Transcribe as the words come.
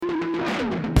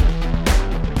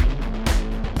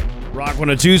Rock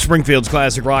 102, Springfield's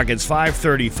Classic Rock. It's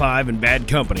 5:35 and Bad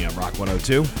Company on Rock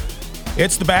 102.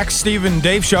 It's the Bax, Steve, and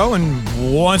Dave show,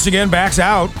 and once again, Bax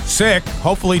out, sick,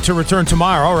 hopefully to return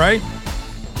tomorrow, right?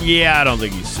 Yeah, I don't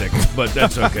think he's sick, but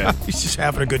that's okay. He's just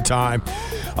having a good time.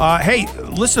 Hey,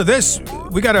 listen to this.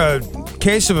 We got a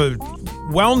case of a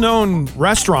well-known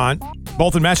restaurant,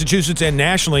 both in Massachusetts and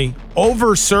nationally,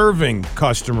 over-serving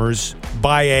customers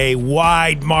by a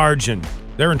wide margin.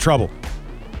 They're in trouble.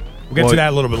 We'll get to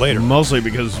that a little bit later. Mostly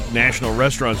because national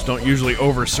restaurants don't usually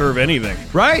overserve anything.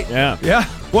 Right? Yeah.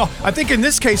 Well, I think in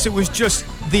this case it was just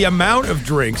the amount of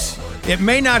drinks. It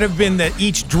may not have been that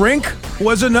each drink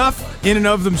was enough in and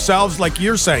of themselves, like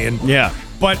you're saying. Yeah.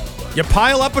 But you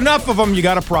pile up enough of them, you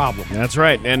got a problem. That's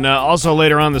right. And also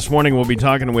later on this morning, we'll be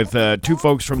talking with two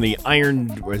folks from the Iron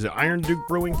Duke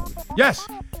Brewing? Yes.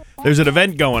 There's an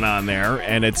event going on there,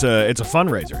 and it's a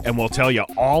fundraiser, and we'll tell you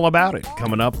all about it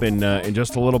coming up in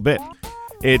just a little bit.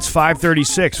 It's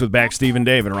 5:36 with Bax, Steve, and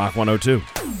Dave in Rock 102.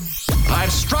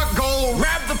 I've struck gold,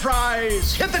 grabbed the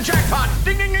prize, hit the jackpot,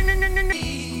 ding, ding, ding, ding, ding, ding,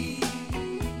 ding.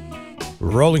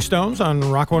 Rolling Stones on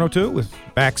Rock 102 with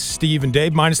Bax, Steve, and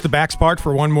Dave, minus the Bax part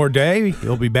for one more day.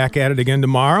 You'll be back at it again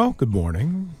tomorrow. Good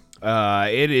morning.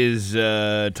 It is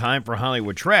time for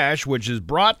Hollywood Trash, which is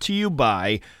brought to you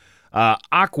by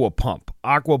Aquapump.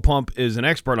 Aquapump is an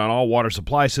expert on all water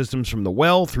supply systems from the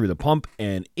well through the pump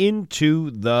and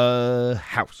into the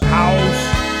house.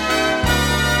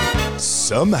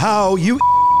 Somehow you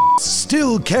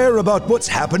still care about what's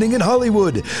happening in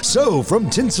Hollywood. So from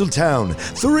Tinseltown,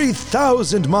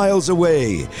 3,000 miles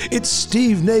away, it's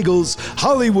Steve Nagel's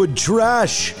Hollywood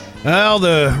Trash. Well,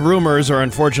 the rumors are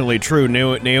unfortunately true.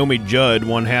 Naomi Judd,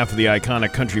 one half of the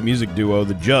iconic country music duo,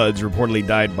 the Judds, reportedly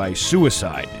died by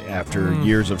suicide after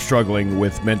years of struggling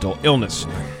with mental illness.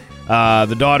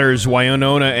 The daughters,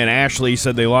 Wynonna and Ashley,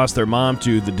 said they lost their mom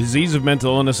to the disease of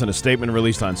mental illness in a statement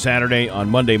released on Saturday. On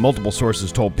Monday, multiple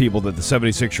sources told People that the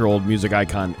 76-year-old music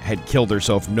icon had killed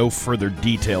herself. No further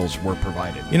details were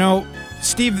provided. You know,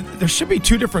 Steve, there should be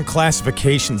two different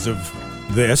classifications of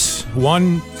this.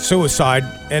 One, suicide,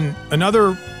 and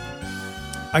another,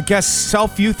 I guess,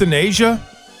 self-euthanasia.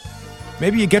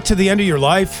 Maybe you get to the end of your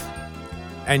life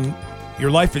and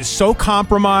your life is so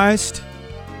compromised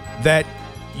that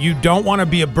you don't want to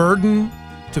be a burden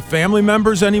to family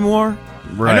members anymore.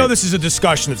 Right. I know this is a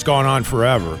discussion that's gone on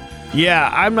forever.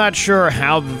 Yeah, I'm not sure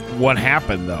what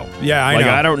happened, though. Yeah, I know.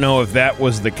 I don't know if that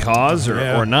was the cause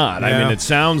or not. Yeah. I mean, it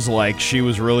sounds like she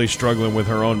was really struggling with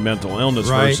her own mental illness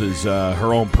versus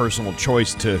her own personal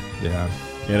choice to,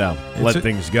 let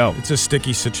things go. It's a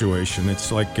sticky situation. It's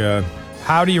like,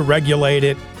 how do you regulate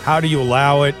it? How do you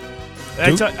allow it?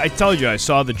 I told you, I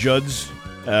saw the Judds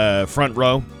front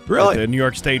row Really? at the New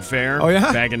York State Fair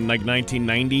back in,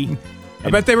 1990. I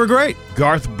bet they were great.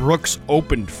 Garth Brooks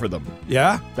opened for them.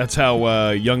 Yeah? That's how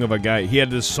young of a guy. He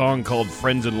had this song called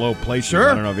Friends in Low Places.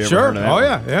 Sure. I don't know if you ever heard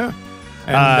of that.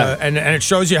 Yeah. And it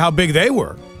shows you how big they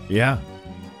were. Yeah.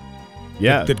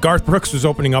 Yeah. That Garth Brooks was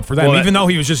opening up for them, even though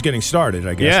he was just getting started,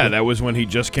 I guess. Yeah, that was when he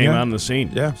just came on the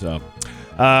scene. Yeah. So,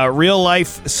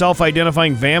 real-life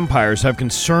self-identifying vampires have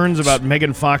concerns about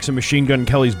Megan Fox and Machine Gun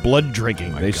Kelly's blood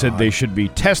drinking. They said they should be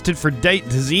tested for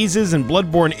diseases and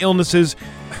bloodborne illnesses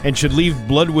and should leave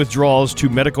blood withdrawals to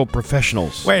medical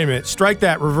professionals. Wait a minute. Strike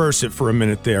that. Reverse it for a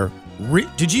minute there.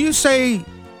 Did you say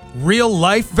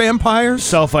real-life vampires?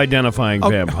 Self-identifying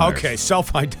vampires. Okay,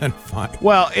 self-identifying.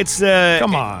 Well, it's...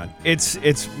 Come on. It's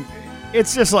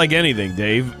just like anything,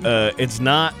 Dave. It's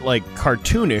not,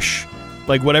 cartoonish,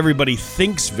 like what everybody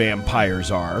thinks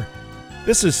vampires are.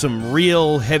 This is some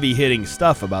real heavy-hitting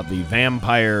stuff about the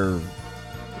vampire...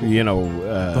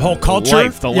 the whole culture,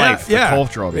 the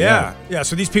culture of it. Yeah.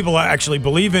 So these people actually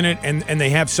believe in it, and they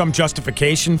have some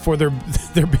justification for their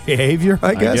behavior.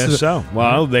 I guess. I guess so.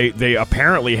 Well, they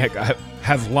apparently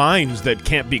have lines that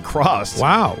can't be crossed.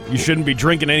 Wow. You shouldn't be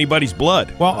drinking anybody's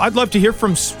blood. Well, I'd love to hear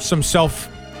from some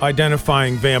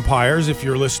self-identifying vampires. If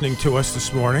you're listening to us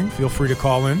this morning, feel free to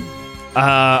call in.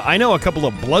 I know a couple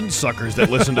of bloodsuckers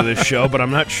that listen to this show, but I'm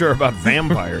not sure about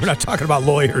vampires. We're not talking about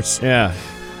lawyers. Yeah.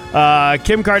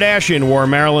 Kim Kardashian wore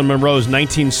Marilyn Monroe's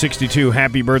 1962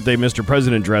 Happy Birthday, Mr.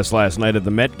 President dress last night at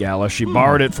the Met Gala. She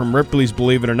borrowed it from Ripley's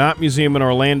Believe It or Not Museum in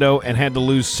Orlando and had to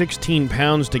lose 16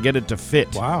 pounds to get it to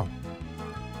fit. Wow.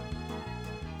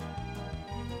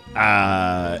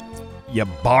 You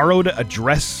borrowed a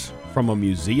dress from a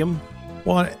museum?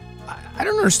 Well, I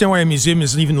don't understand why a museum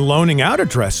is even loaning out a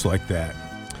dress like that.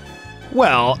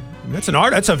 Well...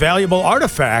 That's a valuable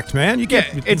artifact, man.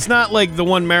 It's not like the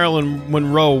one Marilyn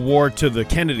Monroe wore to the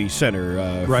Kennedy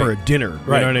Center for a dinner.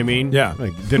 You know what I mean? Yeah.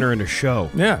 Like dinner and a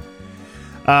show. Yeah.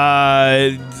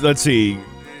 Let's see.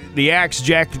 the axe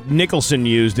Jack Nicholson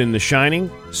used in The Shining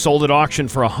sold at auction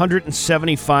for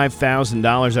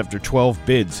 $175,000 after 12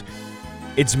 bids.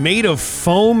 It's made of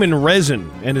foam and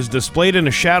resin and is displayed in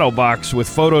a shadow box with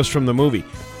photos from the movie.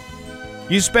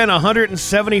 You spend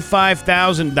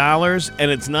 $175,000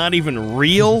 and it's not even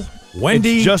real?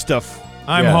 Wendy, it's just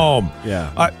I'm home.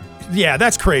 Yeah. Yeah,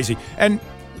 that's crazy. And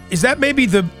is that maybe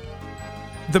the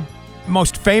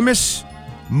most famous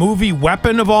movie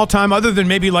weapon of all time, other than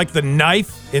maybe like the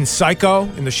knife in Psycho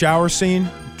in the shower scene?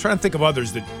 I'm trying to think of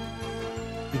others that.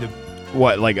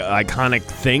 What, like iconic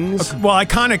things? Well,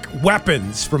 iconic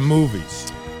weapons from movies.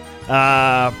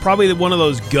 Probably one of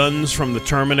those guns from the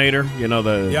Terminator. You know,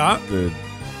 the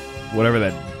whatever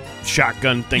that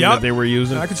shotgun thing that they were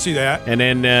using. I could see that. And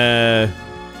then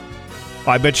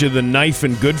I bet you the knife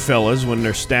in Goodfellas when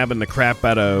they're stabbing the crap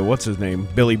out of what's his name,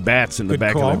 Billy Batts in the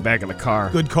back of the car.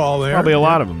 Good call there. Probably a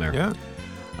lot of them there. Yeah.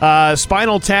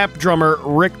 Spinal Tap drummer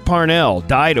Rick Parnell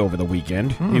died over the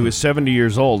weekend. He was 70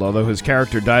 years old, although his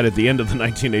character died at the end of the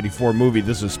 1984 movie.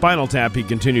 This is Spinal Tap. He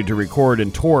continued to record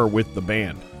and tour with the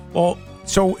band. Well,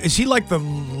 so is he like the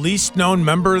least known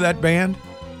member of that band?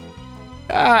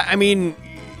 I mean,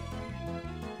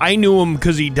 I knew him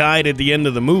because he died at the end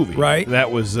of the movie. Right.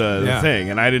 That was the thing,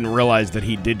 and I didn't realize that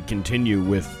he did continue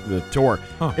with the tour.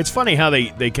 Huh. It's funny how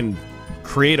they can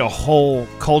create a whole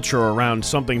culture around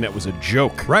something that was a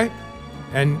joke. Right.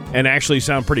 And actually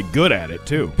sound pretty good at it,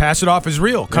 too. Pass it off as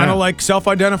real. Kind of like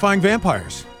self-identifying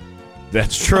vampires.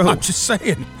 That's true. I'm just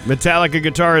saying. Metallica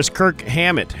guitarist Kirk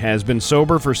Hammett has been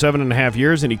sober for 7.5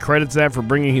 years, and he credits that for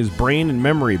bringing his brain and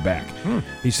memory back.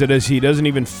 He said as he doesn't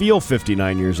even feel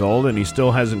 59 years old, and he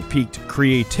still hasn't peaked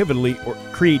creativity.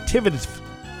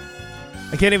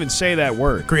 I can't even say that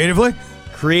word. Creatively?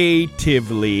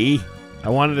 Creatively. I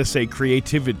wanted to say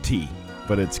creativity,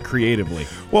 but it's creatively.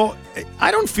 Well,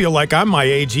 I don't feel like I'm my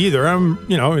age either. I'm,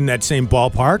 in that same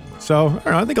ballpark. So, I don't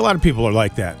know, I think a lot of people are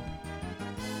like that.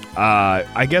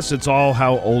 I guess it's all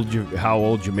how old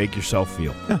you make yourself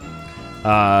feel. Yeah.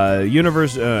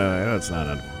 That's not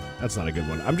a good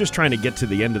one. I'm just trying to get to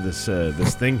the end of this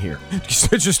thing here.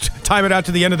 Just time it out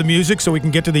to the end of the music so we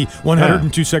can get to the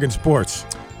 102-second sports.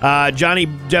 Johnny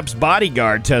Depp's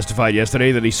bodyguard testified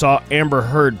yesterday that he saw Amber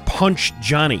Heard punch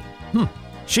Johnny.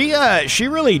 She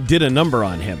really did a number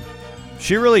on him.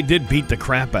 She really did beat the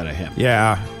crap out of him.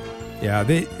 Yeah.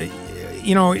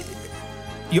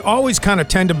 You always kind of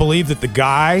tend to believe that the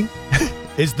guy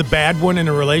is the bad one in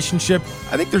a relationship.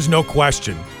 I think there's no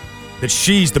question that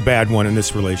she's the bad one in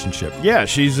this relationship. Yeah,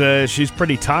 she's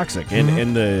pretty toxic,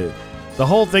 and the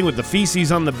whole thing with the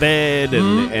feces on the bed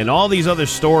and all these other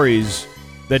stories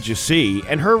that you see,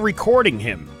 and her recording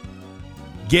him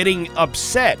getting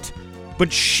upset,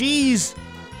 but she's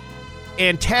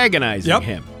antagonizing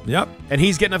him. Yep. And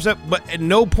he's getting upset, but at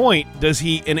no point does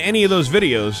he, in any of those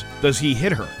videos, does he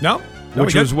hit her. No.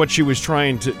 Which was what she was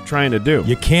trying to do.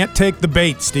 You can't take the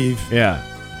bait, Steve. Yeah.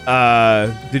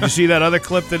 Did you see that other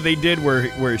clip that they did where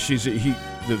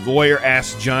the lawyer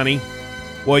asked Johnny,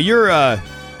 "Well, you're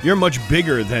much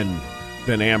bigger than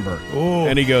Amber,"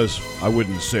 and he goes, "I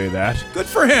wouldn't say that." Good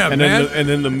for him, man.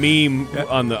 Then the meme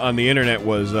on the internet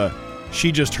was,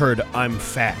 she just heard "I'm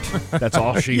fat." That's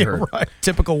all she heard. Right.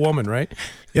 Typical woman, right?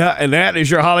 Yeah, and that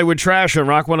is your Hollywood Trash on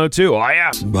Rock 102. Oh,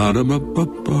 yeah.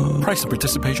 Price and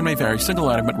participation may vary. Single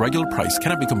item at regular price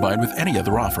cannot be combined with any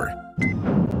other offer.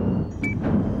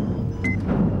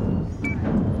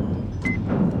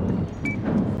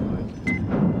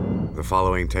 The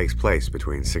following takes place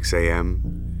between 6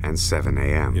 a.m. and 7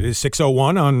 a.m. It is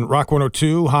 6:01 on Rock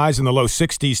 102. Highs in the low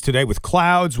 60s today with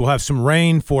clouds. We'll have some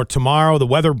rain for tomorrow. The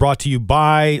weather brought to you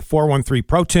by 413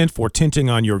 Pro Tint. For tinting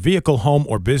on your vehicle, home,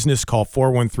 or business, call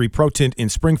 413 Pro Tint in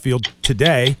Springfield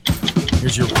today.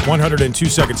 Here's your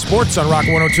 102-second sports on Rock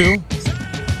 102.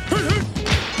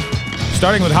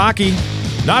 Starting with hockey,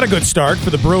 not a good start for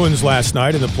the Bruins last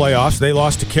night in the playoffs. They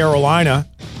lost to Carolina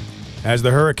as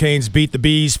the Hurricanes beat the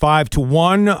Bees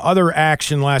 5-1. Other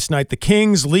action last night, the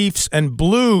Kings, Leafs, and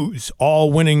Blues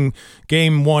all winning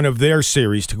game one of their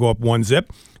series to go up 1-0.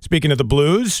 Speaking of the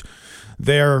Blues,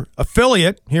 their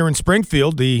affiliate here in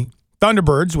Springfield, the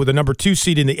Thunderbirds, with a number 2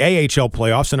 seed in the AHL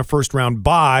playoffs and a first-round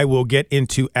bye, will get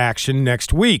into action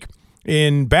next week.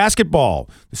 In basketball,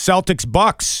 the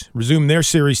Celtics-Bucks resume their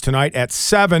series tonight at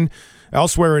 7.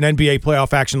 Elsewhere in NBA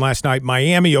playoff action last night,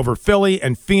 Miami over Philly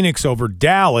and Phoenix over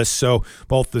Dallas. So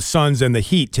both the Suns and the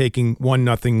Heat taking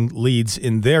 1-0 leads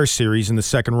in their series in the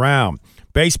second round.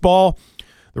 Baseball,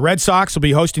 the Red Sox will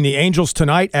be hosting the Angels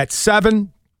tonight at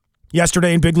 7.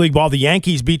 Yesterday in Big League Ball, the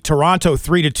Yankees beat Toronto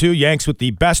 3-2. Yanks with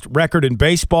the best record in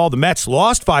baseball. The Mets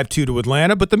lost 5-2 to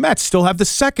Atlanta, but the Mets still have the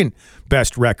second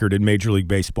best record in Major League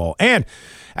Baseball. And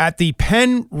at the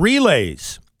Penn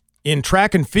Relays in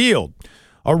track and field,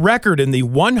 a record in the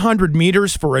 100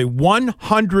 meters for a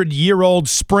 100-year-old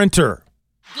sprinter.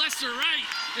 Lester Wright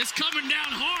is coming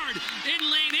down hard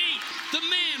in lane 8. The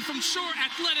man from Shore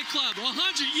Athletic Club,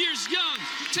 100 years young,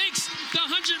 takes the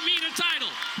 100-meter title.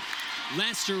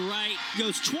 Lester Wright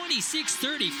goes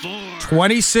 26:34.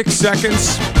 26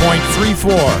 seconds,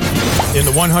 .34 in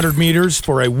the 100 meters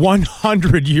for a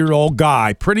 100-year-old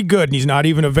guy. Pretty good, and he's not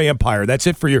even a vampire. That's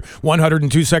it for your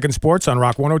 102-second sports on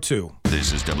Rock 102.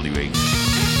 This is WH.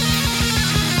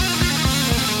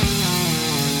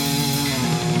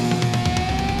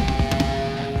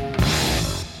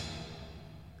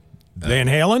 Van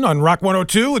Halen on Rock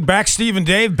 102 with back Steve and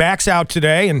Dave. Back's out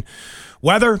today, and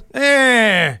weather,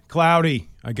 cloudy,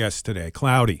 I guess today,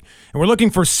 cloudy. And we're looking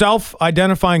for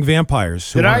self-identifying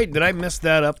vampires. Did I mess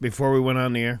that up before we went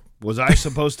on the air? Was I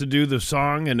supposed to do the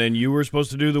song and then you were supposed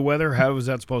to do the weather? How was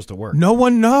that supposed to work? No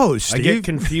one knows, Steve. I get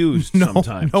confused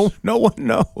sometimes. No one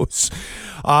knows.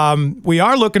 We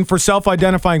are looking for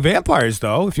self-identifying vampires,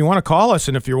 though. If you want to call us,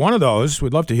 and if you're one of those,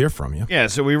 we'd love to hear from you. Yeah,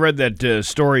 so we read that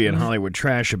story in Hollywood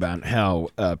Trash about how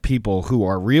people who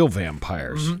are real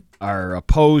vampires are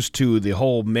opposed to the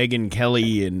whole Megan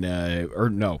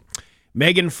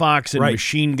Fox and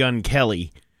Machine Gun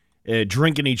Kelly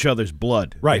drinking each other's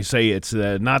blood. Right. They say it's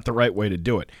not the right way to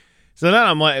do it. So then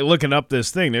I'm looking up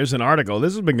this thing. There's an article.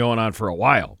 This has been going on for a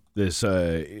while. This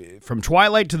From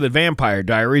Twilight to the Vampire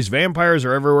Diaries. Vampires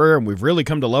are everywhere, and we've really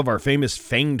come to love our famous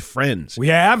fanged friends. We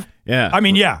have? Yeah. I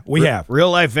mean, yeah, we have.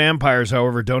 Real-life vampires,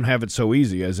 however, don't have it so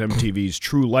easy, as MTV's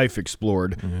True Life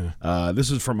explored. This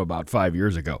is from about 5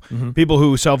 years ago. People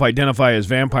who self-identify as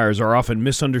vampires are often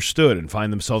misunderstood and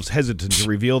find themselves hesitant to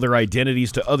reveal their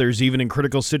identities to others, even in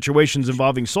critical situations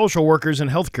involving social workers and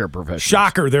healthcare professionals.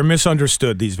 Shocker, they're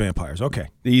misunderstood, these vampires. Okay.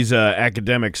 These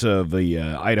academics of the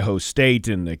Idaho State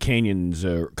and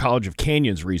the College of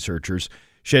Canyons researchers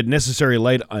shed necessary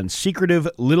light on secretive,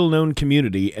 little-known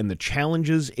community and the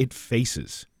challenges it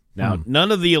faces. Now,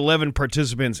 none of the 11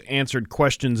 participants answered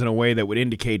questions in a way that would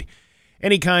indicate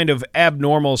any kind of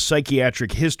abnormal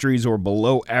psychiatric histories or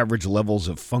below-average levels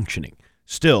of functioning.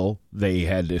 Still, they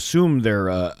had assumed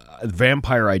their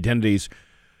vampire identities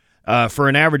for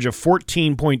an average of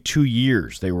 14.2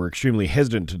 years. They were extremely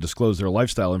hesitant to disclose their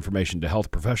lifestyle information to health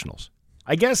professionals.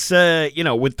 I guess,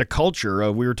 with the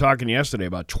culture, we were talking yesterday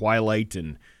about Twilight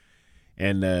and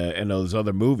those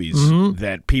other movies,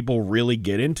 that people really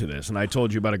get into this. And I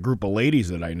told you about a group of ladies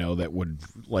that I know that would,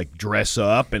 like, dress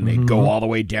up, and they'd go all the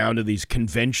way down to these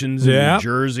conventions in New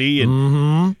Jersey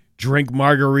and drink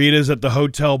margaritas at the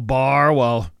hotel bar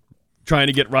while trying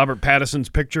to get Robert Pattinson's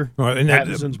picture.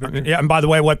 Yeah, and by the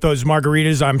way, what those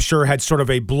margaritas, I'm sure, had sort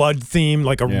of a blood theme,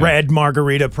 like a red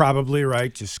margarita probably,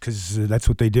 right? Just because that's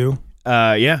what they do.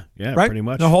 Yeah, right? Pretty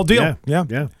much. The whole deal.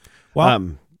 Yeah.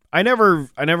 Well, I never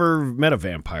met a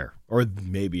vampire, or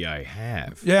maybe I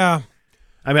have. Yeah.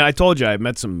 I mean, I told you I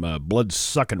met some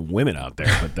blood-sucking women out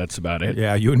there, but that's about it.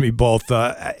 Yeah, you and me both.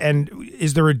 And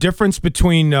is there a difference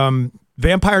between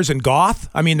vampires and goth?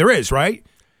 I mean, there is, right?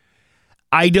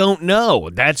 I don't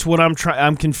know. That's what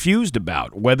I'm confused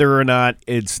about. Whether or not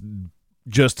it's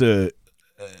just I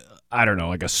don't know,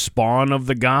 like a spawn of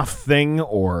the goth thing,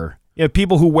 or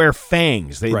people who wear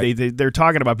fangs. They're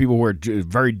talking about people who wear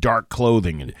very dark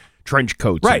clothing and trench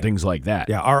coats and things like that.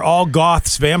 Yeah, are all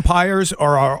goths vampires,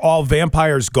 or are all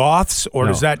vampires goths, or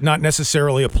does that not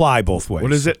necessarily apply both ways?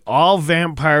 What is it? All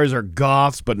vampires are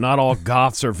goths, but not all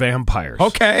goths are vampires.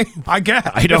 Okay, I guess.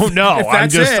 I don't know.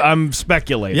 I'm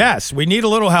speculating. Yes, we need a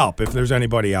little help if there's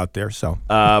anybody out there. So,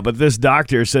 but this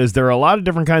doctor says there are a lot of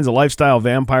different kinds of lifestyle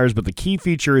vampires, but the key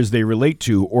feature is they relate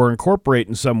to or incorporate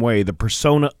in some way the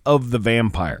persona of the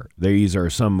vampire. These are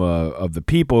some of the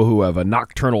people who have a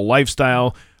nocturnal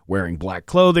lifestyle, wearing black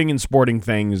clothing and sporting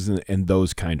things and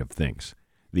those kind of things.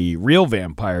 The real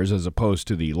vampires, as opposed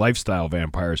to the lifestyle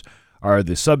vampires, are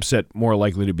the subset more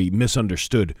likely to be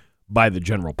misunderstood by the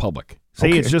general public.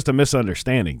 See, it's just a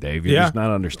misunderstanding, Dave. You're just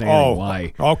not understanding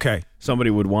why somebody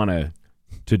would want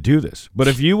to do this. But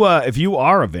if you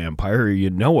are a vampire, or you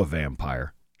know a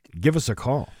vampire, give us a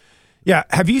call. Yeah,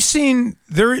 have you seen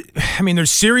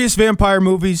there's serious vampire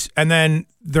movies, and then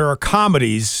there are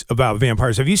comedies about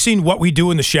vampires. Have you seen What We Do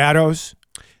in the Shadows?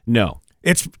 No.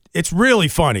 It's really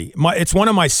funny. It's one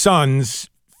of my son's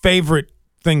favorite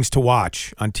things to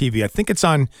watch on TV. I think it's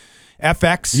on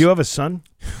FX. You have a son?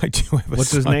 I do have a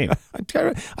What's his son. name?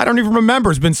 I don't even remember.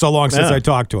 It's been so long since Yeah. I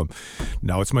talked to him.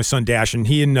 No, it's my son Dash, and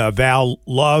he and Val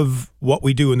love What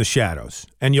We Do in the Shadows.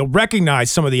 And you'll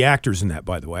recognize some of the actors in that,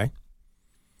 by the way.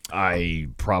 I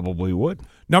probably would.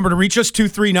 Number to reach us,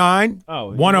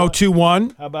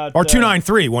 239-1021. How about, Or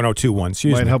 293-1021,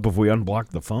 excuse Might me. help if we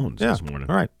unblocked the phones Yeah. this morning.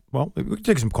 All right. Well, we can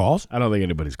take some calls. I don't think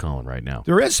anybody's calling right now.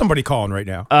 There is somebody calling right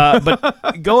now.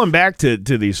 But going back to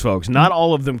these folks, not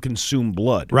all of them consume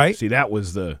blood. Right. See, that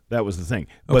was the thing.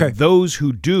 But Okay. those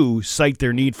who do cite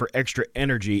their need for extra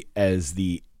energy as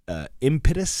the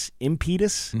impetus.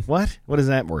 What? What is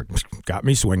that word? Got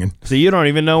me swinging. So you don't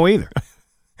even know either.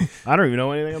 I don't even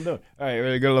know anything I'm doing. All right,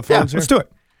 ready to go to the Yeah, phones here? let's do it.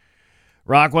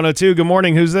 Rock 102. Good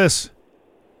morning. Who's this?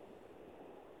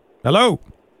 Hello.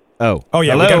 Oh, yeah, we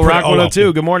Hello, gotta put it Rock all 102.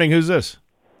 up. Good morning. Who's this?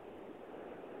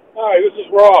 Hi, this is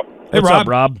Rob. Hey, What's Rob. up,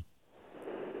 Rob?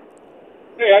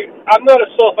 Hey, I'm not a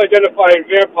self-identifying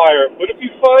vampire, but if you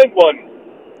find one,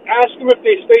 ask them if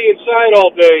they stay inside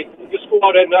all day and just go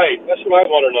out at night. That's what I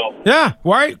want to know. Yeah,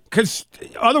 why? Because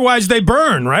otherwise they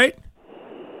burn, right?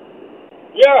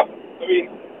 Yeah, I mean,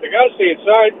 they got to stay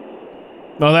inside.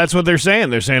 Well, that's what they're saying.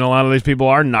 They're saying a lot of these people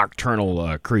are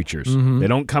nocturnal creatures. Mm-hmm. They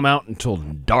don't come out until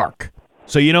dark.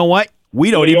 So you know what? We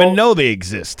don't You even don't- know they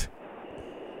exist.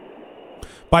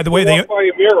 By the way, Walk by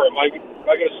a mirror. Am I going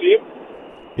to see him?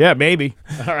 Yeah, maybe.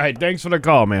 All right. Thanks for the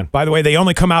call, man. they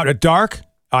only come out at dark.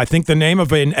 I think the name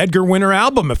of an Edgar Winter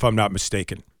album, if I'm not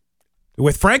mistaken,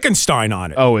 with Frankenstein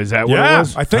on it. Oh, is that what yeah, it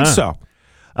was? I think Huh.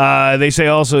 so. They say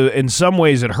also, in some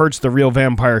ways, it hurts the real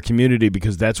vampire community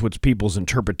because that's what people's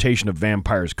interpretation of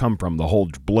vampires come from, the whole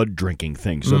blood drinking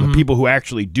thing. So the people who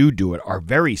actually do it are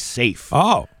very safe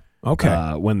Oh,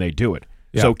 okay. when they do it.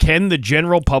 Yeah. So can the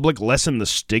general public lessen the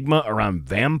stigma around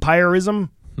vampirism?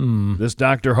 This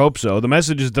doctor hopes so. The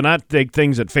message is to not take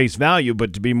things at face value,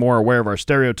 but to be more aware of our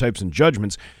stereotypes and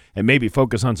judgments and maybe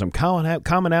focus on some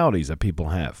commonalities that people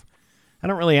have. I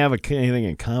don't really have anything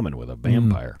in common with a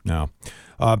vampire. No.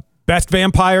 Best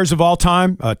vampires of all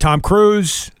time: Tom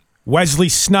Cruise, Wesley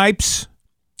Snipes.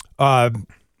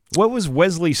 What was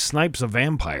Wesley Snipes a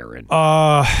vampire in?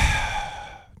 What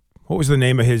was the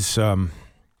name of his? Have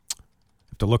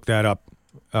to look that up.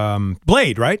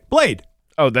 Blade, right? Blade.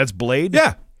 Oh, that's Blade?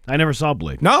 Yeah. I never saw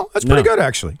Blade. No, that's pretty No. good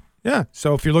actually. Yeah.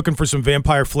 So if you're looking for some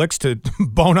vampire flicks to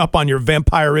bone up on your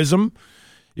vampirism,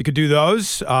 you could do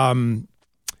those.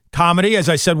 Comedy, as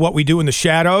I said, What We Do in the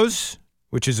Shadows,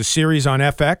 which is a series on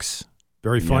FX.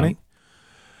 Very funny.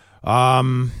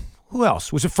 Who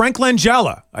else? Was it Frank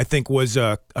Langella? I think was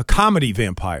a comedy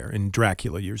vampire in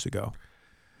Dracula years ago.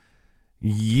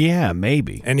 Yeah,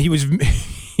 maybe. And he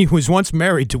was once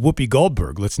married to Whoopi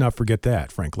Goldberg. Let's not forget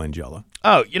that, Frank Langella.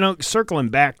 Oh, circling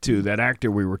back to that actor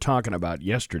we were talking about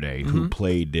yesterday who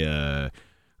played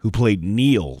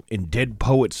Neil in Dead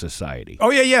Poets Society. Oh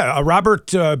yeah.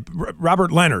 Robert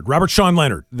Leonard, Robert Sean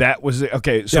Leonard. That was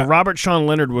okay. So Yeah. Robert Sean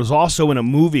Leonard was also in a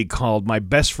movie called My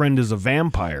Best Friend is a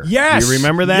Vampire. Yes. Do you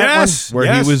remember that Yes. one? Where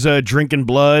Yes. he was drinking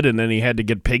blood and then he had to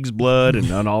get pig's blood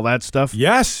and all that stuff.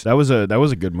 Yes. That was a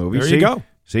good movie. There See? you go.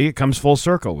 See, it comes full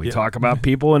circle. We talk about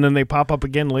people and then they pop up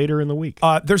again later in the week.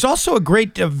 There's also a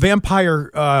great vampire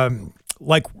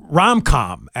like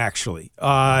rom-com actually.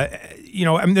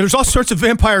 There's all sorts of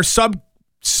vampire sub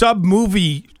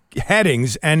movie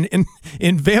headings, and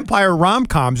in vampire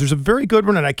rom-coms there's a very good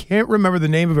one, and I can't remember the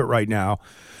name of it right now,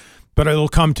 but it'll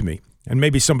come to me. And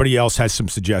maybe somebody else has some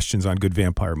suggestions on good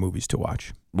vampire movies to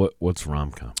watch. What's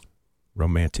rom-com?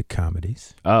 Romantic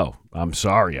comedies. Oh, I'm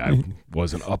sorry. I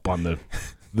wasn't up on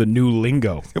the new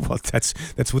lingo. Well, that's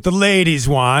what the ladies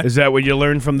want. Is that what you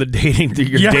learned from the dating that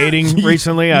you're Yeah. dating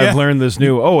recently? Yeah. I've learned this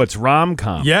new. Oh, it's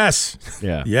rom-com. Yes.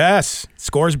 Yeah. Yes.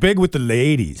 Scores big with the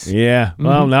ladies. Yeah.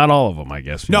 Well, not all of them, I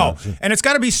guess. you No, know. and it's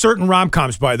got to be certain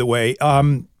rom-coms, by the way.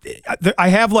 I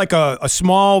have like a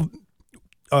small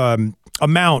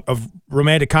amount of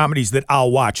romantic comedies that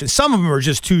I'll watch. And some of them are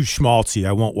just too schmaltzy.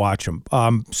 I won't watch them.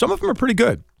 Some of them are pretty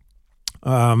good.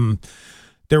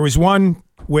 There was one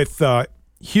with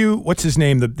Hugh, what's his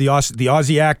name? The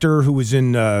Aussie actor who was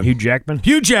in Hugh Jackman?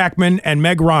 Hugh Jackman and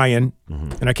Meg Ryan,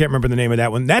 and I can't remember the name of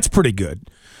that one. That's pretty good.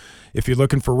 If you're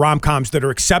looking for rom-coms that are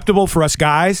acceptable for us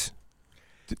guys.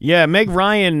 Yeah, Meg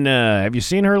Ryan, have you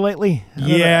seen her lately?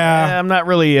 Yeah. I'm not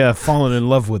really falling in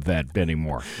love with that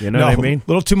anymore. You know what I mean? A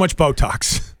little too much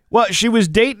Botox. Well, she was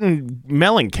dating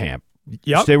Mellencamp.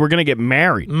 Yep. They were going to get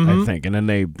married, I think, and then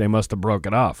they must have broke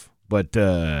it off. But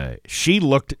she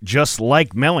looked just like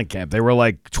Mellencamp. They were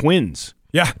like twins.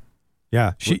 Yeah.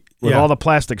 Yeah. With all the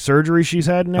plastic surgery she's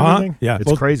had and everything. Yeah.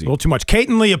 It's crazy. A little too much. Kate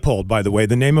and Leopold, by the way,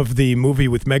 the name of the movie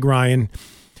with Meg Ryan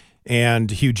and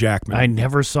Hugh Jackman. I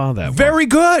never saw that one. Very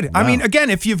good. I Wow. mean, again,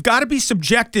 if you've got to be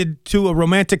subjected to a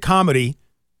romantic comedy,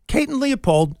 Kate and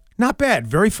Leopold, not bad.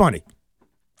 Very funny.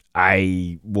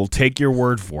 I will take your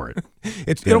word for it.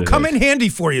 It'll come in handy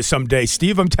for you someday,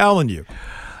 Steve. I'm telling you.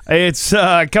 It's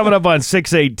coming up on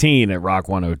 6:18 at Rock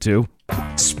 102.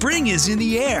 Spring is in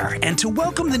the air, and to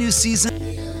welcome the new season...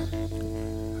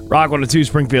 Rock 102,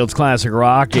 Springfield's Classic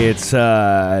Rock. It's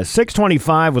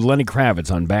 6:25 with Lenny Kravitz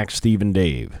on Back Steve and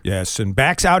Dave. Yes, and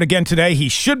Back's out again today. He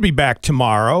should be back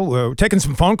tomorrow. We're taking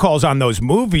some phone calls on those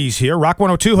movies here. Rock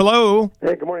 102, hello.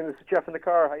 Hey, good morning. This is Jeff in the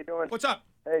car. How you doing? What's up?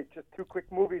 Hey, just two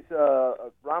quick movies.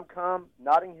 Rom-com,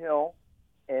 Notting Hill,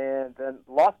 and then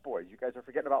Lost Boys. You guys are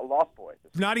forgetting about Lost Boys.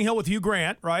 Notting Hill with Hugh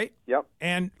Grant, right? Yep.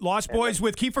 And Lost Boys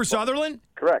with Kiefer Sutherland?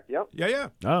 Correct, yep. Yeah.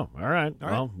 Oh, all right. All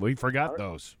right. Well, we forgot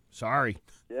those. Sorry.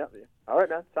 Yeah. All right,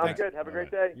 man. Sounds Thanks. good. Have a great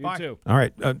day. You too. All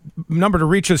right. Number to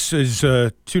reach us is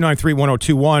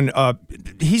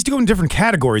 293-1021. He's doing different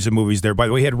categories of movies there, by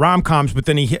the way. He had rom-coms, but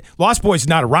then Lost Boys is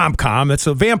not a rom-com. That's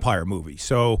a vampire movie.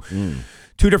 So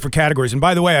two different categories. And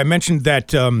by the way, I mentioned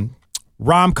that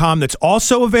rom-com that's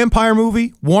also a vampire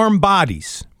movie, Warm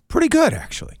Bodies. Pretty good,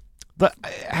 actually. But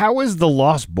how is The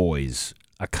Lost Boys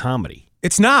a comedy?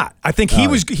 It's not. I think he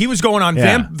was going on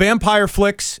vampire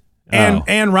flicks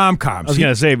and rom-coms. I was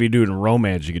going to say, if you're doing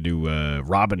romance, you could do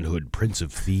Robin Hood, Prince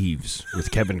of Thieves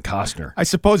with Kevin Costner. I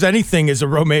suppose anything is a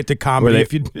romantic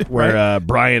comedy. Where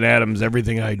Bryan Adams,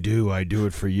 Everything I Do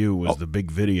It For You was the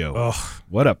big video. Oh.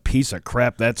 What a piece of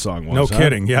crap that song was. No huh?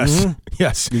 kidding, yes. Mhm.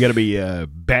 Yes. You got to be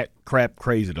bat crap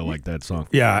crazy to like that song.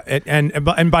 Yeah, and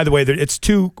by the way, it's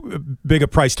too big a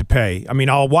price to pay. I mean,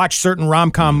 I'll watch certain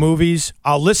rom-com movies,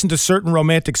 I'll listen to certain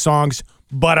romantic songs,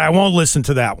 but I won't listen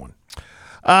to that one.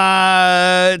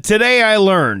 Today I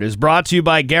Learned is brought to you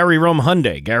by Gary Rome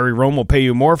Hyundai. Gary Rome will pay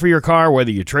you more for your car,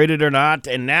 whether you trade it or not.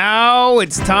 And now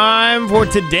it's time for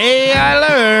Today I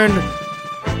Learned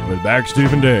with Back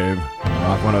Steve and Dave on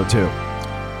Rock 102.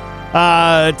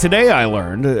 Today I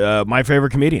learned my favorite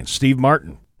comedian, Steve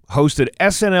Martin, hosted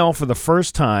SNL for the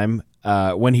first time.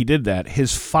 When he did that,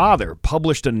 his father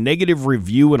published a negative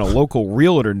review in a local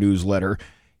realtor newsletter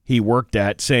he worked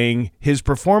at, saying his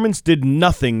performance did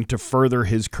nothing to further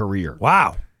his career.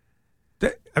 Wow.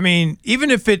 I mean, even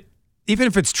if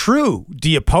it's true, do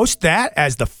you post that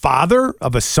as the father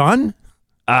of a son?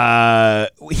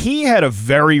 He had a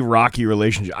very rocky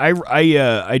relationship.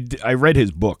 I read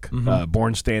his book,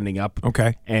 Born Standing Up.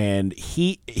 Okay. And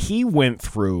he went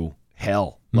through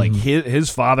hell. Like his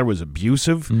father was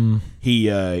abusive. He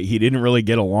didn't really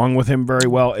get along with him very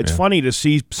well. It's funny to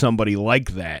see somebody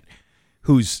like that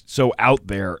who's so out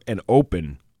there and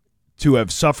open to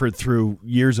have suffered through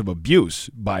years of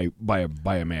abuse by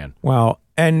a man. Well,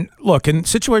 and look, in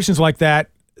situations like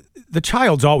that, the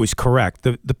child's always correct.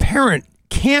 The parent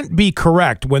can't be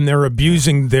correct when they're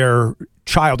abusing their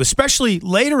child, especially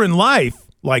later in life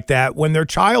like that, when their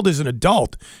child is an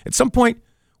adult. At some point,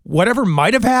 whatever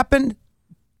might have happened,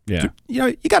 you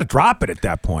got to drop it at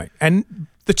that point. And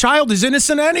the child is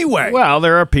innocent anyway. Well,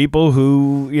 there are people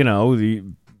who,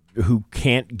 who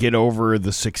can't get over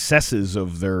the successes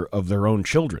of their own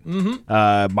children.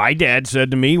 My dad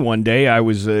said to me one day, I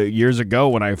was years ago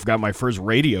when I got my first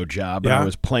radio job, and I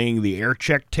was playing the air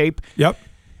check tape. Yep.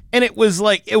 And it was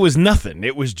nothing.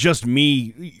 It was just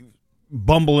me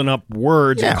bumbling up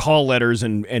words and call letters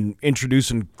and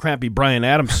introducing crappy Bryan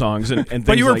Adams songs and things.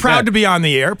 But you were like proud that. to be on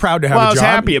the air, proud to have a job. I was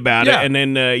happy about it. Yeah. And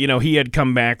then, he had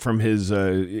come back from his,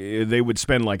 they would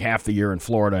spend like half the year in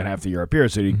Florida and half the year up here.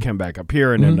 So he'd come back up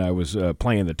here, and then I was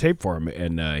playing the tape for him.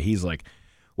 And he's like,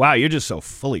 wow, you're just so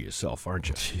full of yourself, aren't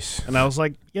you? Jeez. And I was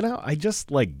like, I just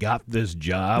got this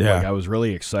job. Yeah. Like I was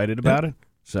really excited about it.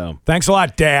 So thanks a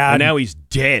lot, Dad. And now he's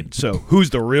dead. So who's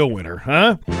the real winner,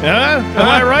 huh? Am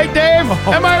I right, Dave?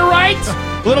 Am I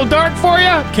right? A little dark for you?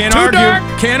 Can't Too argue.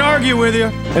 dark? Can't argue with you.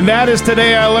 And that is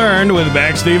Today I Learned with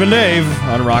Back Steve and Dave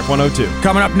on Rock 102.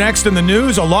 Coming up next in the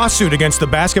news, a lawsuit against the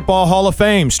Basketball Hall of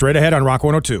Fame. Straight ahead on Rock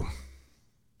 102.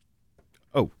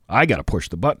 Oh, I got to push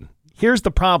the button. Here's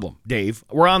the problem, Dave.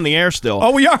 We're on the air still.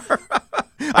 Oh, we are.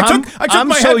 I'm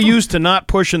my so head- used to not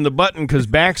pushing the button because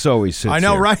Bax always sits I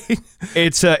know, here. right?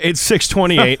 It's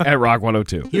 6:28 at Rock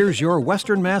 102. Here's your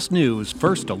Western Mass News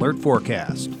First Alert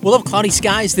Forecast. We'll have cloudy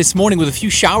skies this morning with a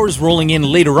few showers rolling in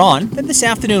later on. Then this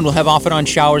afternoon we'll have off and on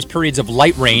showers, periods of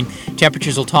light rain.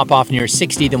 Temperatures will top off near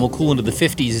 60, then we'll cool into the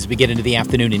 50s as we get into the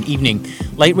afternoon and evening.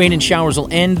 Light rain and showers will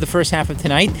end the first half of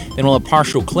tonight. Then we'll have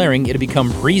partial clearing. It'll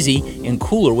become breezy and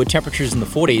cooler with temperatures in the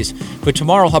 40s. For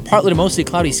tomorrow, we'll have partly to mostly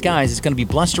cloudy skies. It's going to be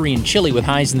blustery and chilly with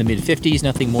highs in the mid-50s,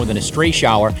 nothing more than a stray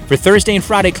shower. For Thursday and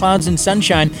Friday, clouds and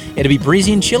sunshine. It'll be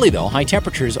breezy and chilly, though. High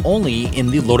temperatures only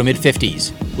in the low to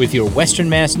mid-50s. With your Western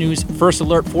Mass News First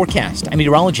Alert forecast, I'm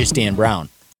meteorologist Dan Brown.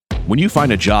 When you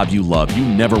find a job you love, you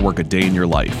never work a day in your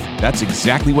life. That's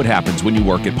exactly what happens when you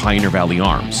work at Pioneer Valley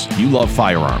Arms. You love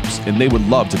firearms, and they would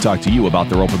love to talk to you about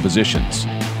their open positions.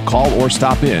 Call or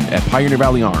stop in at Pioneer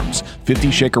Valley Arms, 50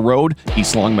 Shaker Road,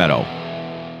 East Longmeadow.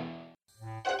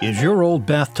 Is your old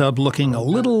bathtub looking a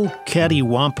little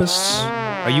cattywampus?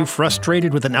 Are you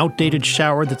frustrated with an outdated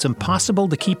shower that's impossible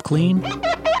to keep clean?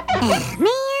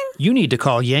 You need to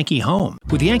call Yankee Home.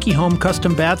 With Yankee Home,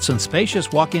 custom baths and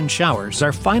spacious walk-in showers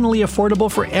are finally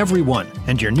affordable for everyone.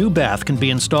 And your new bath can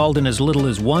be installed in as little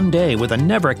as 1 day with a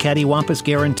never cattywampus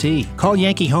guarantee. Call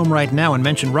Yankee Home right now and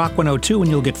mention Rock 102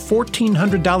 and you'll get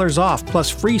 $1,400 off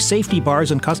plus free safety bars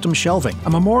and custom shelving.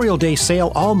 A Memorial Day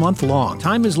sale all month long.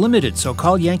 Time is limited, so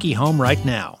call Yankee Home right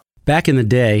now. Back in the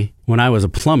day, when I was a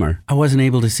plumber, I wasn't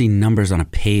able to see numbers on a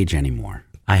page anymore.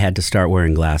 I had to start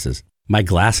wearing glasses. My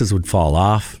glasses would fall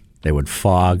off. They would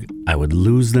fog. I would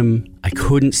lose them. I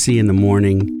couldn't see in the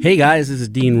morning. Hey guys, this is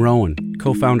Dean Rowan,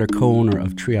 co-founder, co-owner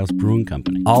of Treehouse Brewing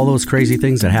Company. All those crazy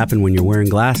things that happen when you're wearing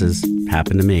glasses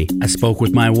happened to me. I spoke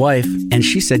with my wife, and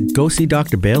she said, go see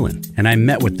Dr. Balin. And I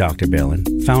met with Dr. Balin,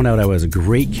 found out I was a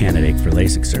great candidate for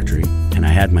LASIK surgery, and I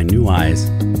had my new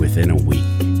eyes within a week.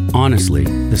 Honestly,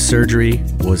 the surgery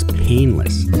was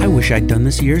painless. I wish I'd done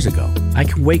this years ago. I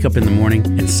could wake up in the morning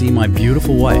and see my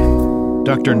beautiful wife.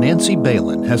 Dr. Nancy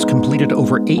Balin has completed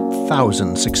over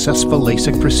 8,000 successful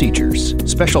LASIK procedures.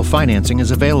 Special financing is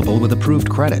available with approved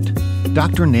credit.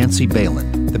 Dr. Nancy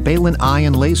Balin, the Balin Eye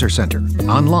and Laser Center,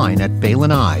 online at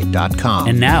balineye.com.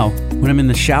 And now, when I'm in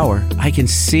the shower, I can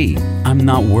see. I'm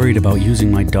not worried about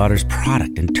using my daughter's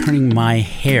product and turning my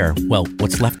hair, well,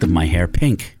 what's left of my hair,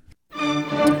 pink.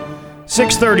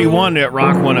 6:31 at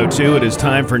Rock 102. It is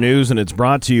time for news, and it's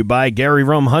brought to you by Gary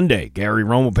Rome Hyundai. Gary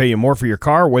Rome will pay you more for your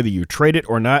car, whether you trade it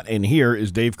or not. And here is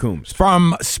Dave Coombs.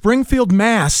 From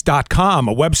SpringfieldMass.com,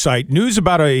 a website, news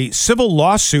about a civil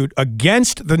lawsuit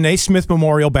against the Naismith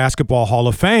Memorial Basketball Hall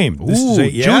of Fame. This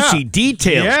is juicy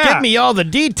details. Yeah. Get me all the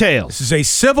details. This is a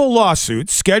civil lawsuit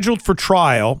scheduled for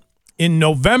trial in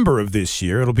November of this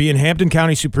year. It'll be in Hampton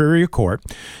County Superior Court.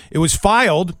 It was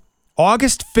filed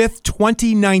August 5th,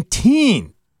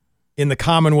 2019 in the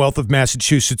Commonwealth of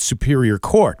Massachusetts Superior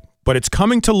Court. But it's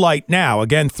coming to light now,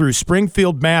 again, through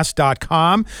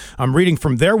SpringfieldMass.com. I'm reading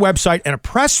from their website and a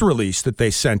press release that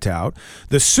they sent out.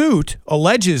 The suit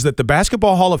alleges that the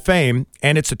Basketball Hall of Fame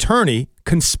and its attorney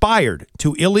conspired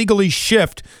to illegally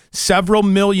shift several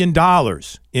 $1 million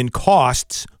in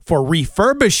costs for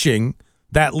refurbishing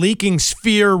that leaking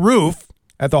sphere roof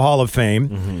at the Hall of Fame.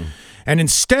 Mm-hmm. And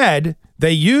instead,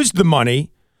 they used the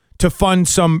money to fund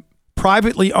some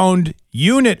privately owned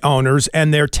unit owners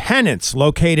and their tenants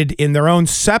located in their own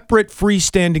separate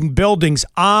freestanding buildings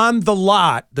on the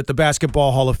lot that the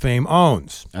Basketball Hall of Fame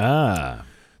owns. The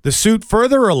suit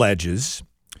further alleges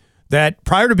that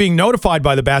prior to being notified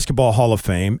by the Basketball Hall of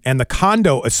Fame and the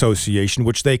Condo Association,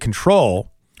 which they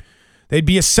control, they'd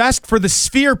be assessed for the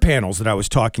sphere panels that I was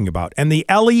talking about and the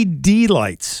LED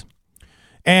lights.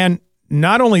 And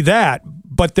not only that,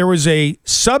 but there was a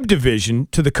subdivision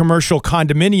to the commercial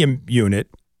condominium unit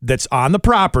that's on the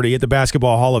property at the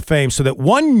Basketball Hall of Fame so that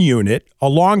one unit, a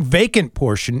long vacant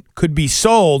portion, could be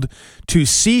sold to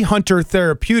Sea Hunter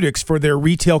Therapeutics for their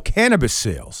retail cannabis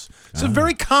sales. It's a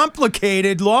very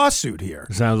complicated lawsuit here.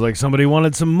 Sounds like somebody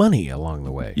wanted some money along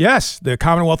the way. Yes, the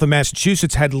Commonwealth of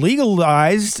Massachusetts had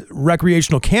legalized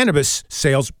recreational cannabis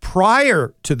sales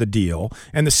prior to the deal,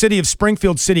 and the city of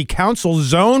Springfield City Council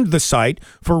zoned the site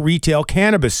for retail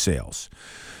cannabis sales.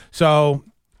 So,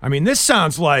 I mean, this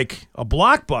sounds like a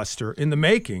blockbuster in the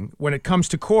making when it comes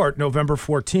to court November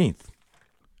 14th.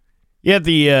 Yeah,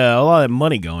 a lot of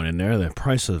money going in there. The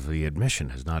price of the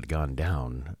admission has not gone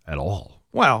down at all.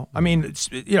 Well, I mean, it's,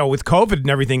 with COVID and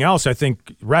everything else, I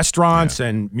think restaurants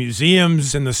and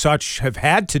museums and the such have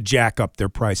had to jack up their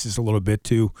prices a little bit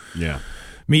to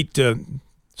meet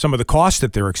some of the costs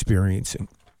that they're experiencing.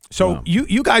 So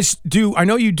you guys do, I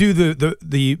know you do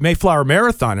the Mayflower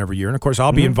Marathon every year, and of course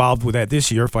I'll be involved with that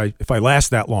this year if I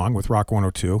last that long with Rock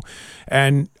 102.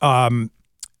 And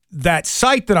that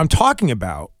site that I'm talking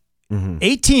about,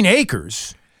 18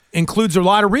 acres, includes a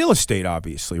lot of real estate,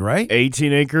 obviously, right?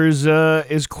 18 acres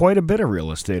is quite a bit of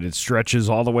real estate. It stretches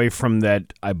all the way from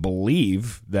that, I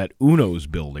believe, that Uno's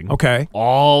building. Okay.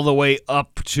 All the way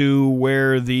up to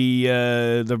where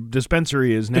the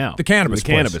dispensary is now. The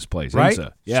cannabis place. Right?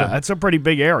 INSA. Yeah, that's a pretty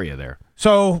big area there.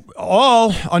 So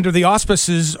all under the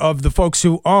auspices of the folks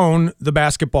who own the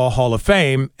Basketball Hall of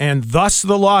Fame, and thus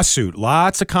the lawsuit.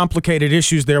 Lots of complicated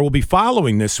issues there. We'll be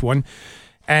following this one.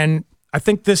 And I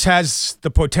think this has the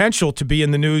potential to be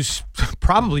in the news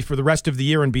probably for the rest of the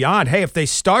year and beyond. Hey, if they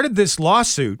started this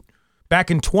lawsuit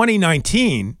back in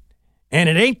 2019 and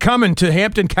it ain't coming to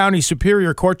Hampton County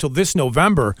Superior Court till this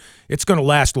November, it's going to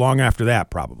last long after that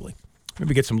probably.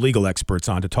 Maybe get some legal experts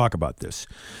on to talk about this.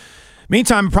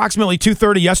 Meantime, approximately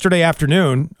 2:30 yesterday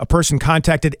afternoon, a person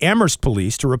contacted Amherst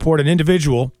police to report an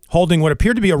individual holding what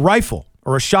appeared to be a rifle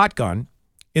or a shotgun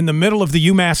in the middle of the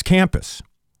UMass campus.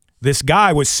 This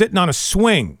guy was sitting on a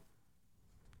swing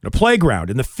at a playground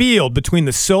in the field between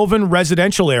the Sylvan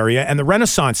residential area and the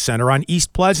Renaissance Center on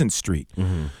East Pleasant Street.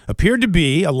 Mm-hmm. Appeared to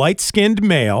be a light-skinned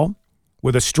male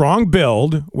with a strong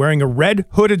build, wearing a red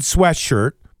hooded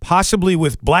sweatshirt, possibly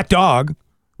with Black Dog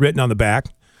written on the back,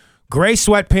 gray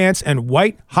sweatpants, and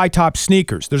white high-top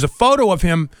sneakers. There's a photo of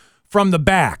him from the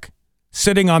back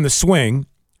sitting on the swing,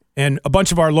 and a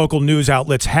bunch of our local news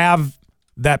outlets have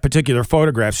that particular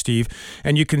photograph, Steve,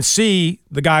 and you can see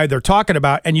the guy they're talking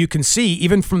about, and you can see,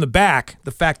 even from the back,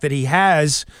 the fact that he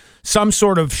has some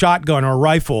sort of shotgun or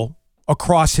rifle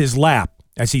across his lap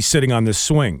as he's sitting on this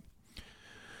swing.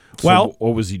 So well,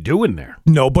 what was he doing there?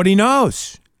 Nobody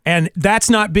knows, and that's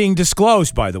not being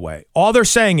disclosed, by the way. All they're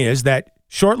saying is that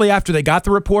shortly after they got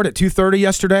the report at 2:30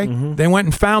 yesterday, they went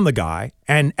and found the guy,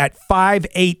 and at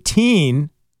 5:18,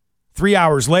 3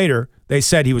 hours later, they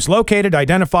said he was located,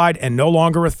 identified, and no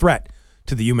longer a threat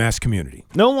to the UMass community.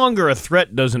 No longer a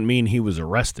threat doesn't mean he was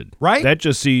arrested. Right? That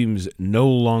just seems no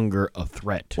longer a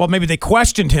threat. Well, maybe they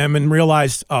questioned him and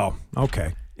realized, oh,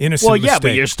 okay, innocent Well, yeah, mistake.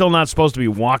 but you're still not supposed to be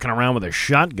walking around with a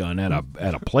shotgun at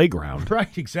a playground.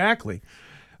 Right, exactly.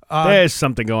 There's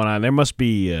something going on. There must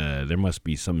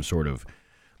be some sort of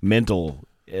mental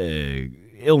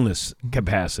illness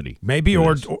capacity. Maybe,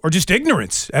 or just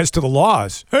ignorance as to the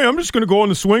laws. Hey, I'm just going to go on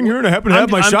the swing here, and I happen to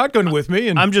have my shotgun with me.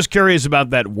 And I'm just curious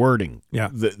about that wording. Yeah.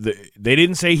 They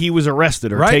didn't say he was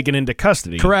arrested or taken into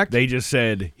custody. Correct. They just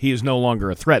said he is no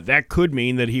longer a threat. That could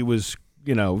mean that he was,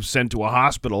 sent to a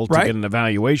hospital to get an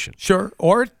evaluation. Sure.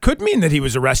 Or it could mean that he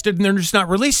was arrested and they're just not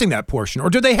releasing that portion. Or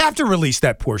do they have to release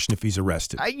that portion if he's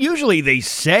arrested? Usually they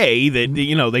say that,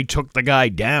 they took the guy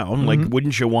down. Like,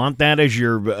 wouldn't you want that as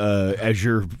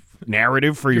your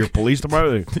narrative for your police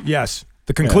department? Yes.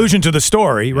 The conclusion to the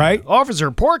story, right?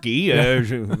 Officer Porky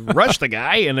rushed the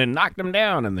guy and then knocked him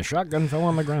down, and the shotgun fell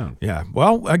on the ground. Yeah.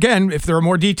 Well, again, if there are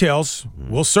more details,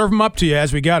 we'll serve them up to you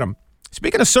as we get them.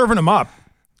 Speaking of serving them up,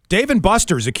 Dave &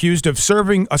 Buster's accused of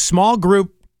serving a small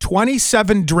group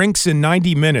 27 drinks in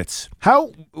 90 minutes.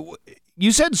 How?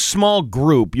 You said small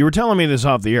group. You were telling me this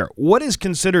off the air. What is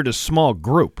considered a small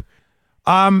group?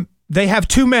 They have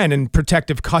 2 men in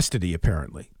protective custody,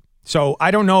 apparently. So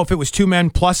I don't know if it was 2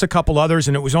 men plus a couple others,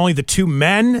 and it was only the 2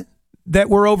 men that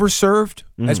were overserved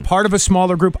as part of a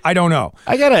smaller group. I don't know.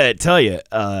 I got to tell you,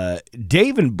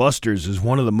 Dave & Buster's is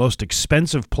one of the most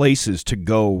expensive places to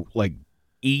go,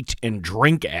 eat and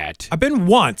drink at. I've been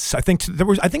once. I think there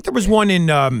was one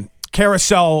in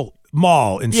Carousel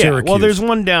Mall in Syracuse. Well, there's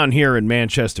one down here in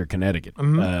Manchester, Connecticut.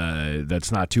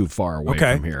 That's not too far away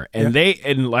from here. And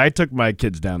I took my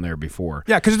kids down there before.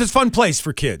 Yeah, because it's a fun place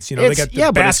for kids. They got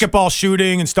the basketball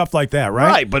shooting and stuff like that, right?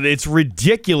 Right, but it's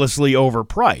ridiculously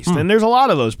overpriced. And there's a lot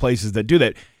of those places that do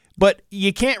that. But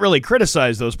you can't really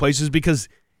criticize those places because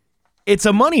it's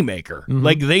a moneymaker.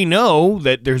 They know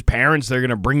that there's parents that are going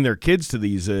to bring their kids to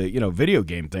these, video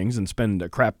game things and spend a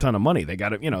crap ton of money. They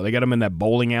got they got them in that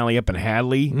bowling alley up in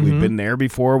Hadley. We've been there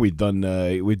before. We've done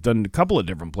a couple of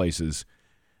different places.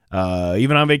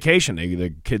 Even on vacation,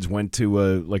 the kids went to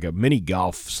a mini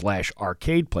golf /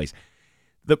 arcade place.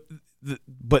 But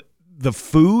the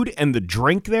food and the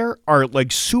drink there are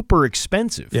super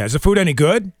expensive. Yeah, is the food any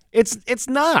good? It's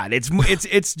not. It's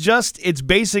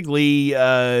basically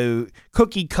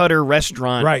cookie cutter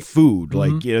restaurant food.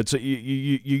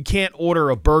 You can't order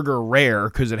a burger rare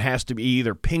because it has to be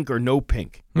either pink or no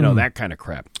pink. That kind of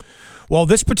crap. Well,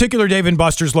 this particular Dave &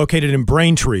 Buster's located in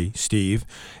Braintree, Steve.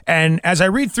 And as I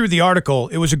read through the article,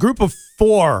 it was a group of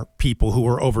 4 people who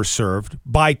were overserved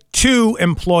by 2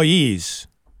 employees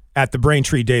at the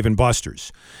Braintree Dave &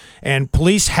 Buster's. And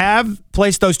police have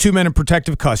placed those 2 men in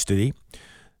protective custody.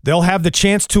 They'll have the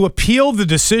chance to appeal the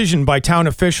decision by town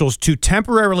officials to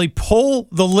temporarily pull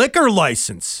the liquor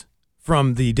license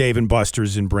from the Dave &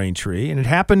 Buster's in Braintree, and it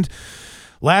happened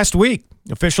last week.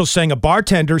 Officials saying a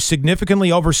bartender significantly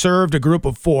overserved a group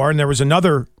of 4, and there was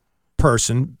another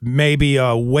person, maybe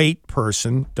a wait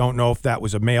person, don't know if that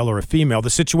was a male or a female. The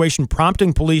situation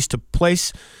prompting police to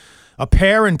place a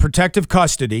pair in protective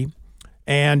custody,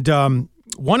 and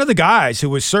one of the guys who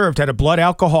was served had a blood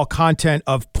alcohol content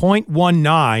of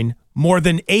 0.19 more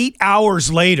than 8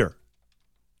 hours later.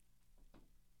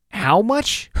 How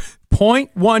much?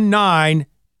 0.19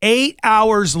 8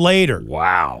 hours later.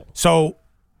 Wow. So,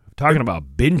 talking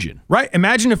about binging. Right.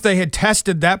 Imagine if they had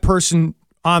tested that person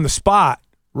on the spot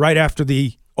right after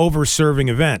the over-serving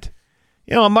event.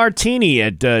 You know, a martini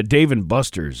at Dave &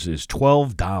 Buster's is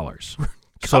 $12.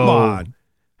 Come on.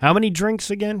 How many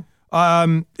drinks again?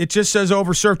 It just says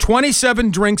overserved.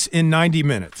 27 drinks in 90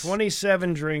 minutes.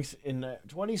 27 drinks in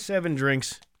 27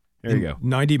 drinks. There you go.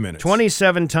 90 minutes.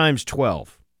 27 times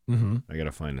 12. Mm-hmm. I got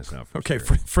to find this out. Okay,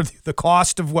 for the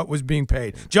cost of what was being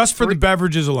paid, just for the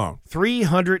beverages alone.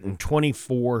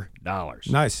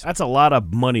 $324. Nice. That's a lot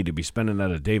of money to be spending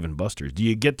at a Dave & Buster's. Do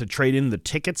you get to trade in the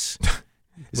tickets?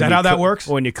 Is that how that works?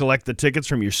 When you collect the tickets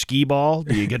from your skee ball,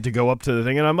 do you get to go up to the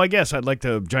thing? And I'm like, yes, I'd like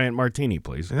a giant martini,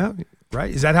 please. Yeah, right.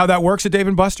 Is that how that works at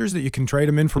Dave & Buster's, that you can trade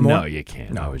them in for more? No, you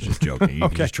can't. No, I was just joking. You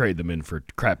can just trade them in for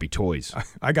crappy toys.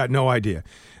 I got no idea.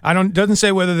 Doesn't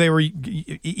say whether they were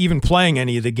even playing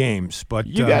any of the games, but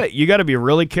you got to be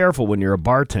really careful when you're a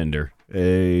bartender.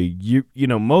 You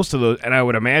know, most of those, and I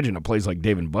would imagine a place like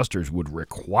Dave & Buster's would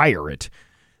require it,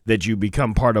 that you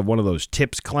become part of one of those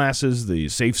tips classes, the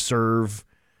safe serve.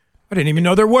 I didn't even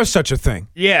know there was such a thing.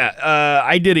 Yeah,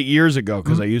 I did it years ago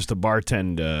because I used to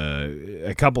bartend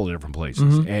a couple of different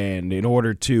places. Mm-hmm. And in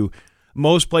order to,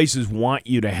 most places want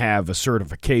you to have a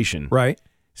certification. Right.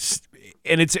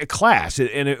 And it's a class.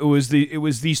 And it was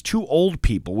these 2 old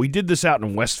people. We did this out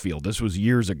in Westfield. This was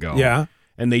years ago. Yeah.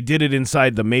 And they did it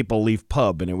inside the Maple Leaf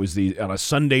Pub, and it was on a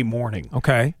Sunday morning.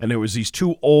 Okay. And there was these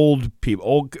 2 old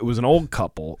people. It was an old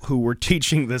couple who were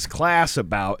teaching this class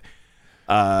about,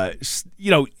 how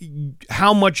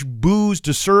much booze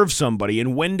to serve somebody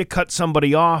and when to cut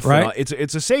somebody off. Right.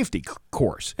 It's a safety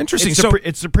course. Interesting.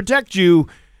 It's to protect you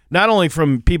not only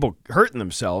from people hurting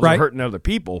themselves or hurting other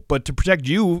people, but to protect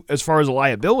you as far as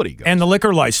liability goes. And the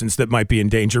liquor license that might be in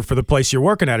danger for the place you're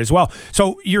working at as well.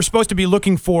 So you're supposed to be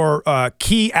looking for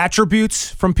key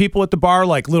attributes from people at the bar,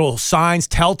 like little signs,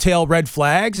 telltale red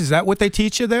flags. Is that what they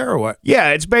teach you there or what?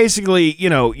 Yeah, it's basically,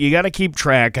 you got to keep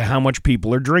track of how much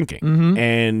people are drinking. Mm-hmm.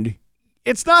 And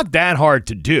it's not that hard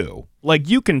to do. Like,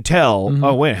 you can tell,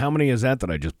 oh, wait, how many is that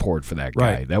I just poured for that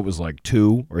guy? Right. That was like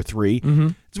 2 or 3. Mm-hmm.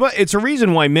 It's a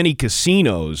reason why many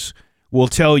casinos will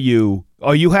tell you,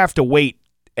 oh, you have to wait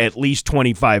at least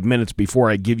 25 minutes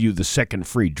before I give you the second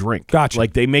free drink. Gotcha.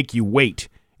 Like, they make you wait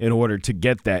in order to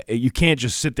get that. You can't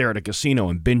just sit there at a casino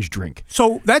and binge drink.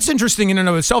 So that's interesting in and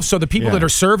of itself. So the people that are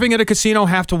serving at a casino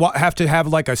have to have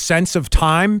like a sense of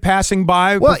time passing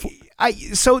by? Well, I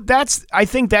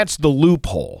think that's the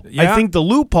loophole. Yeah? I think the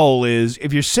loophole is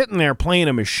if you're sitting there playing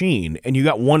a machine and you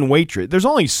got one waitress, there's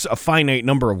only a finite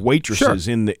number of waitresses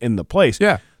in the place.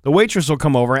 Yeah. The waitress will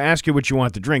come over, ask you what you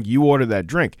want to drink. You order that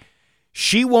drink.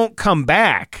 She won't come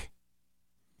back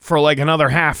for like another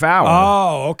half hour.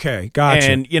 Oh, okay.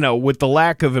 Gotcha. And, with the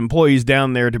lack of employees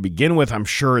down there to begin with, I'm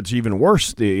sure it's even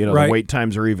worse. The wait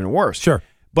times are even worse. Sure.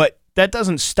 But that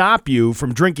doesn't stop you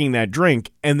from drinking that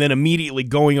drink and then immediately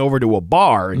going over to a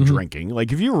bar and drinking.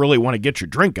 Like, if you really want to get your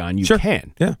drink on, you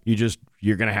can. Yeah.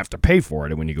 You're going to have to pay for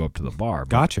it when you go up to the bar. But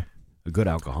gotcha. A good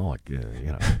alcoholic,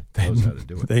 knows how to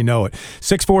do it. They know it.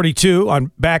 6:42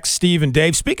 on Back Steve and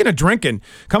Dave. Speaking of drinking,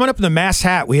 coming up in the Mass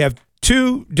Hat, we have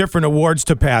 2 different awards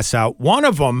to pass out. One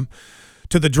of them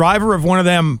to the driver of one of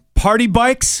them party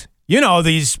bikes.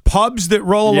 These pubs that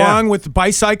roll along with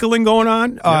bicycling going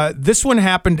on. This one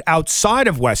happened outside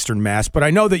of Western Mass, but I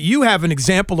know that you have an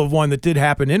example of one that did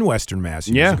happen in Western Mass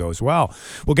years ago as well.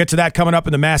 We'll get to that coming up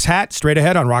in the Mass Hat straight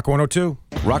ahead on Rock 102.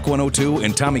 Rock 102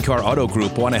 and Tommy Car Auto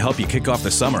Group want to help you kick off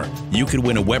the summer. You could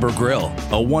win a Weber grill,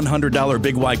 a $100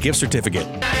 Big Y gift certificate.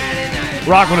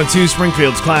 Rock 102,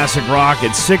 Springfield's Classic Rock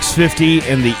at 6:50,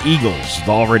 and the Eagles have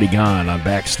already gone on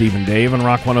Back Steve and Dave on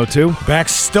Rock 102.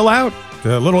 Back's still out.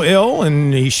 A little ill,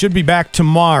 and he should be back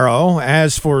tomorrow.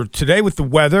 As for today with the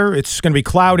weather, it's going to be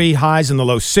cloudy, highs in the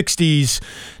low 60s.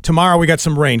 Tomorrow we got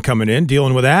some rain coming in,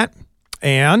 dealing with that.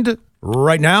 And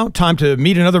right now, time to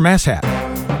meet another Mass Hat.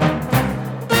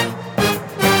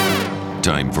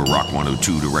 Time for Rock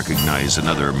 102 to recognize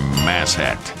another Mass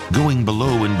Hat, going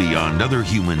below and beyond other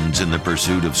humans in the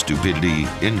pursuit of stupidity,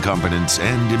 incompetence,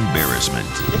 and embarrassment.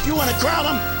 If you want to crown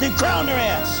them, then crown their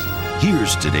ass.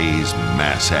 Here's today's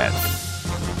Mass Hat.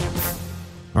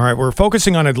 All right, we're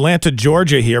focusing on Atlanta,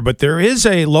 Georgia here, but there is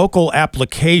a local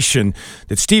application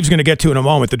that Steve's going to get to in a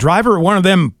moment. The driver of one of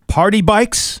them party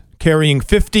bikes carrying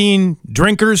 15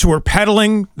 drinkers who are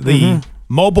pedaling the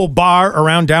mobile bar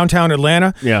around downtown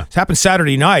Atlanta. Yeah. It's happened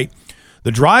Saturday night.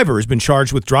 The driver has been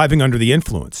charged with driving under the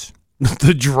influence.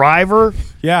 The driver?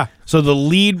 Yeah. So the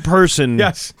lead person.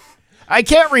 Yes. I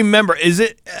can't remember.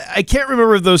 I can't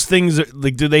remember if those things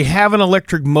like. Do they have an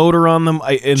electric motor on them?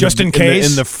 Just in case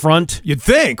in the front. You'd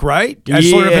think, right? As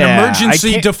sort of an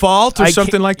emergency default or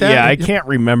something like that. Yeah, I can't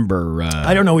remember.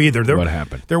 I don't know either. What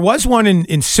happened? There was one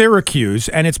in Syracuse,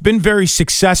 and it's been very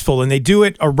successful. And they do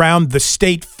it around the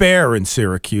state fair in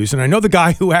Syracuse. And I know the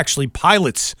guy who actually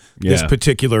pilots this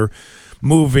particular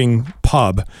moving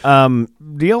pub.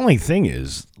 The only thing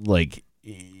is, like,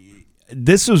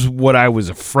 this is what I was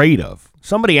afraid of.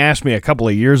 Somebody asked me a couple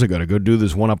of years ago to go do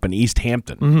this one up in East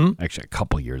Hampton. Actually, a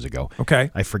couple of years ago.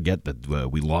 Okay. I forget that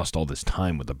we lost all this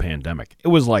time with the pandemic. It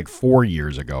was like 4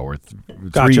 years ago or 3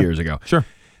 Gotcha. years ago. Sure.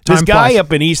 This Time guy flies.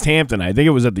 up in East Hampton, I think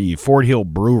it was at the Fort Hill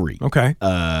Brewery. Okay.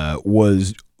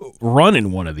 Was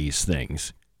running one of these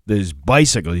things. These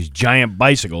giant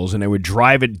bicycles, and they would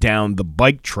drive it down the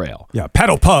bike trail. Yeah,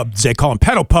 pedal pubs. They call them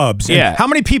pedal pubs. And yeah. How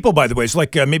many people, by the way? It's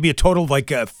like maybe a total of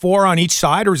like 4 on each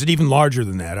side, or is it even larger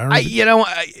than that? I don't know.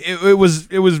 It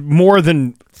was more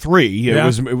than 3. Yeah.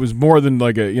 It was more than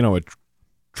like a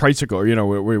tricycle,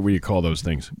 or what do you call those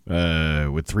things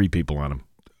with 3 people on them?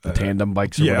 The tandem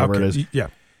bikes or whatever it is. Yeah.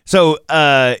 So,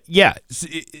 this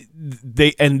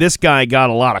guy got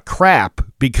a lot of crap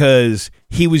because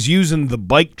he was using the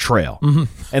bike trail.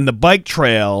 And the bike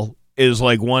trail is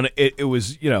like it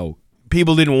was,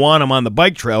 people didn't want him on the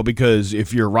bike trail because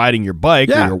if you're riding your bike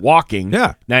or you're walking,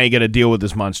 now you got to deal with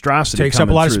this monstrosity. Takes up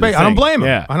a lot of space. I don't blame him.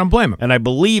 Yeah. I don't blame him. And I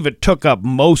believe it took up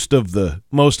most of the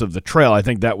trail. I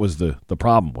think that was the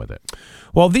problem with it.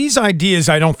 Well, these ideas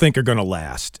I don't think are going to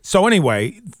last. So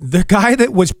anyway, the guy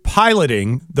that was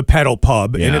piloting the pedal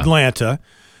pub in Atlanta,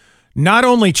 not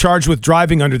only charged with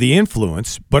driving under the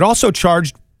influence, but also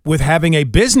charged with having a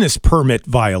business permit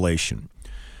violation.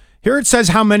 Here it says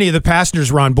how many of the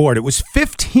passengers were on board. It was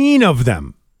 15 of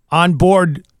them on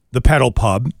board the pedal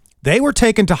pub. They were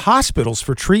taken to hospitals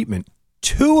for treatment.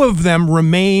 2 of them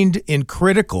remained in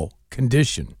critical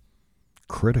condition.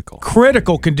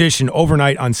 Critical condition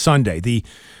overnight on Sunday. The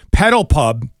pedal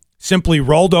pub simply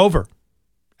rolled over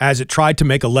as it tried to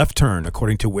make a left turn,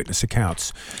 according to witness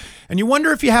accounts. And you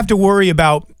wonder if you have to worry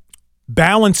about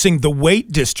balancing the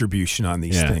weight distribution on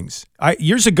these things.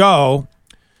 Years ago,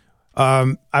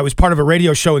 I was part of a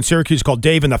radio show in Syracuse called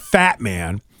Dave and the Fat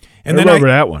Man. And I remember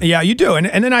that one. Yeah, you do. And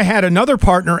then I had another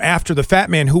partner after the Fat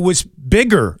Man who was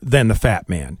bigger than the Fat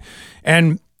Man.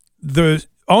 And the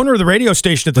owner of the radio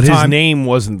station at the time. His name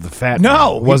wasn't the Fat Man.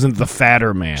 No. It wasn't the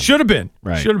Fatter Man. Should have been.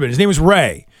 Right. Should have been. His name was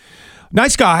Ray.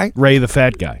 Nice guy. Ray the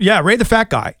Fat Guy. Yeah, Ray the Fat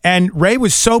Guy. And Ray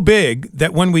was so big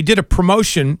that when we did a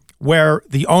promotion where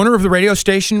the owner of the radio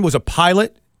station was a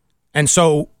pilot, and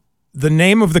so the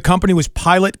name of the company was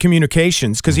Pilot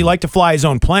Communications because he liked to fly his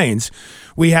own planes,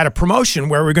 we had a promotion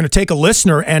where we were going to take a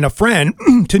listener and a friend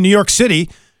to New York City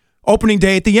opening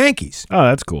day at the Yankees. Oh,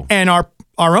 that's cool. And our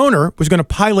owner was going to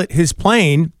pilot his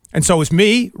plane, and so it was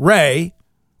me, Ray,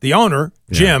 the owner,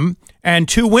 Jim, and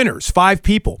 2 winners, 5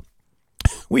 people.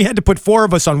 We had to put 4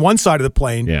 of us on one side of the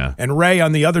plane and Ray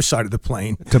on the other side of the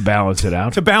plane. To balance it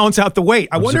out? To balance out the weight.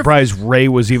 I'm surprised Ray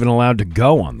was even allowed to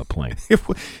go on the plane.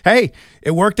 Hey,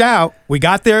 it worked out. We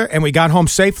got there and we got home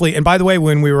safely. And by the way,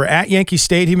 when we were at Yankee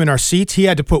Stadium in our seats, he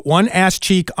had to put one ass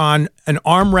cheek on an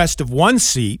armrest of one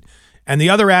seat and the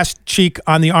other ass cheek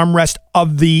on the armrest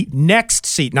of the next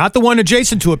seat. Not the one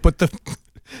adjacent to it, but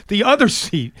the other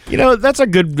seat. That's a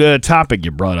good topic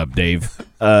you brought up, Dave.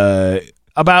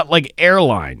 About like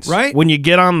airlines, right? When you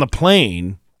get on the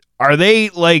plane, are they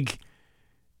like?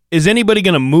 Is anybody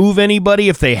going to move anybody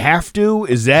if they have to?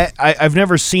 Is that I've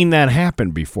never seen that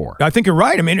happen before. I think you're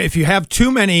right. I mean, if you have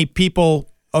too many people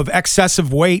of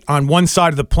excessive weight on one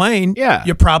side of the plane,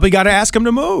 you probably got to ask them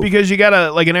to move because you got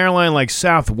to like an airline like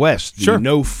Southwest, sure,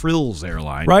 no frills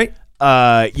airline, right?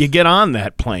 You get on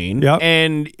that plane,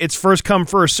 and it's first come,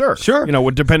 first serve. Sure,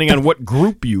 depending on what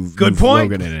group you've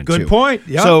logged into. Good point.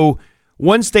 Yeah. So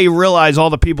once they realize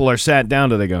all the people are sat down,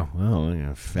 do they go, well,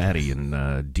 Fatty and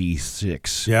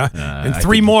D6. Yeah, and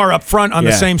 3 more up front on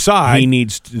the same side.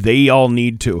 They all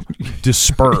need to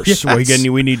disperse. Yes.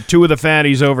 We need 2 of the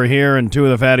fatties over here and 2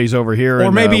 of the fatties over here.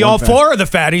 Or maybe all 4 of the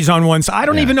fatties on one side. I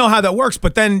don't even know how that works,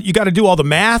 but then you got to do all the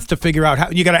math to figure out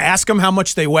how. You got to ask them how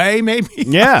much they weigh, maybe.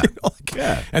 Yeah.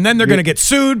 And then they're going to get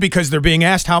sued because they're being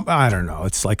asked how. I don't know.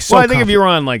 It's like so. Well, I think if you were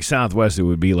on like Southwest, it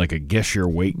would be like a guess your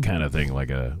weight kind of thing,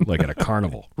 like at a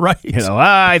carnival. Right.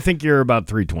 I think you're about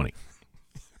 320.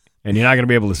 And you're not going to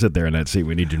be able to sit there in that seat.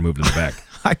 We need you to move to the back.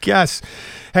 I guess.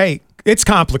 Hey, it's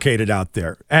complicated out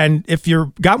there. And if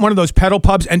you've got one of those pedal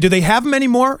pubs, and do they have them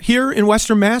anymore here in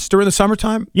Western Mass during the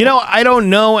summertime? I don't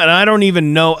know, and I don't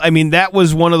even know. I mean, that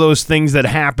was one of those things that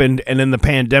happened, and then the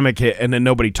pandemic hit, and then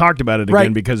nobody talked about it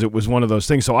again because it was one of those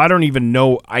things. So I don't even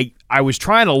know. I was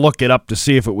trying to look it up to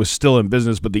see if it was still in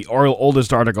business, but the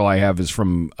oldest article I have is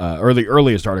from, or the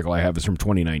earliest article I have is from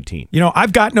 2019.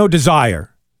 I've got no desire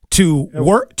to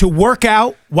work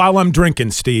out while I'm drinking,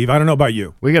 Steve. I don't know about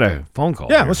you. We got a phone call.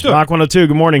 Yeah, here. let's do it. Rock 102,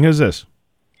 good morning. Who's this?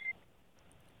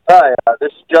 Hi,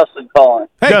 this is Justin calling.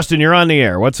 Hey. Justin, you're on the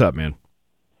air. What's up, man?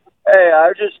 Hey, I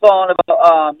was just calling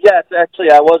about, yes, actually,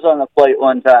 I was on a flight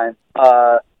one time.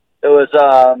 It was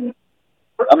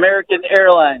American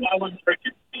Airlines,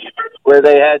 where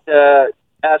they had to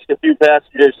ask a few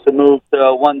passengers to move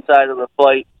to one side of the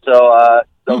flight so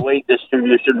the weight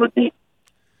distribution would be.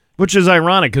 Which is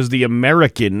ironic because the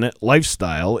American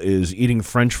lifestyle is eating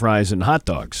French fries and hot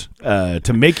dogs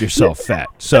to make yourself fat.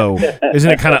 So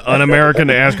isn't it kind of un-American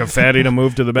to ask a fatty to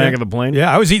move to the back of the plane?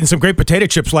 Yeah, I was eating some great potato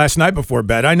chips last night before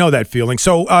bed. I know that feeling.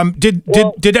 So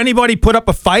did anybody put up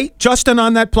a fight, Justin,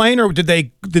 on that plane, or did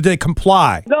they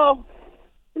comply? No,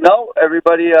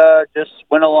 everybody just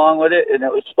went along with it, and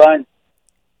it was fine.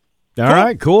 All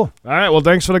right, cool. All right, well,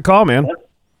 thanks for the call, man.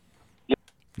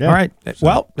 Yeah. All right.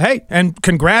 Well, hey, and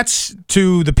congrats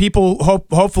to the people,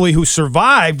 hopefully, who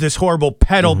survived this horrible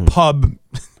pedal pub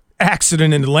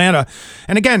accident in Atlanta.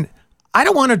 And again, I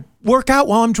don't want to work out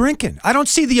while I'm drinking. I don't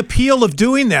see the appeal of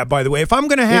doing that, by the way. If I'm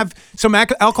going to have some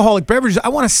alcoholic beverages, I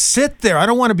want to sit there. I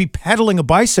don't want to be pedaling a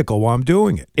bicycle while I'm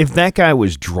doing it. If that guy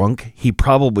was drunk, he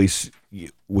probably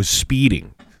was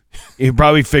speeding. He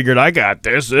probably figured, I got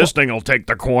this. This thing will take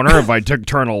the corner if I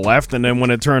turn a left, and then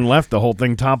when it turned left, the whole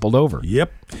thing toppled over.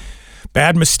 Yep.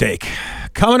 Bad mistake.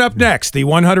 Coming up next, the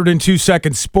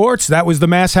 102-second sports. That was the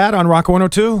Mass Hat on Rock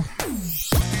 102.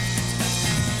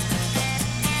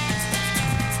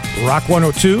 Rock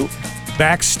 102.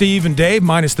 Back Steve and Dave,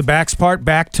 minus the backs part,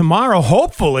 back tomorrow,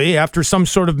 hopefully, after some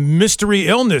sort of mystery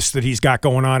illness that he's got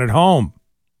going on at home.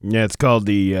 Yeah, it's called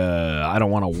the I don't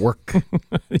want to work.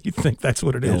 You think that's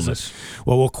what it is? Illness.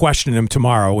 Well, we'll question him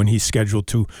tomorrow when he's scheduled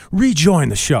to rejoin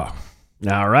the show.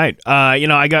 All right. I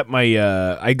got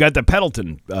the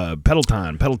Peloton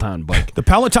bike. The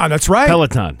Peloton, that's right.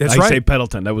 Peloton. That's I right. say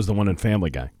Peloton. That was the one in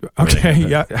Family Guy. Okay,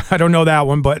 yeah. I don't know that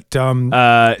one, but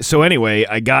so anyway,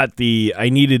 I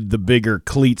needed the bigger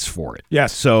cleats for it.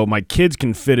 Yes. So my kids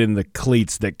can fit in the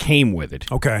cleats that came with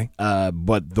it. Okay.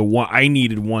 But I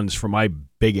needed ones for my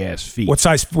big ass feet. What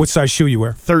size shoe you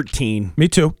wear? 13. Me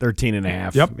too. 13 and a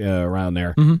half. Yep. Around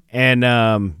there. Mm-hmm.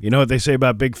 And you know what they say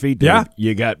about big feet? Dude? Yeah.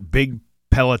 You got big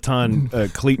Peloton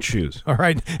cleat shoes. All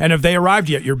right. And have they arrived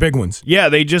yet, your big ones? Yeah,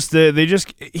 they just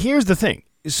here's the thing.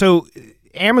 So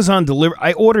Amazon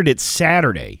I ordered it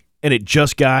Saturday and it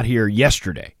just got here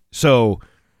yesterday. So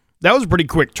that was a pretty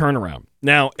quick turnaround.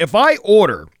 Now, if I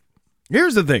order,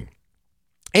 here's the thing.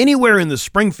 Anywhere in the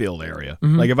Springfield area,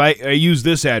 like if I use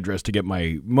this address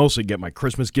to mostly get my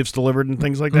Christmas gifts delivered and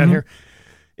things like that here.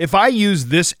 If I use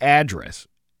this address,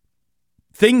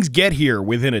 things get here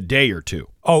within a day or two.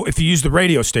 Oh, if you use the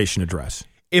radio station address.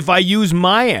 If I use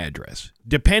my address,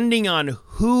 depending on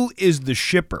who is the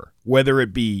shipper, whether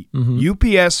it be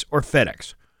UPS or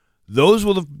FedEx, those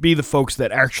will be the folks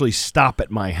that actually stop at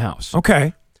my house.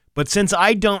 Okay. But since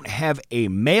I don't have a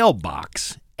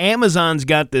mailbox, Amazon's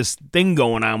got this thing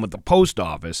going on with the post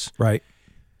office. Right.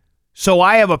 So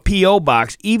I have a P.O.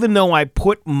 box. Even though I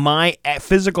put my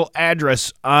physical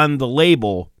address on the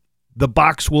label, the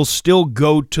box will still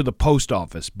go to the post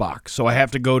office box. So I have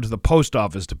to go to the post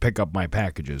office to pick up my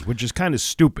packages, which is kind of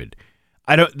stupid.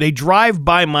 They drive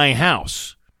by my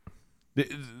house.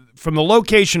 From the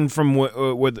location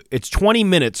it's 20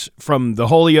 minutes from the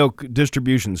Holyoke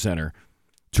Distribution Center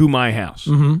to my house.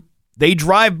 Mm-hmm. They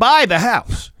drive by the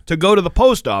house to go to the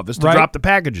post office to drop the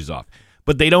packages off,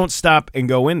 but they don't stop and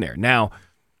go in there. Now,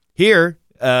 here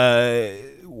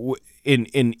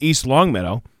in East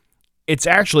Longmeadow, it's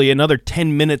actually another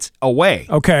 10 minutes away.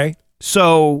 Okay.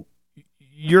 So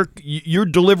you're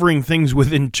delivering things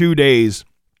within 2 days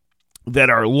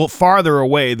that are a little farther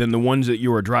away than the ones that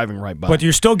you are driving right by. But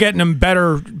you're still getting them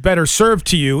better served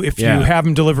to you if you have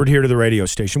them delivered here to the radio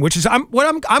station, which is what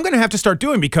I'm going to have to start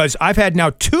doing, because I've had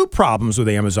now 2 problems with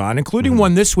Amazon, including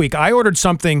one this week. I ordered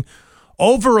something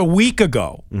over a week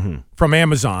ago from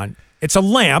Amazon. It's a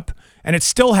lamp, and it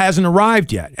still hasn't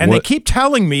arrived yet. And What- they keep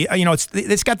telling me,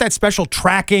 it's got that special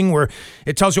tracking where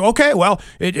it tells you, okay, well,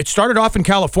 it started off in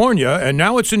California, and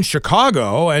now it's in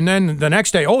Chicago, and then the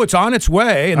next day, it's on its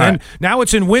way, and All then right. now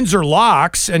it's in Windsor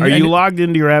Locks. And Are you and- logged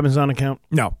into your Amazon account?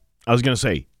 No. I was going to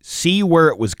say, see where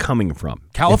it was coming from.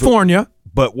 California.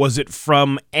 But was it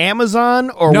from Amazon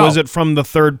or No. was it from the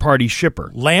third-party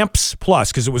shipper? Lamps Plus,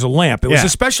 because it was a lamp. It was Yeah. a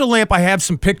special lamp. I have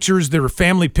some pictures. There are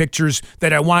family pictures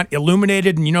that I want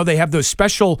illuminated, and they have those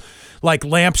special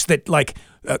lamps that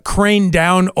crane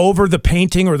down over the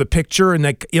painting or the picture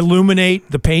and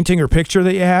illuminate the painting or picture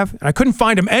that you have. And I couldn't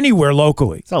find them anywhere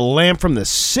locally. It's a lamp from the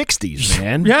 60s,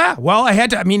 man. Yeah, well, I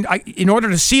had to. In order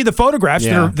to see the photographs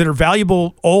that are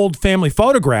valuable old family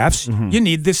photographs, you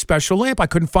need this special lamp. I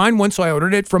couldn't find one, so I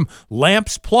ordered it from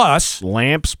Lamps Plus.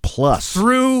 Lamps Plus.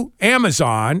 Through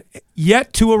Amazon,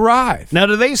 yet to arrive. Now,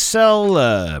 do they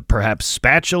sell perhaps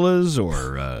spatulas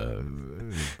or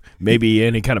maybe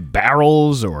any kind of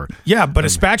barrels or? Yeah, but a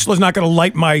spatula's not going to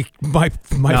light my. No,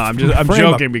 I'm frame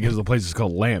joking up. because the place is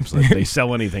called Lamps. They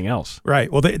sell anything else.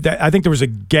 Right. Well, I think there was a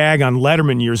gag on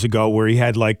Letterman years ago where he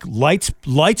had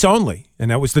lights only,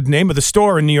 and that was the name of the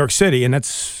store in New York City, and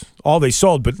that's all they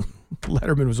sold. But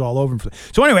Letterman was all over him.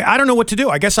 So anyway, I don't know what to do.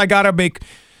 I guess I got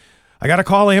to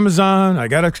call Amazon. I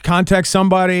got to contact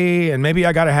somebody, and maybe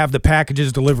I got to have the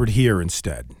packages delivered here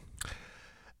instead.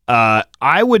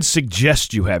 I would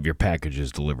suggest you have your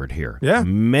packages delivered here. Yeah.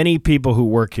 Many people who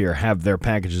work here have their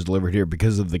packages delivered here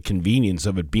because of the convenience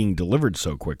of it being delivered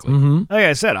so quickly. Mhm. Like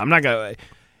I said, I'm not going to.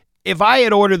 If I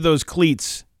had ordered those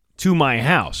cleats to my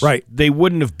house, right, they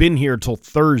wouldn't have been here till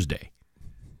Thursday.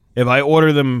 If I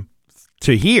order them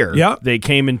to here, they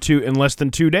came in less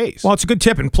than 2 days. Well, it's a good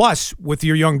tip. And plus, with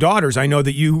your young daughters, I know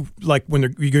that you, when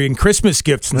you're getting Christmas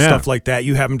gifts and stuff like that,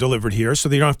 you have them delivered here so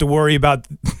that you don't have to worry about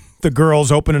the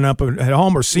girls opening up at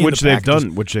home or seeing which the they've packages.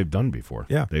 done, which they've done before.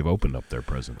 Yeah. They've opened up their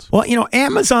presents. Well,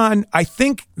 Amazon, I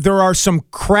think there are some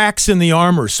cracks in the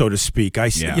armor, so to speak.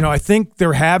 I think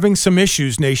they're having some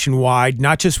issues nationwide,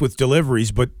 not just with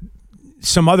deliveries, but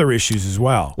some other issues as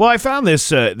well. Well, I found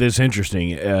this interesting,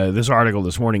 this article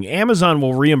this morning. Amazon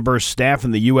will reimburse staff in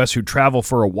the U.S. who travel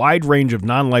for a wide range of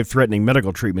non-life-threatening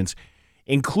medical treatments,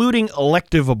 including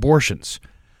elective abortions.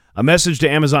 A message to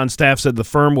Amazon staff said the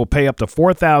firm will pay up to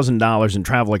 $4,000 in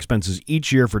travel expenses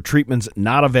each year for treatments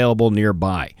not available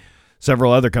nearby.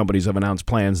 Several other companies have announced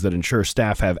plans that ensure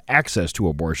staff have access to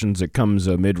abortions. It comes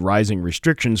amid rising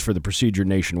restrictions for the procedure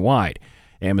nationwide.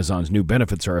 Amazon's new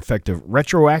benefits are effective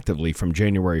retroactively from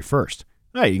January 1st.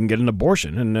 You can get an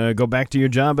abortion and go back to your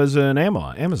job as an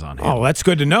Amazon handler. Oh, that's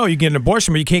good to know. You get an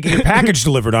abortion, but you can't get your package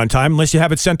delivered on time unless you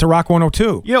have it sent to Rock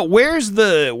 102. Where's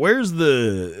the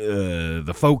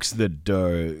folks that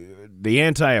the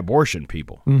anti-abortion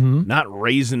people not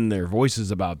raising their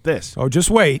voices about this? Oh, just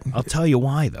wait. I'll tell you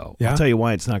why, though. Yeah? I'll tell you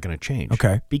why it's not going to change.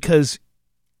 Okay. Because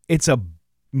it's a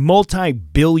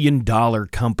multi-billion-dollar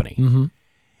company. Mm-hmm.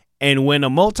 And when a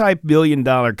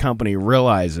multi-billion-dollar company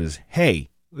realizes, hey,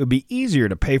 it would be easier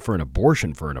to pay for an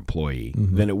abortion for an employee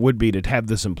than it would be to have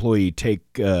this employee take,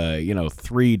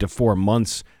 3 to 4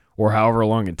 months or however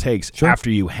long it takes after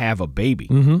you have a baby.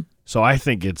 Mm-hmm. So I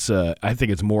think it's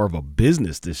more of a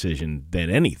business decision than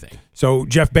anything. So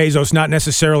Jeff Bezos not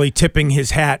necessarily tipping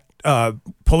his hat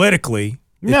politically.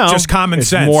 It's just common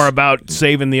sense. It's more about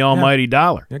saving the almighty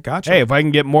dollar. Yeah, gotcha. Hey, if I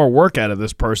can get more work out of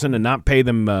this person and not pay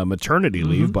them maternity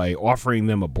leave by offering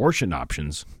them abortion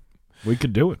options, we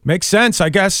could do it. Makes sense, I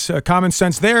guess. Common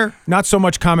sense there. Not so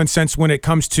much common sense when it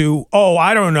comes to,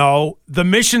 the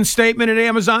mission statement at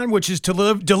Amazon, which is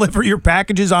to deliver your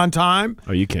packages on time.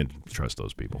 Oh, you can't trust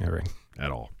those people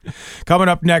at all. Coming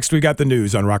up next, we got the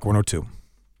news on Rock 102.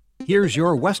 Here's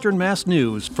your Western Mass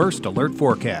News First Alert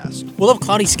Forecast. We'll have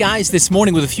cloudy skies this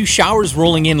morning with a few showers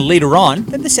rolling in later on.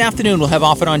 Then this afternoon we'll have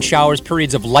off and on showers,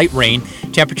 periods of light rain.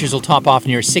 Temperatures will top off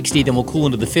near 60, then we'll cool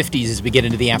into the 50s as we get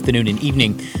into the afternoon and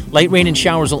evening. Light rain and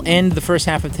showers will end the first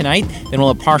half of tonight. Then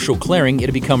we'll have partial clearing.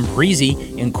 It'll become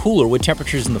breezy and cooler with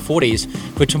temperatures in the 40s.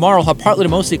 For tomorrow, we'll have partly to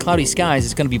mostly cloudy skies.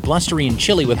 It's going to be blustery and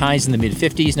chilly with highs in the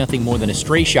mid-50s, nothing more than a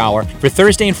stray shower. For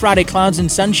Thursday and Friday, clouds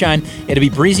and sunshine. It'll be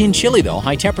breezy and chilly, though.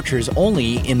 High temperatures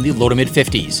only in the low to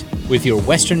mid-50s. With your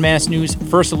Western Mass News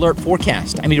First Alert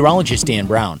Forecast, I'm meteorologist Dan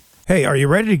Brown. Hey, are you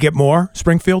ready to get more,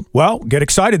 Springfield? Well, get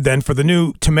excited then for the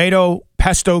new tomato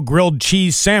pesto grilled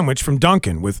cheese sandwich from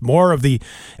Dunkin' with more of the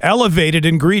elevated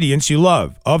ingredients you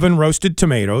love. Oven-roasted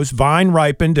tomatoes,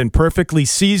 vine-ripened and perfectly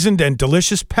seasoned and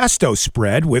delicious pesto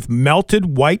spread with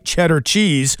melted white cheddar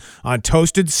cheese on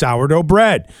toasted sourdough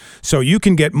bread. So you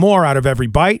can get more out of every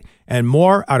bite and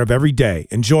more out of every day.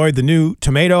 Enjoy the new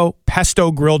tomato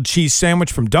pesto grilled cheese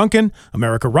sandwich from Dunkin'.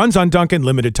 America runs on Dunkin'.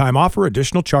 Limited time offer.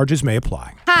 Additional charges may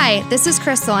apply. Hi, this is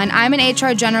Crystal, and I'm an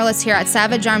HR generalist here at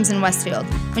Savage Arms in Westfield.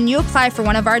 When you apply for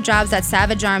one of our jobs at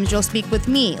Savage Arms, you'll speak with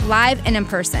me, live and in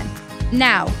person.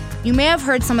 Now, you may have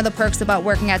heard some of the perks about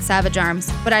working at Savage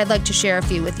Arms, but I'd like to share a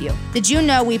few with you. Did you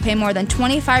know we pay more than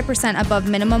 25% above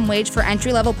minimum wage for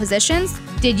entry-level positions?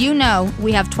 Did you know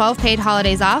we have 12 paid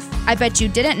holidays off? I bet you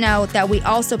didn't know that we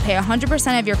also pay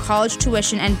 100% of your college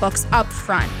tuition and books up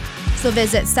front. So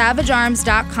visit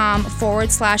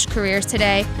savagearms.com/careers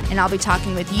today, and I'll be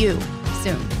talking with you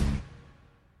soon.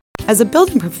 As a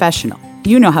building professional,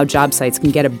 you know how job sites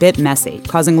can get a bit messy,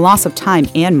 causing loss of time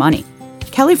and money.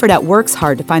 Kelly Fredette works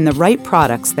hard to find the right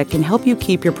products that can help you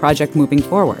keep your project moving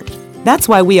forward. That's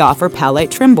why we offer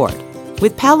Palite Trim Board.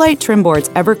 With Palite Trim Board's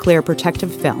Everclear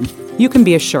protective film, you can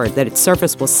be assured that its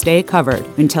surface will stay covered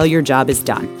until your job is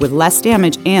done, with less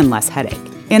damage and less headache.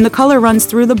 And the color runs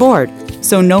through the board,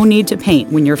 so no need to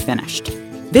paint when you're finished.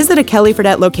 Visit a Kelly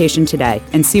Fredette location today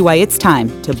and see why it's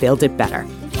time to build it better.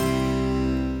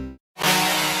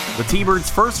 The T-Birds'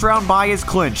 first round bye is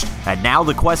clinched, and now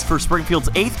the quest for Springfield's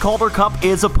 8th Calder Cup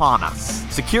is upon us.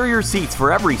 Secure your seats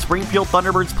for every Springfield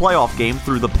Thunderbirds playoff game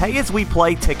through the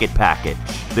Pay-As-We-Play ticket package.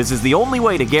 This is the only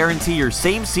way to guarantee your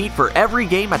same seat for every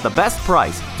game at the best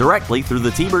price, directly through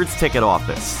the T-Birds ticket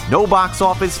office. No box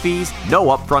office fees, no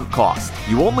upfront cost.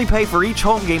 You only pay for each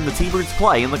home game the T-Birds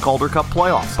play in the Calder Cup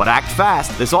playoffs. But act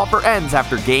fast, this offer ends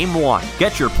after Game 1.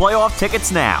 Get your playoff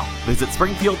tickets now. Visit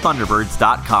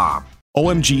SpringfieldThunderbirds.com.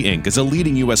 OMG Inc. is a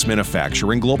leading U.S.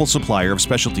 manufacturer and global supplier of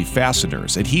specialty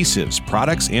fasteners, adhesives,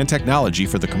 products, and technology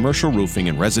for the commercial roofing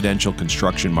and residential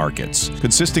construction markets.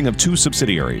 Consisting of 2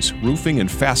 subsidiaries, Roofing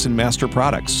and Fasten Master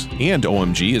Products. And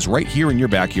OMG is right here in your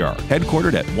backyard.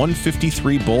 Headquartered at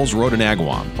 153 Bowles Road in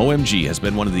Agawam, OMG has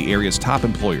been one of the area's top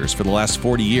employers for the last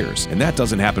 40 years, and that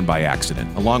doesn't happen by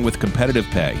accident. Along with competitive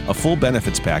pay, a full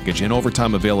benefits package, and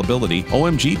overtime availability,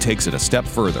 OMG takes it a step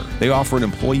further. They offer an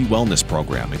employee wellness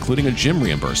program, including a gym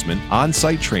reimbursement,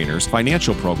 on-site trainers,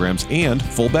 financial programs, and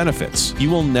full benefits.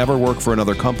 You will never work for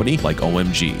another company like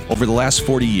OMG. Over the last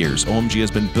 40 years, OMG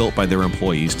has been built by their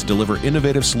employees to deliver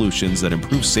innovative solutions that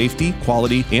improve safety,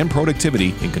 quality, and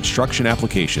productivity in construction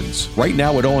applications. Right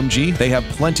now at OMG, they have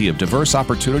plenty of diverse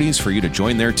opportunities for you to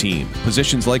join their team.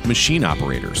 Positions like machine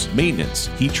operators, maintenance,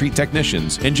 heat treat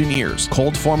technicians, engineers,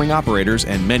 cold forming operators,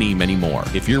 and many, many more.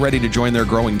 If you're ready to join their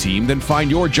growing team, then find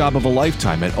your job of a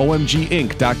lifetime at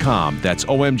omginc.com. That's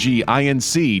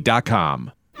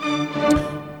omginc.com.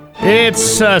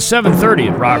 It's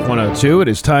 7:30 at Rock 102. It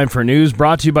is time for news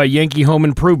brought to you by Yankee Home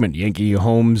Improvement. Yankee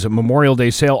Home's Memorial Day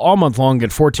sale all month long.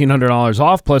 Get $1,400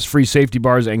 off plus free safety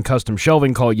bars and custom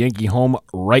shelving. Call Yankee Home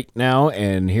right now.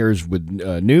 And here's with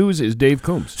news is Dave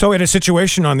Coombs. So in a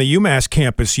situation on the UMass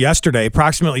campus yesterday,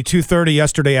 approximately 2:30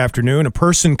 yesterday afternoon, a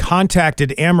person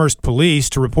contacted Amherst police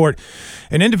to report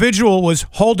an individual was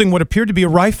holding what appeared to be a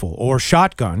rifle or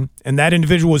shotgun, and that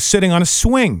individual was sitting on a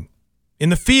swing in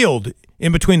the field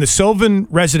in between the Sylvan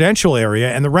residential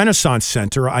area and the Renaissance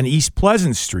Center on East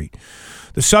Pleasant Street.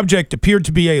 The subject appeared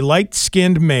to be a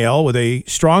light-skinned male with a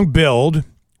strong build,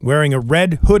 wearing a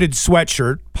red hooded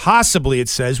sweatshirt, possibly, it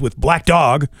says, with Black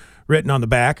Dog written on the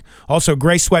back. Also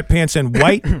gray sweatpants and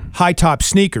white high-top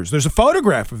sneakers. There's a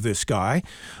photograph of this guy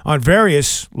on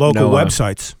various local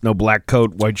websites. No black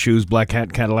coat, white shoes, black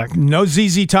hat, Cadillac? No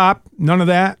ZZ Top, none of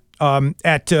that.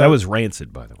 That was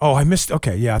Rancid, by the way. Oh, I missed.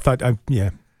 Okay, yeah, I thought.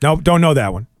 Yeah. No, don't know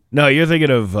that one. No, you're thinking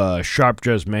of Sharp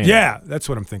Dressed Man. Yeah, that's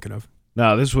what I'm thinking of.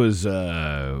 No, this was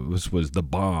The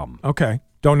Bomb. Okay,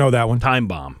 don't know that one. Time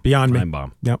Bomb. Beyond me. Time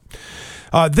Bomb. Yep.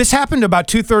 This happened about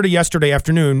 2:30 yesterday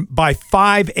afternoon. By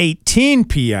 5:18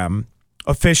 p.m.,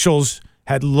 officials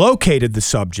had located the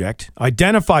subject,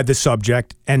 identified the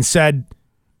subject, and said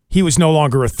he was no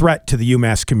longer a threat to the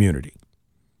UMass community.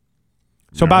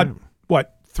 So about,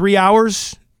 3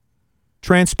 hours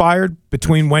transpired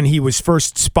between when he was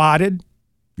first spotted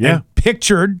and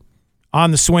pictured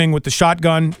on the swing with the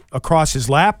shotgun across his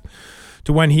lap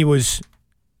to when he was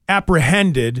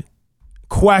apprehended,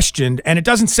 questioned, and it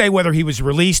doesn't say whether he was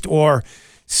released or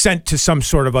sent to some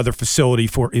sort of other facility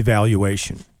for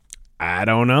evaluation. I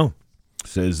don't know. It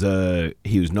says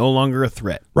he was no longer a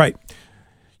threat. Right.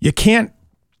 You can't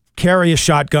carry a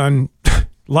shotgun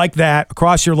like that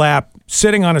across your lap,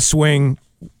 sitting on a swing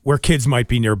where kids might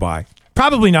be nearby.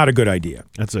 Probably not a good idea.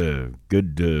 That's a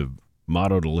good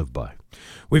motto to live by.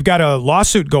 We've got a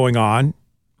lawsuit going on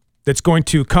that's going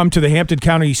to come to the Hampton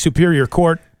County Superior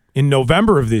Court in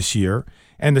November of this year,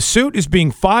 and the suit is being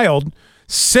filed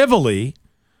civilly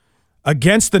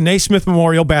against the Naismith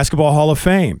Memorial Basketball Hall of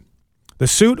Fame. The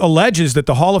suit alleges that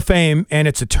the Hall of Fame and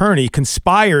its attorney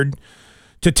conspired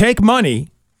to take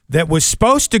money that was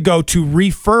supposed to go to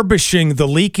refurbishing the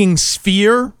leaking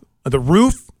sphere, the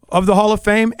roof of the Hall of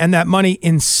Fame, and that money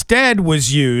instead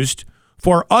was used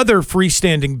for other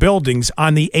freestanding buildings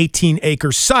on the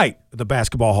 18-acre site of the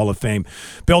Basketball Hall of Fame.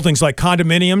 Buildings like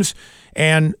condominiums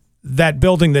and that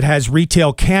building that has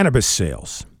retail cannabis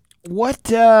sales.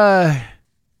 What, how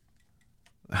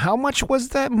much was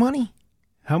that money?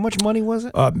 How much money was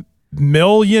it? Several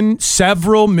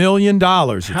 $1 million.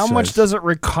 How much does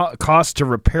it cost to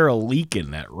repair a leak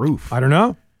in that roof? I don't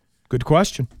know. Good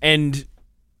question. And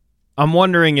I'm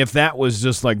wondering if that was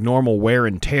just like normal wear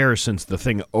and tear since the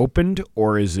thing opened,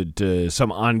 or is it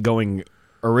some ongoing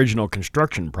original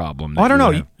construction problem? I don't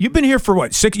know. You've been here for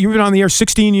what? You've been on the air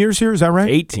 16 years here, is that right?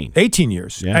 18. 18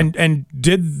 years. Yeah. And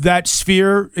did that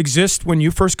sphere exist when you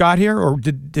first got here, or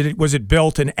was it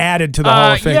built and added to the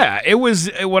Hall of Fame? Yeah, it was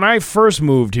when I first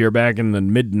moved here back in the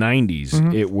mid 90s.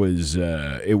 Mhm. It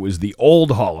was the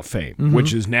old Hall of Fame, Mhm.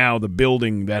 which is now the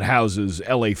building that houses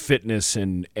LA Fitness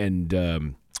and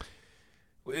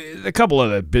a couple of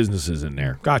the businesses in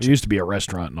there. Gotcha. There used to be a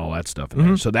restaurant and all that stuff in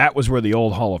there. So that was where the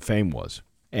old Hall of Fame was.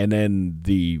 And then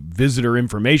the Visitor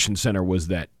Information Center was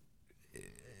the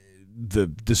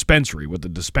dispensary, what the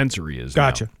dispensary is now.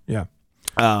 Gotcha. Yeah.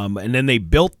 And then they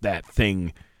built that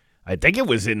thing, I think it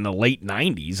was in the late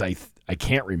 90s. I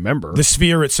can't remember. The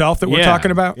sphere itself that we're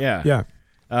talking about? Yeah. Yeah.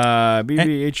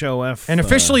 BBHOF. And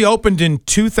officially opened in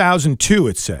 2002,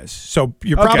 it says. So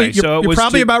you're probably Okay, so it you're was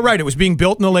probably about right. It was being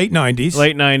built in the late 90s.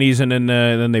 Late 90s, and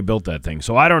then they built that thing.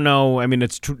 So I don't know. I mean,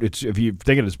 it's if you're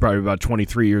thinking it's probably about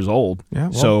 23 years old. Yeah,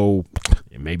 well. So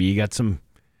maybe you got some.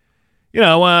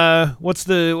 What's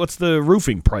the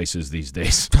roofing prices these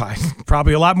days?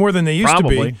 Probably a lot more than they used to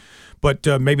Probably. be. But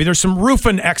maybe there's some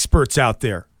roofing experts out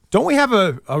there. Don't we have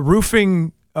a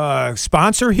roofing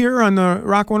sponsor here on the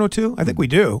Rock 102? I think we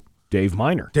do. Dave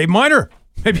Miner. Dave Miner.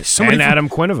 Maybe somebody And Adam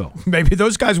Quenneville. Maybe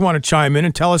those guys want to chime in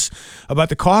and tell us about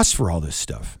the costs for all this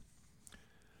stuff.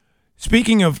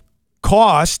 Speaking of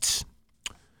costs,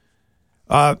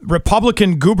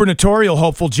 Republican gubernatorial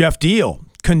hopeful Jeff Deal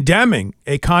condemning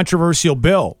a controversial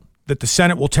bill that the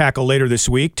Senate will tackle later this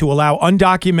week to allow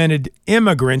undocumented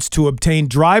immigrants to obtain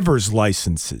driver's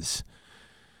licenses.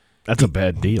 That's a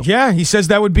bad deal. Yeah, he says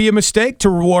that would be a mistake to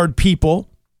reward people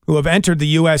who have entered the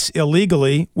U.S.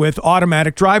 illegally with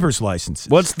automatic driver's licenses.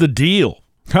 What's the deal?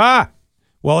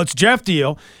 Well, it's Jeff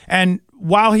Deal. And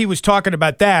while he was talking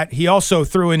about that, he also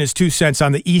threw in his 2 cents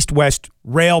on the East-West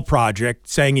Rail project,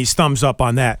 saying he's thumbs up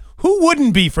on that. Who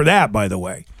wouldn't be for that, by the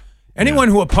way? Anyone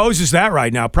who opposes that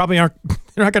right now probably they're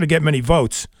not going to get many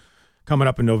votes coming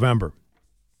up in November.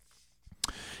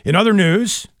 In other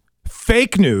news,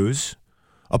 fake news,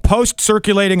 a post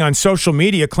circulating on social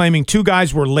media claiming 2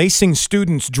 guys were lacing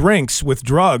students' drinks with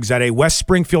drugs at a West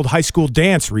Springfield High School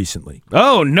dance recently.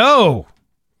 Oh, no.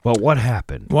 Well, what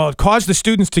happened? Well, it caused the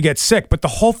students to get sick, but the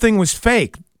whole thing was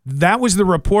fake. That was the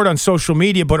report on social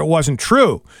media, but it wasn't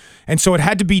true. And so it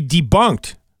had to be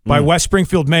debunked by West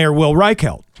Springfield Mayor Will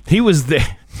Reichelt. He was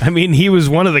there. I mean, he was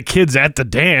one of the kids at the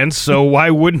dance, so why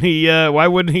wouldn't he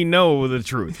know the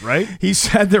truth, right? He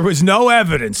said there was no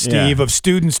evidence, Steve, of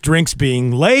students' drinks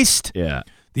being laced. Yeah.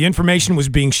 The information was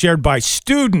being shared by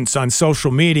students on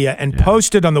social media and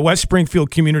posted on the West Springfield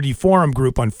Community Forum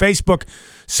group on Facebook.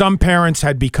 Some parents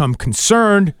had become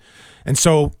concerned, and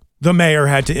so the mayor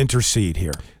had to intercede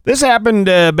here. This happened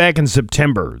back in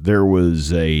September. There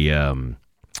was a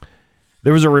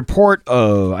report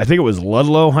of, I think it was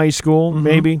Ludlow High School,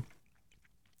 maybe,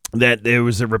 that there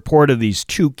was a report of these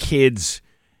 2 kids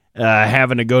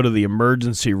having to go to the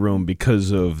emergency room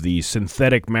because of the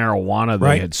synthetic marijuana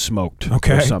they had smoked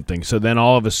or something. So then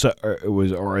all of a sudden, it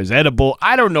was edible.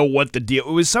 I don't know what the deal.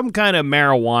 It was some kind of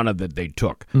marijuana that they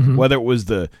took, whether it was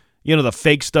the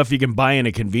fake stuff you can buy in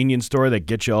a convenience store that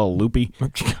gets you all loopy.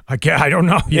 I don't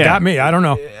know. You got me. I don't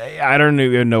know. I don't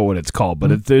even know what it's called,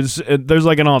 but there's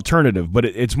like an alternative, but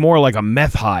it's more like a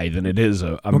meth high than it is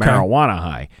a marijuana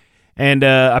high. And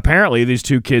apparently these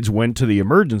 2 kids went to the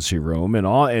emergency room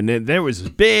and there was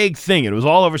this big thing. It was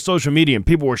all over social media and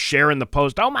people were sharing the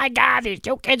post. Oh my God, these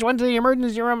 2 kids went to the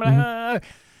emergency room.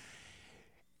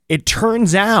 It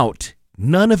turns out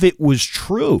none of it was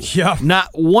true. Yeah. Not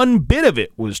one bit of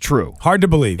it was true. Hard to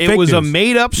believe. It Fake was a news.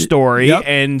 made-up story,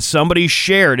 and somebody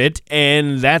shared it,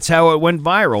 and that's how it went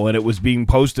viral. And it was being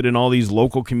posted in all these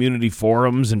local community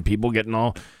forums, and people getting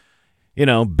all,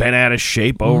 bent out of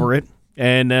shape over it.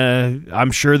 And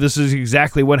I'm sure this is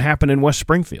exactly what happened in West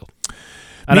Springfield.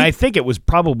 And I think it was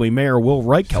probably Mayor Will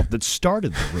Reichelt that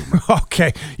started the rumor.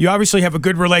 Okay. You obviously have a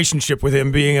good relationship with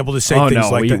him being able to say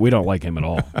things like that. We don't like him at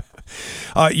all.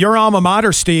 Your alma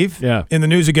mater, Steve, Yeah. in the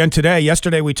news again today.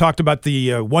 Yesterday we talked about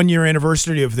the one-year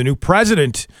anniversary of the new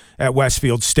president at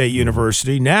Westfield State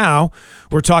University. Now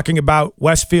we're talking about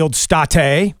Westfield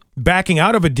State backing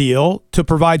out of a deal to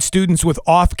provide students with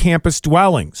off-campus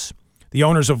dwellings. The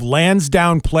owners of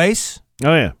Lansdowne Place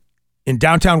in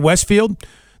downtown Westfield,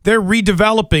 they're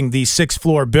redeveloping the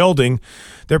 6th-floor building.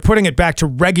 They're putting it back to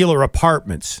regular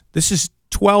apartments. This is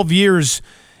 12 years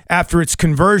after its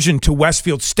conversion to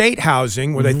Westfield State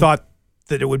housing, where they thought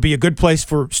that it would be a good place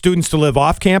for students to live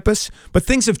off campus. But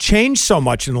things have changed so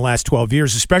much in the last 12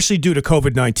 years, especially due to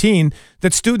COVID-19,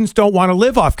 that students don't want to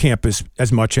live off campus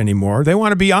as much anymore. They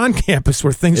want to be on campus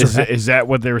where things are. Is that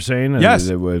what they were saying? Yes.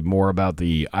 It was more about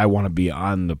I want to be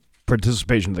on the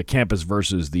participation of the campus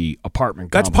versus the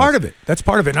apartment complex. That's part of it. That's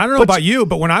part of it. And I don't know about you,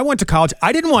 but when I went to college,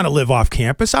 I didn't want to live off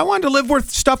campus. I wanted to live where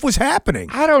stuff was happening.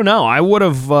 I don't know. I would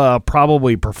have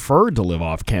probably preferred to live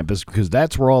off campus because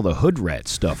that's where all the hood rat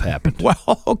stuff happened.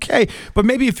 Well, okay. But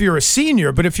maybe if you're a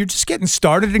senior, but if you're just getting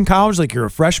started in college, like you're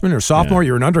a freshman or sophomore,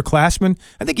 you're an underclassman,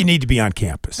 I think you need to be on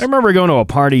campus. I remember going to a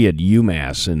party at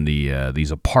UMass in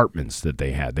these apartments that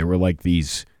they had. They were like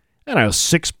these, I don't know,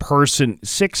 six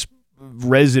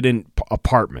resident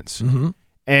apartments,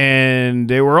 and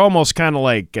they were almost kind of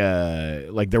like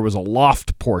there was a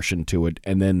loft portion to it,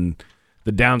 and then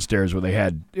the downstairs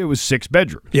where it was 6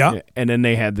 bedrooms, and then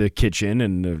they had the kitchen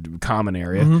and the common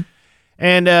area,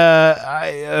 and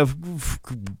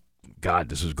God,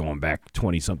 this was going back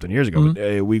 20-something years ago.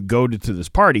 But, we go to this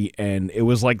party, and it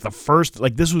was like the first,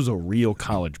 this was a real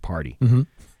college party.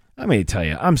 Let me tell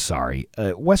you, I'm sorry.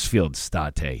 Westfield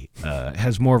State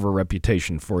has more of a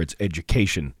reputation for its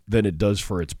education than it does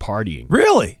for its partying.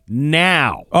 Really?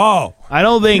 Now. Oh. I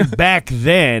don't think back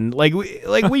then, we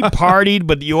partied,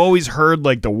 but you always heard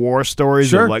the war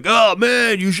stories of oh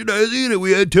man, you should have seen it.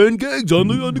 We had 10 kegs on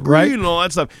the green and all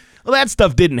that stuff. Well, that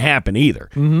stuff didn't happen either.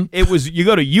 It was, you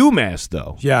go to UMass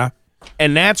though. Yeah.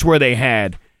 And that's where they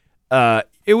had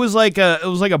it was like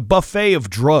a buffet of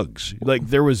drugs.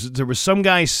 There was some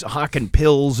guy hawking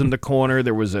pills in the corner.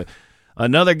 There was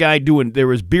another guy there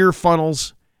was beer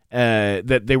funnels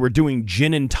that they were doing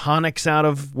gin and tonics out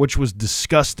of, which was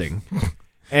disgusting.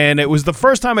 And it was the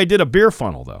first time I did a beer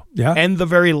funnel though. Yeah. And the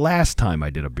very last time I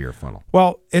did a beer funnel.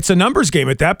 Well, it's a numbers game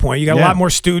at that point. You got a lot more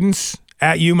students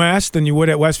at UMass than you would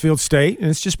at Westfield State, and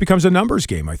it just becomes a numbers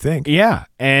game, I think. Yeah.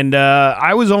 And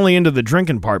I was only into the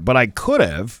drinking part, but I could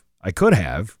have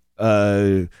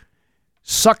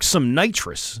sucked some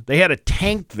nitrous. They had a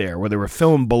tank there where they were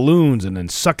filling balloons and then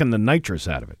sucking the nitrous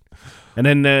out of it. And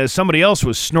then somebody else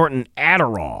was snorting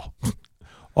Adderall.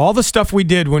 All the stuff we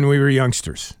did when we were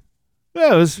youngsters.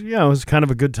 Yeah, it was kind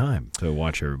of a good time to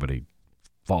watch everybody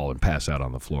fall and pass out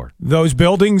on the floor. Those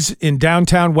buildings in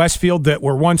downtown Westfield that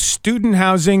were once student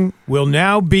housing will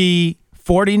now be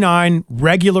 49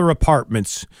 regular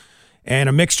apartments and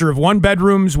a mixture of 1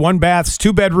 bedrooms, 1 baths,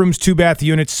 2 bedrooms, 2 bath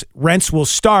units. Rents will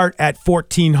start at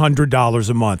 $1,400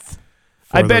 a month.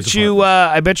 I bet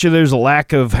you there's a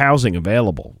lack of housing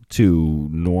available to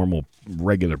normal,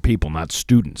 regular people, not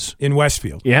students. In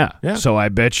Westfield. Yeah. So I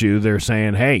bet you they're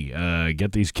saying, hey,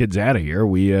 get these kids out of here.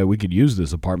 We could use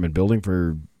this apartment building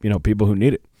for people who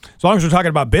need it. As long as we're talking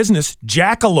about business,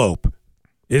 Jackalope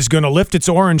is going to lift its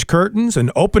orange curtains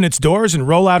and open its doors and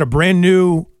roll out a brand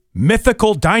new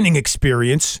mythical dining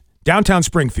experience, downtown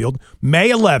Springfield, May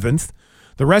 11th.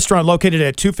 The restaurant, located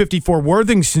at 254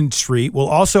 Worthington Street, will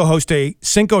also host a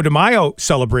Cinco de Mayo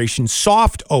celebration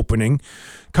soft opening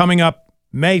coming up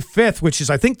May 5th, which is,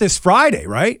 I think, this Friday,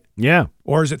 right? Yeah.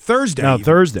 Or is it Thursday? No,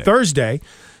 Thursday. Thursday.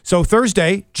 So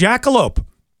Thursday, Jackalope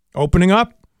opening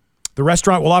up. The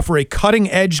restaurant will offer a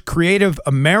cutting-edge, creative,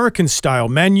 American-style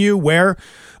menu where,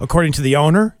 according to the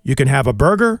owner, you can have a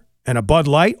burger and a Bud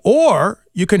Light, or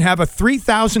you can have a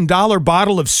 $3,000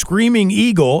 bottle of Screaming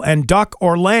Eagle and duck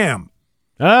or lamb.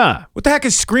 Ah. What the heck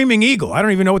is Screaming Eagle? I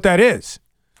don't even know what that is.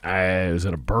 Is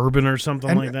it a bourbon or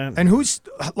something like that? And who's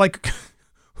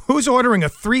ordering a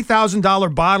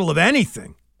 $3,000 bottle of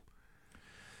anything?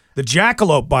 The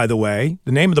Jackalope, by the way,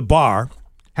 the name of the bar,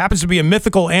 happens to be a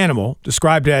mythical animal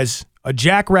described as a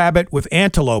jackrabbit with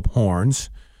antelope horns.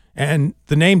 And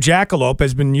the name Jackalope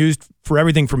has been used for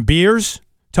everything from beers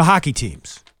to hockey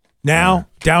teams. Now,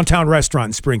 downtown restaurant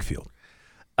in Springfield.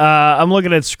 I'm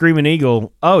looking at Screaming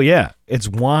Eagle. Oh, yeah. It's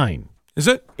wine. Is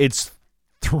it? It's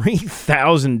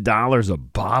 $3,000 a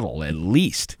bottle at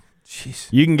least. Jeez.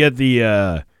 You can get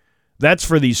the that's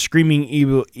for the Screaming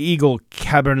Eagle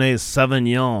Cabernet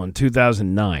Sauvignon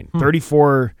 2009.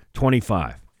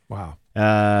 $34.25. Wow.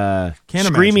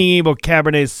 Screaming Eagle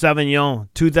Cabernet Sauvignon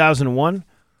 2001,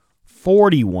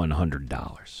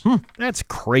 $4,100. That's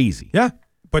crazy. Yeah.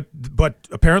 but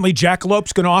apparently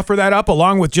Jackalop's going to offer that up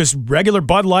along with just regular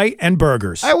Bud Light and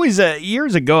burgers. I was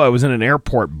years ago. I was in an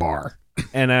airport bar,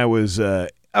 and I was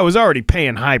already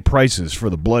paying high prices for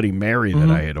the Bloody Mary that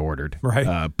I had ordered.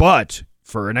 Right. But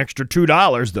for an extra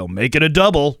 $2, they'll make it a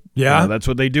double. Yeah. That's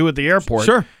what they do at the airport.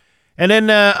 Sure. And then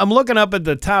I'm looking up at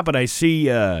the top, and I see,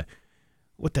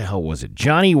 what the hell was it?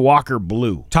 Johnny Walker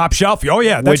Blue. Top shelf. Oh,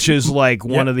 yeah. Which is like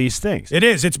one of these things. It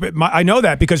is. I know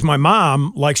that because my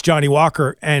mom likes Johnny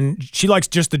Walker, and she likes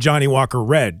just the Johnny Walker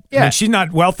Red. Yeah. I mean, she's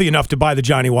not wealthy enough to buy the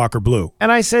Johnny Walker Blue.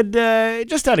 And I said,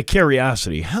 just out of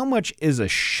curiosity, how much is a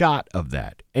shot of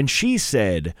that? And she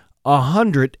said,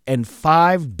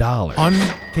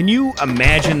 $105. Can you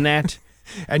imagine that?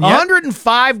 And yet,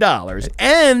 $105.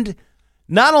 And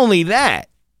not only that,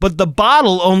 but the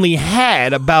bottle only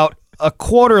had about a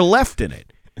quarter left in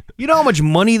it. You know how much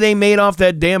money they made off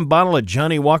that damn bottle of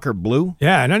Johnny Walker Blue?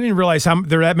 Yeah, and I didn't realize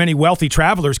there are that many wealthy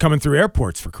travelers coming through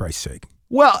airports, for Christ's sake.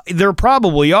 Well, there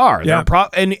probably are. Yeah.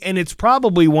 And it's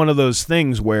probably one of those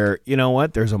things where, you know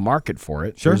what, there's a market for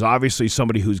it. Sure. There's obviously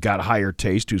somebody who's got higher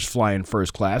taste, who's flying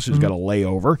first class, who's got a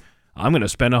layover. I'm going to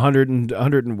spend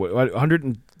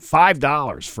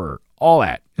 $105 for all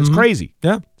that. It's crazy.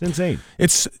 Yeah. It's insane.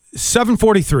 It's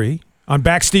 7:43 on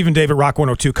Back Steve and Dave at Rock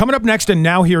 102. Coming up next, and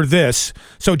now hear this.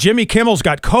 So Jimmy Kimmel's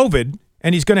got COVID,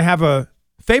 and he's going to have a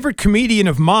favorite comedian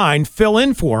of mine fill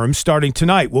in for him starting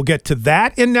tonight. We'll get to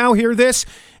that and now hear this.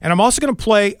 And I'm also going to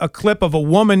play a clip of a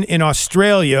woman in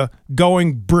Australia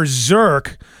going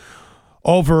berserk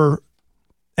over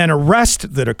an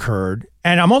arrest that occurred.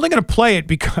 And I'm only going to play it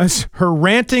because her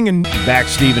ranting and... Back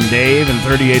Steve and Dave and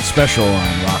 38 Special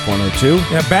on Rock 102.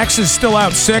 Yeah, Bax is still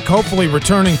out sick, hopefully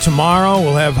returning tomorrow.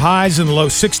 We'll have highs in the low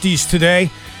 60s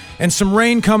today and some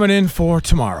rain coming in for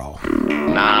tomorrow.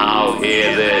 Now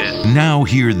hear this. Now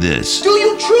hear this. Do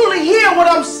you truly hear what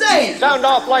I'm saying? Sound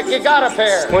off like you got a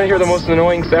pair. Want to hear the most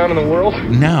annoying sound in the world?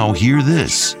 Now hear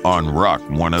this on Rock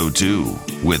 102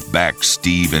 with Back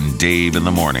Steve and Dave in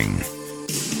the morning.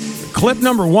 Clip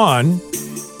number 1,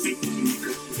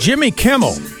 Jimmy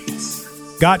Kimmel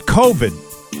got COVID.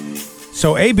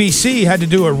 So ABC had to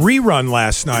do a rerun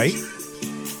last night.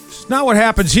 It's not what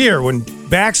happens here when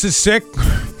Bax is sick.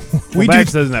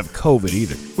 Bax doesn't have COVID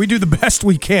either. We do the best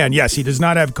we can. Yes, he does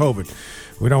not have COVID.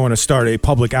 We don't want to start a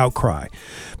public outcry.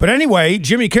 But anyway,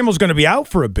 Jimmy Kimmel's going to be out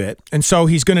for a bit, and so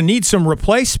he's going to need some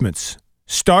replacements,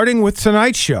 starting with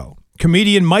tonight's show.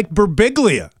 Comedian Mike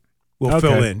Birbiglia will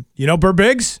fill in. You know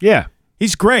Birbiggs? Yeah.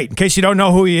 He's great. In case you don't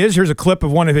know who he is, here's a clip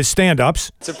of one of his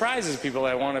stand-ups. It surprises people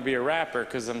that I want to be a rapper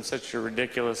because I'm such a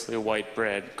ridiculously white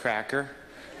bread cracker.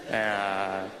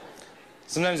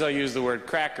 Sometimes I'll use the word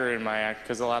cracker in my act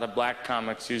because a lot of black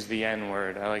comics use the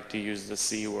N-word. I like to use the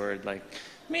C word. Like,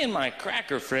 me and my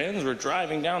cracker friends were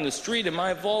driving down the street in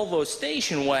my Volvo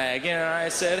station wagon, and I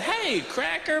said, "Hey,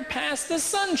 cracker, pass the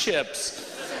sun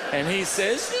chips." And he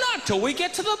says, "Not till we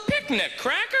get to the picnic,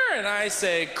 cracker." And I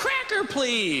say, "Cracker,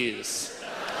 please."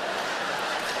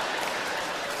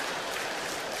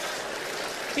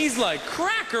 He's like,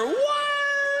 "Cracker, what?"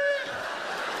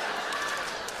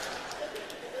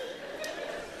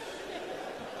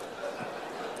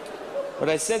 But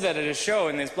I said that at a show,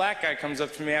 and this black guy comes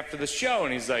up to me after the show,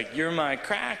 and he's like, "You're my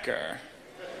cracker."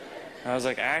 I was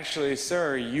like, "Actually,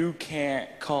 sir, you can't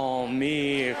call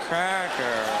me a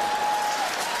cracker.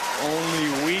 Only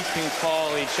we can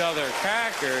call each other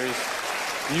crackers.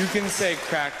 You can say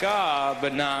cracker,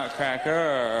 but not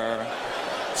cracker."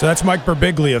 So that's Mike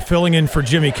Birbiglia filling in for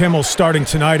Jimmy Kimmel starting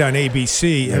tonight on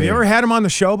ABC. Have you ever had him on the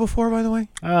show before, by the way?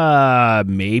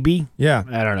 Maybe. Yeah.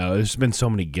 I don't know. There's been so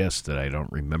many guests that I don't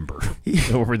remember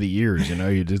over the years. You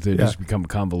know, they just become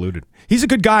convoluted. He's a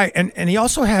good guy, and he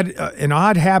also had an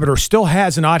odd habit, or still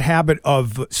has an odd habit,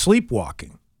 of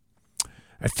sleepwalking.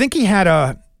 I think he had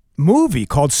a movie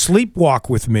called Sleepwalk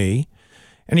with Me,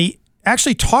 and he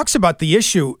actually talks about the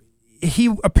issue.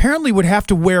 He apparently would have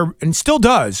to wear, and still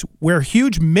does, wear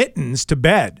huge mittens to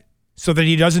bed so that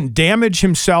he doesn't damage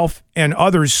himself and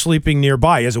others sleeping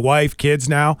nearby. He has a wife, kids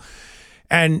now,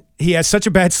 and he has such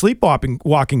a bad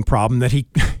sleepwalking problem that he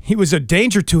was a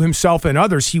danger to himself and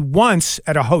others. He once,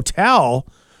 at a hotel,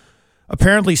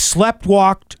 apparently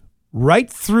sleptwalked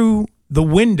right through the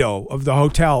window of the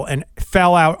hotel and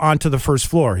fell out onto the first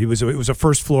floor. It was a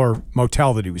first-floor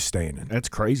motel that he was staying in. That's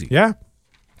crazy. Yeah.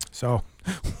 So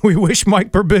we wish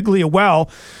Mike Birbiglia well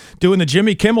doing the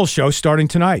Jimmy Kimmel Show starting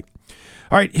tonight.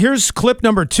 All right, here's clip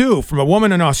number 2 from a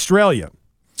woman in Australia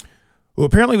who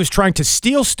apparently was trying to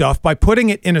steal stuff by putting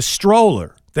it in a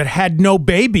stroller that had no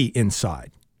baby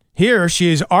inside. Here,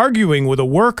 she is arguing with a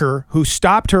worker who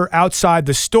stopped her outside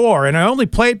the store, and I only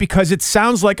play it because it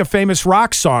sounds like a famous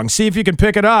rock song. See if you can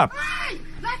pick it up. Hey,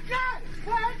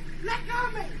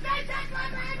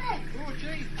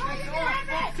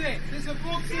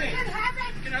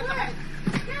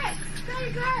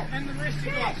 And the wrist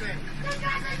you got there.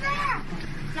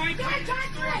 Don't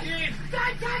touch me!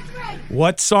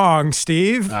 What song,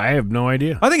 Steve? I have no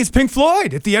idea. I think it's Pink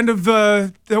Floyd at the end of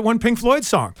that one Pink Floyd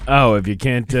song. Oh, if you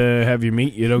can't have your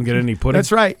meat, you don't get any pudding?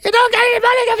 That's right. You don't get any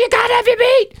pudding if you can't have your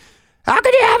meat. How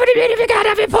can you have any meat if you can't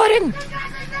have your pudding?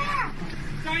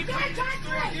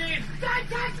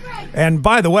 And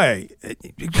by the way,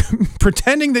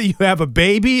 pretending that you have a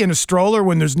baby in a stroller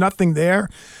when there's nothing there,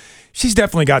 she's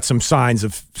definitely got some signs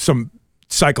of some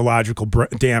psychological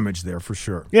damage there for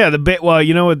sure. Yeah, well,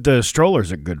 you know what the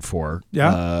strollers are good for?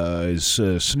 Yeah, is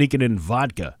sneaking in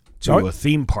vodka to a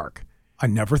theme park. I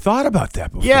never thought about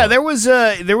that before. Yeah, there was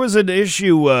an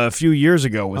issue a few years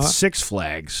ago with Six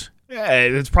Flags. Yeah,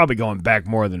 it's probably going back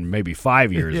more than maybe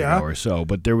 5 years ago or so.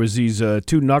 But there was these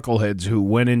two knuckleheads who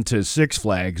went into Six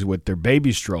Flags with their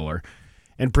baby stroller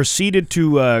and proceeded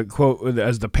to, quote,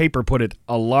 as the paper put it,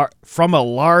 from a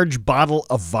large bottle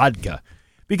of vodka.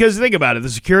 Because think about it, the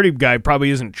security guy probably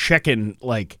isn't checking,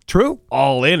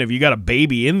 all in. If you got a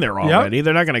baby in there already,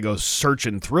 they're not going to go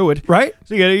searching through it. Right.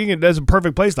 So that's a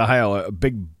perfect place to hide a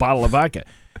big bottle of vodka.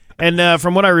 And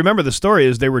from what I remember, the story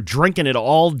is they were drinking it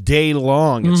all day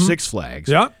long at Six Flags.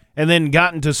 Yeah. And then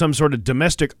got into some sort of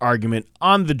domestic argument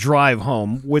on the drive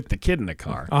home with the kid in the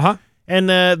car. Uh-huh. And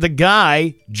the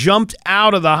guy jumped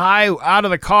out of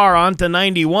the car onto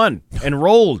 91 and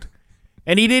rolled.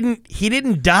 And he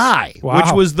didn't die,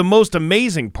 which was the most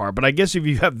amazing part. But I guess if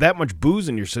you have that much booze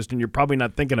in your system, you're probably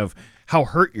not thinking of how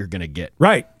hurt you're going to get.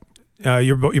 Right.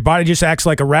 Your body just acts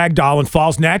like a rag doll and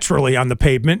falls naturally on the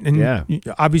pavement, and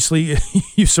obviously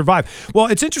you survive. Well,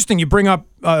 it's interesting you bring up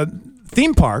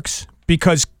theme parks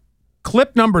because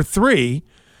clip number 3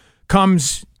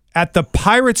 comes at the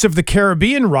Pirates of the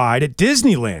Caribbean ride at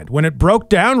Disneyland. When it broke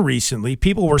down recently,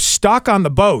 people were stuck on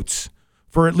the boats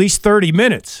for at least 30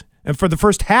 minutes. And for the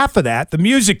first half of that, the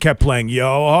music kept playing,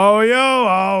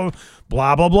 yo-ho,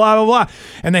 blah, blah, blah, blah, blah.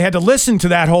 And they had to listen to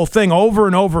that whole thing over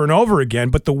and over and over again.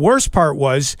 But the worst part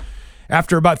was,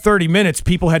 after about 30 minutes,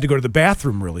 people had to go to the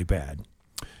bathroom really bad.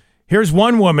 Here's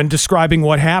one woman describing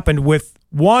what happened with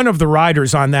one of the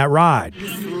riders on that ride.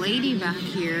 This lady back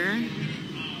here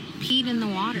peed in the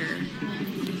water.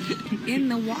 In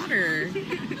the water.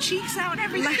 Cheeks out,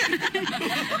 everything.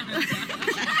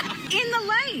 In the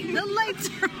light. The lights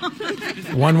are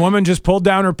on. One woman just pulled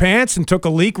down her pants and took a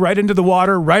leak right into the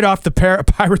water, right off the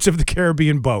Pirates of the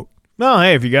Caribbean boat. No,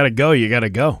 hey, if you got to go, you got to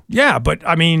go. Yeah, but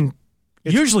I mean,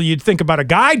 usually you'd think about a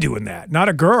guy doing that, not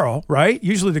a girl, right?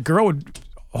 Usually the girl would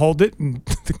hold it, and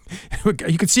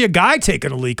you could see a guy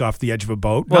taking a leak off the edge of a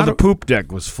boat. Well, the poop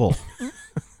deck was full.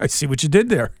 I see what you did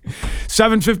there.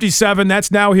 7:57,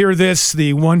 that's Now Hear This,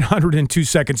 the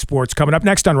 102-second sports coming up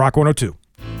next on Rock 102.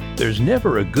 There's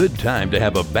never a good time to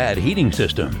have a bad heating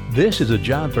system. This is a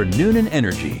job for Noonan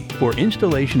Energy for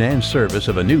installation and service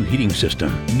of a new heating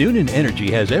system. Noonan Energy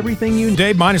has everything you need.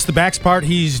 Dave, minus the backs part,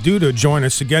 he's due to join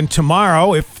us again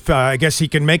tomorrow if I guess he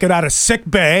can make it out of sick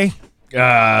bay.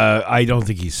 I don't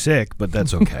think he's sick, but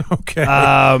that's okay.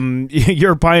 Okay.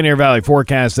 Your Pioneer Valley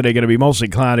forecast today going to be mostly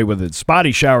cloudy with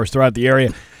spotty showers throughout the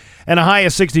area and a high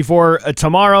of 64.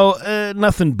 Tomorrow,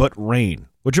 nothing but rain,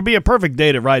 which would be a perfect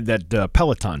day to ride that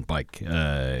Peloton bike.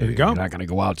 There you go. You're not going to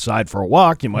go outside for a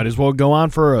walk. You might as well go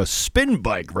on for a spin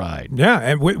bike ride. Yeah,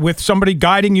 and with somebody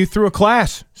guiding you through a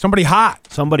class. Somebody hot.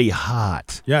 Somebody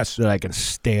hot. Yes. That I can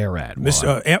stare at. Miss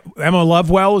Emma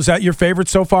Lovewell, is that your favorite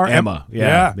so far? Emma.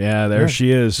 Yeah, there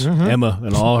she is. Mm-hmm. Emma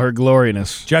in all her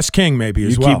gloriness. Jess King maybe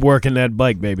as well. You keep working that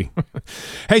bike, baby.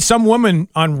 Hey, some woman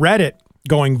on Reddit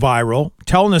going viral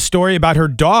telling a story about her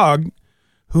dog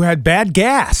who had bad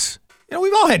gas. You know,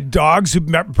 we've all had dogs who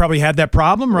probably had that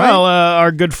problem, right? Well,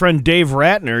 our good friend Dave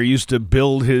Ratner used to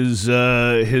build his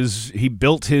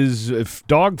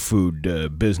dog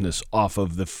food business off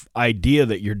of the idea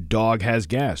that your dog has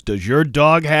gas. Does your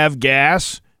dog have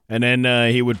gas? And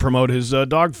then he would promote his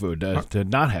dog food to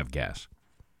not have gas.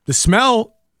 The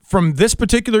smell from this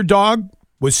particular dog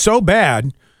was so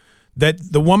bad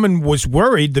that the woman was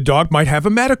worried the dog might have a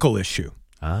medical issue.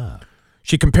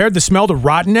 She compared the smell to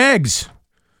rotten eggs.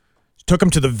 Took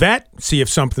him to the vet, see if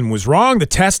something was wrong. The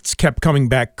tests kept coming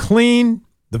back clean.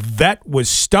 The vet was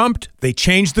stumped. They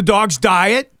changed the dog's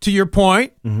diet, to your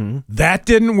point. Mm-hmm. That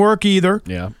didn't work either.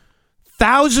 Yeah.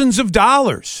 Thousands of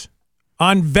dollars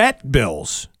on vet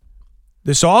bills.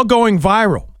 This all going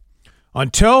viral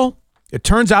until it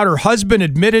turns out her husband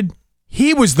admitted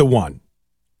he was the one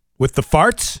with the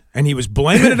farts, and he was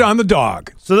blaming it on the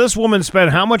dog. So this woman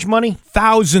spent how much money?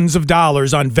 Thousands of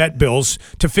dollars on vet bills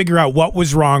to figure out what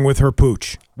was wrong with her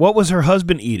pooch. What was her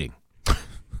husband eating?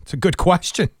 It's a good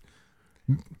question.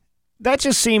 That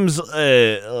just seems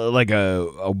like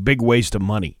a big waste of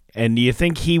money. And do you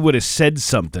think he would have said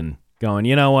something going,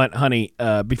 you know what, honey,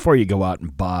 before you go out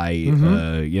and buy,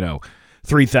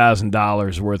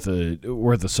 $3,000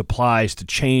 worth of supplies to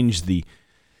change the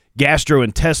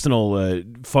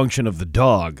gastrointestinal function of the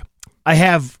dog, I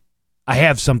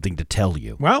have something to tell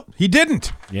you. Well, he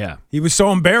didn't. Yeah. He was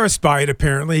so embarrassed by it,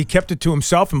 apparently, he kept it to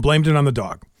himself and blamed it on the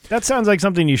dog. That sounds like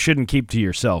something you shouldn't keep to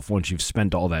yourself once you've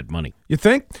spent all that money. You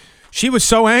think? She was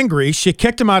so angry, she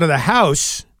kicked him out of the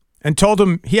house and told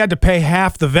him he had to pay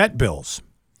half the vet bills.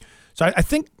 So I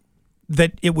think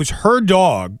that it was her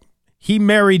dog. He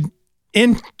married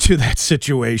into that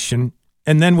situation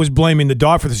and then was blaming the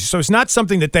dog for this. So it's not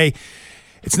something that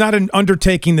it's not an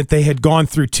undertaking that they had gone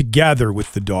through together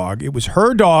with the dog. It was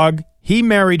her dog. He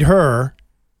married her,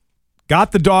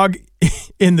 got the dog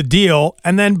in the deal,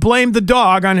 and then blamed the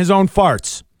dog on his own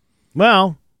farts.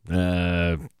 Well,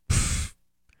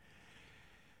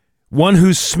 one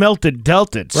who smelt it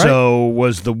dealt it. Right. So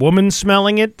was the woman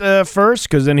smelling it first?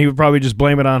 Because then he would probably just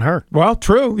blame it on her. Well,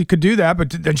 true. He could do that, but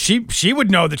then she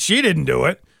would know that she didn't do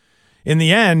it. In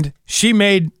the end, she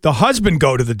made the husband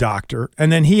go to the doctor,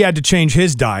 and then he had to change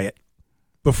his diet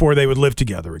before they would live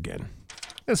together again.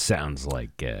 This sounds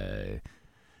like a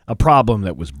problem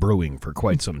that was brewing for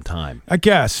quite some time. I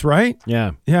guess, right?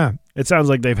 Yeah. Yeah. It sounds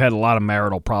like they've had a lot of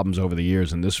marital problems over the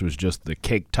years, and this was just the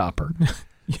cake topper.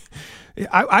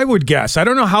 I would guess. I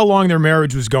don't know how long their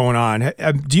marriage was going on.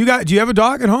 Do you have a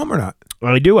dog at home or not?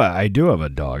 Well, I do have a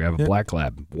dog. I have a black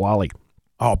lab, Wally.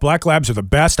 Oh, black labs are the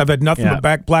best. I've had nothing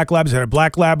but black labs. I had a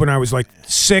black lab when I was like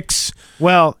 6.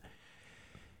 Well,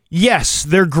 yes,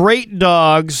 they're great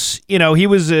dogs. You know,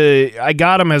 I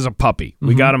got him as a puppy.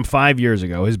 We got him 5 years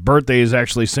ago. His birthday is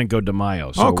actually Cinco de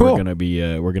Mayo, so cool.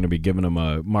 we're gonna be giving him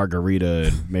a margarita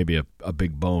and maybe a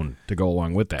big bone to go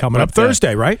along with that. Coming up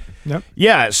Thursday, right? Yep.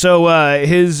 Yeah. So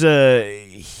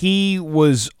he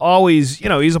was always,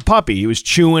 he's a puppy. He was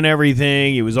chewing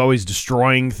everything. He was always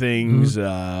destroying things.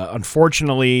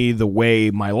 Unfortunately, the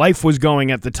way my life was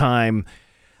going at the time,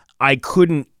 I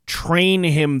couldn't train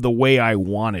him the way I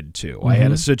wanted to. I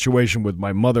had a situation with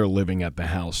my mother living at the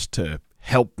house to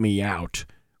help me out,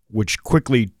 which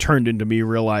quickly turned into me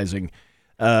realizing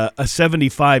a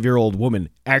 75-year-old woman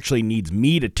actually needs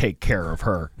me to take care of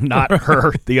her, not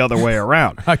her the other way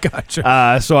around. I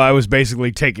gotcha. So I was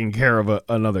basically taking care of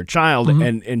another child,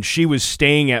 and she was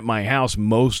staying at my house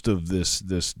most of this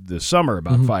summer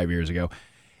about 5 years ago.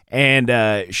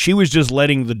 And she was just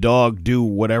letting the dog do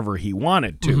whatever he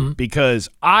wanted to because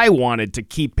I wanted to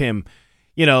keep him,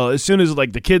 as soon as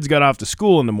like the kids got off to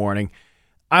school in the morning,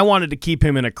 I wanted to keep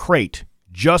him in a crate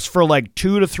just for like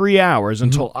 2 to 3 hours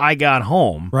until I got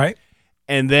home. Right.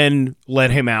 And then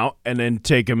let him out and then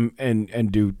take him and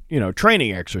do,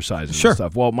 training exercises and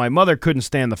stuff. Well, my mother couldn't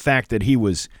stand the fact that he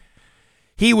was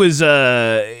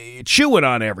chewing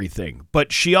on everything,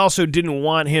 but she also didn't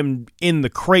want him in the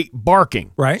crate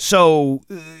barking. Right. So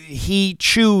he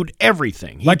chewed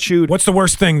everything. What's the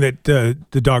worst thing that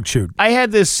the dog chewed? I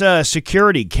had this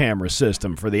security camera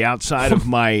system for the outside of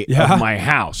my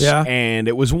house, and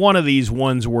it was one of these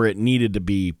ones where it needed to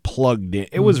be plugged in.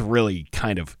 It was really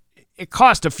it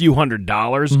cost a few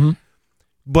 $100s.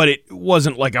 But it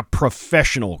wasn't like a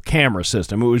professional camera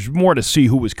system. It was more to see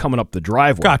who was coming up the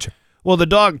driveway. Gotcha. Well, the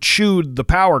dog chewed the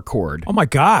power cord. Oh, my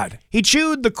God. He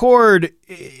chewed the cord.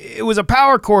 It was a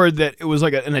power cord that it was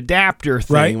like an adapter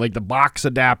thing, like the box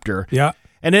adapter. Yeah.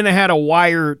 And then it had a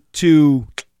wire to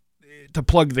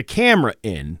plug the camera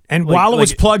in. And while it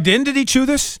was plugged in, did he chew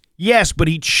this? Yes, but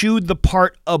he chewed the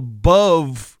part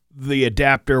above the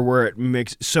adapter where it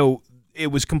mixed. So it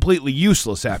was completely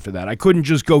useless after that. I couldn't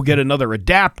just go get another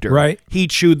adapter. Right. He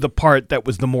chewed the part that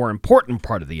was the more important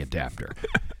part of the adapter.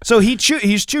 So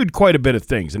he's chewed quite a bit of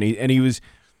things, and he's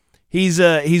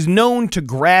known to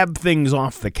grab things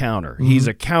off the counter. He's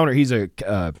a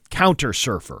counter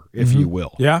surfer, if you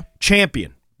will. Yeah.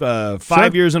 Champion.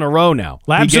 5 years in a row now.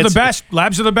 Labs are the best.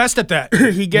 Labs are the best at that.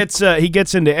 He gets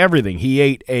into everything. He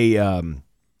ate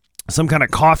some kind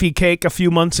of coffee cake a few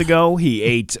months ago. He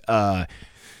ate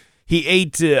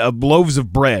loaves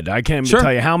of bread. I can't even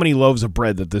tell you how many loaves of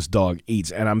bread that this dog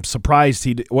eats, and I'm surprised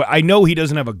I know he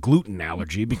doesn't have a gluten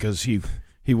allergy because he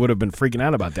would have been freaking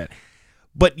out about that.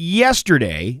 But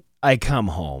yesterday, I come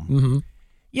home.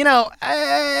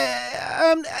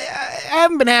 I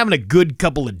haven't been having a good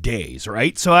couple of days,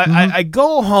 right? So I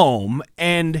go home,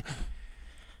 and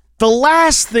the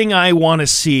last thing I want to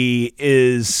see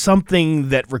is something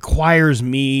that requires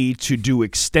me to do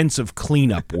extensive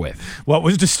cleanup with. What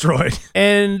was destroyed?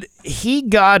 And he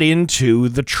got into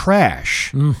the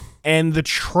trash. And the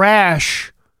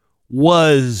trash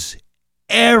was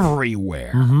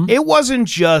everywhere. It wasn't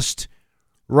just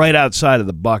right outside of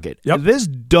the bucket. Yep. This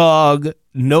dog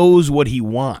knows what he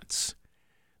wants.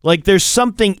 Like, there's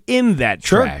something in that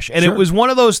trash. And it was one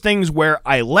of those things where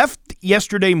I left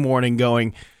yesterday morning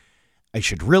going, I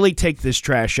should really take this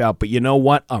trash out, but you know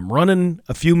what? I'm running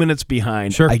a few minutes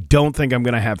behind. I don't think I'm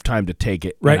going to have time to take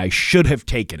it, and I should have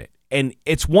taken it. And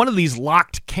it's one of these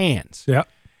locked cans. Yeah.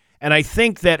 And I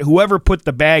think that whoever put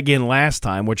the bag in last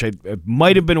time, which it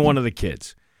might have been one of the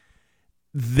kids,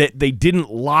 that they didn't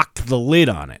lock the lid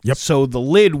on it. Yep. So the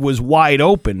lid was wide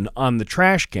open on the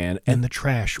trash can, and the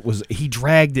trash was, he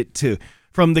dragged it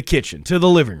from the kitchen to the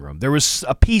living room. There was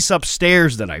a piece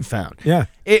upstairs that I found. Yeah.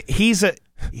 He's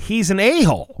an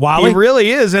a-hole. Wally? He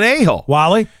really is an a-hole.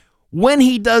 Wally? When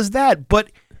he does that,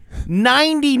 but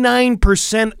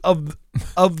 99%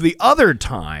 of the other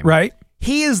time, right?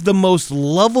 He is the most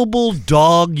lovable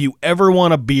dog you ever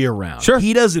want to be around. Sure.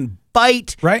 He doesn't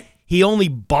bite. Right. He only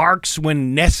barks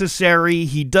when necessary.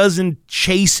 He doesn't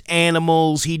chase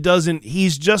animals.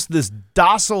 He's just this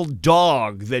docile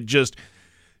dog that just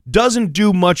doesn't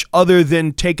do much other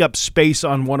than take up space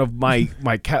on one of my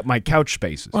couch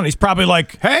spaces. Well, he's probably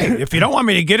like, hey, if you don't want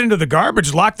me to get into the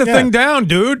garbage, lock the thing down,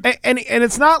 dude. And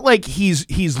it's not like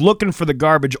he's looking for the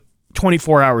garbage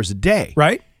 24 hours a day.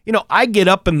 Right. You know, I get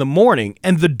up in the morning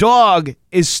and the dog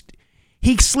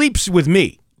he sleeps with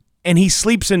me and he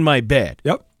sleeps in my bed.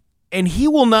 Yep. And he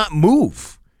will not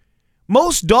move.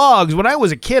 Most dogs, when I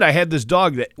was a kid, I had this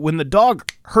dog that when the dog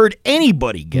heard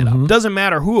anybody get up, doesn't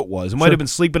matter who it was, it might have been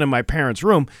sleeping in my parents'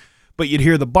 room, but you'd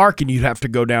hear the bark and you'd have to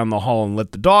go down the hall and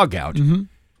let the dog out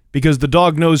because the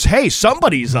dog knows, hey,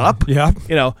 somebody's up. Yeah.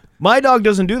 You know, my dog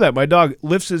doesn't do that. My dog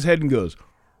lifts his head and goes,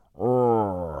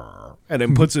 "Roar," and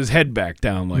then puts his head back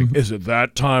down like, is it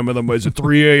that time of the, is it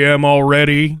 3 a.m.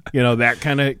 already? You know, that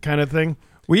kind of thing.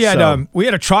 We had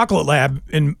a chocolate lab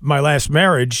in my last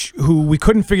marriage who we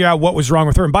couldn't figure out what was wrong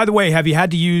with her. And by the way, have you had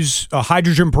to use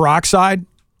hydrogen peroxide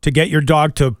to get your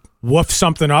dog to woof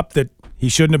something up that he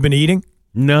shouldn't have been eating?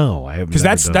 No, I haven't. Because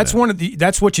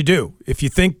that's what you do. If you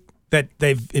think that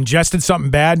they've ingested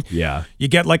something bad, you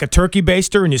get like a turkey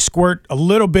baster and you squirt a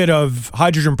little bit of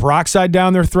hydrogen peroxide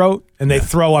down their throat and they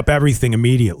throw up everything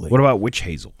immediately. What about witch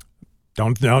hazel?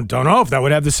 Don't know if that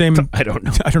would have the same. I don't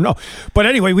know. I don't know. But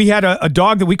anyway, we had a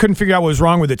dog that we couldn't figure out what was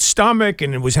wrong with its stomach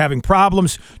and it was having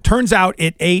problems. Turns out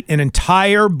it ate an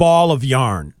entire ball of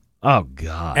yarn. Oh,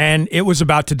 God. And it was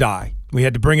about to die. We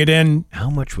had to bring it in. How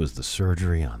much was the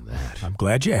surgery on that? I'm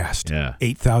glad you asked. Yeah.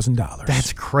 $8,000.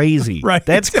 That's crazy. Right.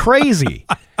 That's crazy.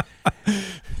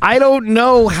 I don't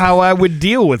know how I would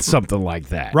deal with something like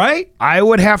that. Right? I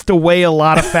would have to weigh a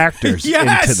lot of factors into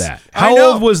that. How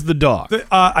old was the dog?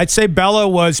 I'd say Bella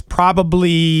was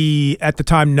probably, at the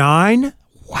time, 9.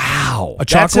 Wow. A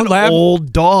That's chocolate an lab.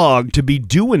 old dog to be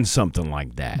doing something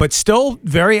like that. But still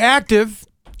very active.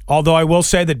 Although I will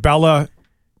say that Bella,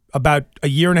 about a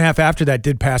year and a half after that,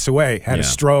 did pass away. Had a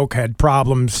stroke, had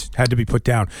problems, had to be put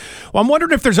down. Well, I'm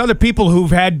wondering if there's other people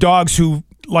who've had dogs who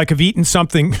have eaten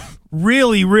something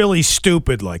really, really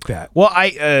stupid like that. Well,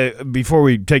 before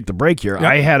we take the break here,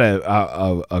 I had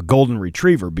a golden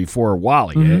retriever before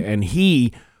Wally, and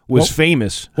he was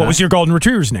famous. What was your golden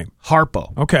retriever's name?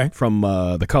 Harpo. Okay. From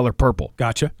The Color Purple.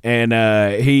 Gotcha. And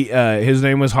his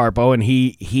name was Harpo, and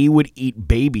he would eat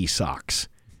baby socks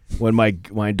when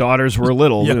my daughters were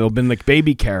little. You know, been like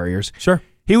baby carriers. Sure.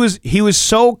 He was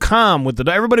so calm with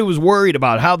everybody was worried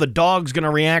about how the dog's going to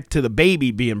react to the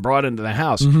baby being brought into the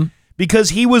house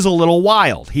because he was a little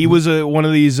wild. He was one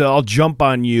of these I'll jump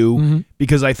on you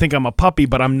because I think I'm a puppy,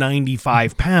 but I'm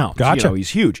 95 pounds. Gotcha. You know, he's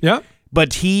huge. Yeah.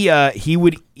 But he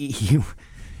would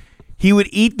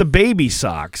eat the baby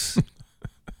socks.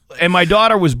 And my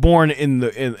daughter was born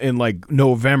in like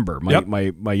November.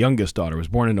 My youngest daughter was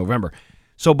born in November.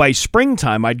 So by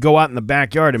springtime, I'd go out in the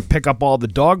backyard and pick up all the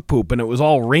dog poop, and it was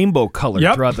all rainbow colored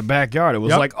throughout the backyard. It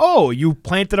was like, oh, you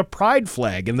planted a pride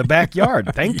flag in the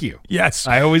backyard. Thank you. Yes.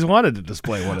 I always wanted to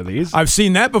display one of these. I've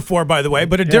seen that before, by the way,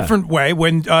 but a different way.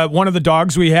 When one of the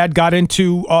dogs we had got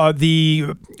into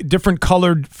the different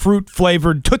colored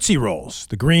fruit-flavored Tootsie Rolls,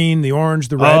 the green, the orange,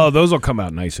 the red. Oh, those will come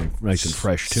out nice and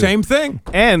fresh, too. Same thing.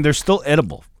 And they're still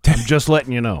edible. I'm just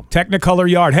letting you know. Technicolor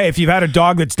Yard. Hey, if you've had a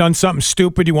dog that's done something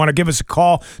stupid, you want to give us a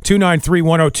call,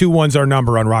 293-1021 is our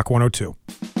number on Rock 102.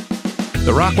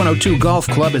 The Rock 102 Golf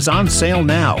Club is on sale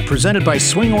now, presented by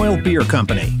Swing Oil Beer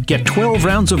Company. Get 12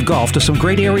 rounds of golf to some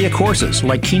great area courses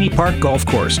like Keeney Park Golf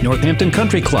Course, Northampton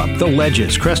Country Club, The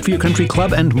Ledges, Crestview Country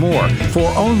Club, and more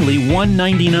for only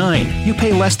 $199. You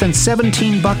pay less than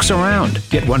 $17 a round.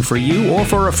 Get one for you or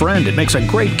for a friend. It makes a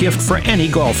great gift for any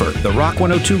golfer. The Rock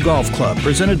 102 Golf Club,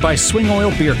 presented by Swing Oil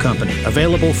Beer Company.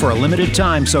 Available for a limited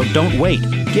time, so don't wait.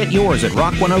 Get yours at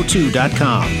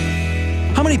rock102.com.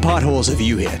 How many potholes have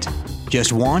you hit?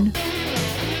 Just one?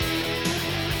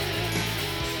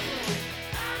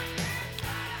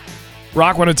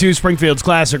 Rock 102, Springfield's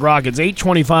Classic Rock. It's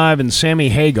 8:25 and Sammy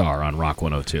Hagar on Rock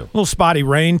 102. A little spotty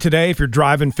rain today if you're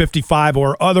driving 55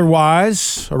 or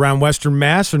otherwise around Western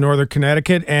Mass or Northern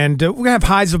Connecticut. And we're going to have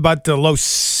highs of about the low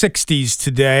 60s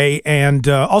today, and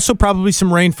also probably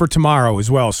some rain for tomorrow as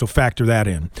well, so factor that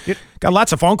in. Got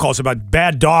lots of phone calls about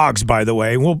bad dogs, by the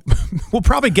way. We'll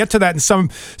probably get to that in some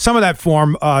of that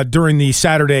form during the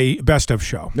Saturday Best Of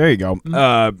show. There you go.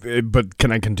 But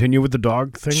can I continue with the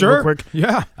dog thing Sure. real quick?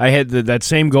 Yeah. I had that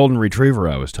same golden retriever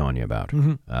I was telling you about.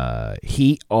 Mm-hmm.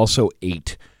 He also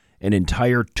ate an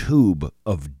entire tube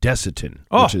of Desitin,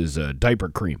 which is diaper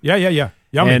cream. Yeah.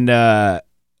 Yummy. And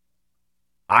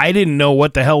I didn't know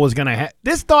what the hell was going to happen.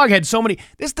 This dog had so many.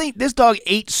 This dog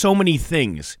ate so many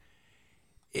things.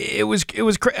 It was.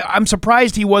 I'm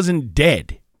surprised he wasn't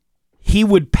dead. He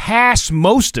would pass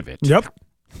most of it. Yep.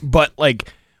 But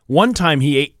like one time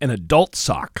he ate an adult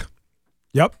sock.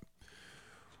 Yep.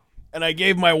 And I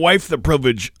gave my wife the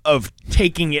privilege of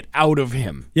taking it out of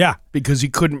him. Yeah. Because he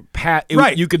couldn't pass.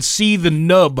 Right. You could see the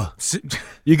nub.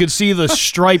 You could see the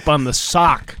stripe on the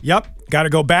sock. Yep. Got to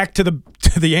go back to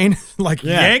the anus,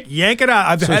 yank it out.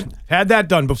 I've had that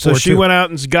done before. So she went out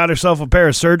and got herself a pair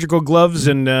of surgical gloves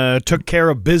and took care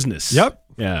of business. Yep.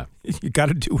 Yeah. You got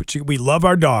to do what we love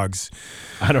our dogs.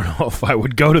 I don't know if I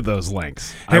would go to those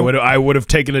lengths. I would have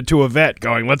taken it to a vet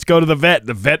going, let's go to the vet.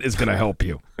 The vet is going to help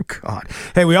you. God.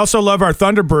 Hey, we also love our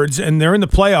Thunderbirds, and they're in the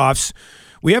playoffs.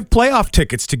 We have playoff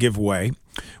tickets to give away.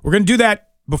 We're going to do that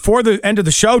before the end of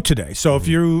the show today. So if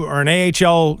you are an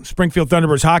AHL Springfield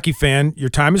Thunderbirds hockey fan, your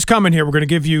time is coming here. We're going to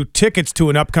give you tickets to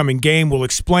an upcoming game. We'll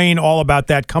explain all about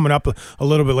that coming up a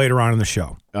little bit later on in the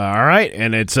show. All right,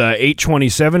 and it's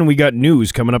 8:27. We got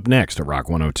news coming up next at Rock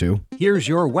 102. Here's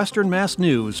your Western Mass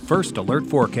News First Alert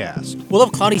forecast. We'll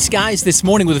have cloudy skies this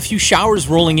morning with a few showers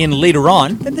rolling in later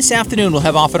on. Then this afternoon we'll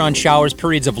have off and on showers,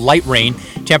 periods of light rain.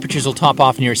 Temperatures will top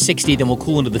off near 60, then we'll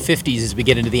cool into the 50s as we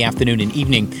get into the afternoon and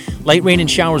evening. Light rain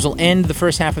and showers will end the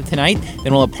first half of tonight.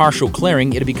 Then we'll have partial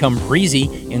clearing. It'll become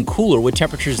breezy and cooler with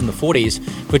temperatures in the 40s.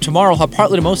 But tomorrow we'll have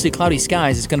partly to mostly cloudy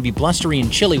skies. It's going to be blustery and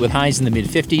chilly with highs in the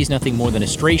mid-50s, nothing more than a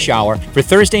stray shower. For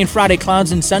Thursday and Friday,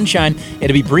 clouds and sunshine.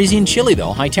 It'll be breezy and chilly,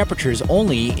 though. High temperatures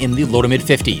only in the low to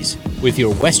mid-50s. With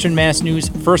your Western Mass News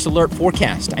First Alert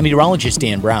forecast, I'm meteorologist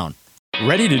Dan Brown.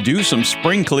 Ready to do some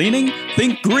spring cleaning?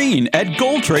 Think green at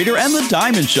Gold Trader and the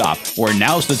Diamond Shop, where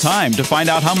now's the time to find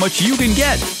out how much you can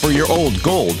get for your old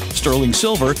gold, sterling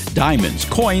silver, diamonds,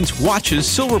 coins, watches,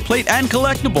 silver plate, and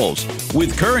collectibles.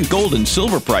 With current gold and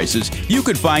silver prices, you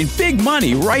could find big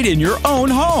money right in your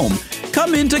own home.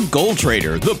 Come into Gold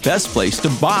Trader, the best place to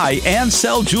buy and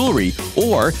sell jewelry,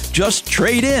 or just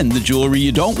trade in the jewelry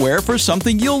you don't wear for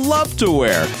something you'll love to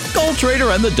wear. Gold Trader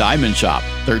and the Diamond Shop,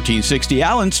 1360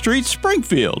 Allen Street,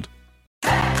 Springfield.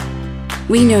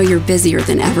 We know you're busier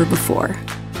than ever before,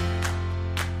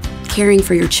 caring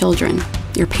for your children,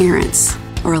 your parents,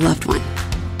 or a loved one.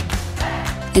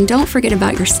 And don't forget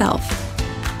about yourself.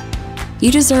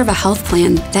 You deserve a health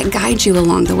plan that guides you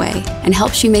along the way and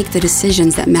helps you make the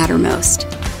decisions that matter most.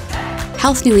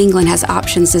 Health New England has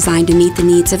options designed to meet the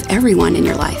needs of everyone in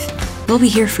your life. We'll be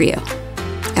here for you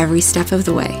every step of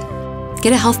the way.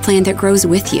 Get a health plan that grows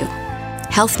with you.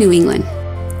 Health New England,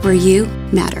 where you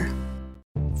matter.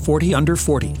 40 Under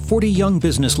 40, 40 young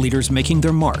business leaders making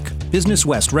their mark. Business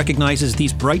West recognizes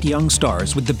these bright young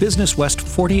stars with the Business West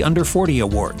 40 Under 40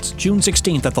 Awards, June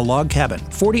 16th at the Log Cabin.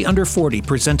 40 Under 40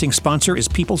 presenting sponsor is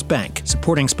People's Bank.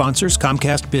 Supporting sponsors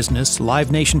Comcast Business,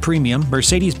 Live Nation Premium,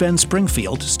 Mercedes-Benz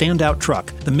Springfield, Standout Truck,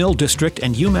 the Mill District,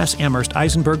 and UMass Amherst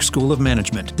Eisenberg School of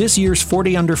Management. This year's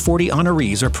 40 Under 40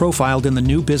 honorees are profiled in the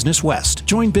new Business West.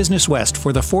 Join Business West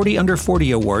for the 40 Under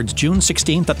 40 Awards, June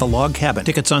 16th at the Log Cabin.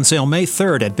 Tickets on sale May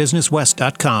 3rd at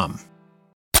businesswest.com.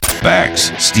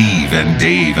 Bax, Steve, and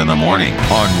Dave in the morning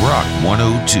on Rock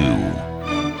 102.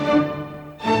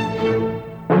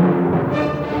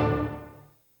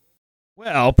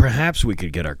 Well, perhaps we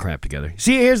could get our crap together.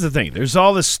 See, here's the thing. There's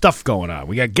all this stuff going on.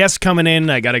 We got guests coming in.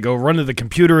 I got to go run to the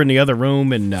computer in the other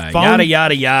room and yada,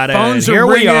 yada, yada. Phones and here are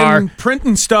ringing, we are.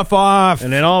 printing stuff off.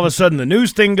 And then all of a sudden the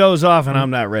news thing goes off and I'm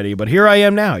not ready. But here I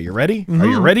am now. You ready? Are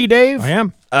you ready, Dave? I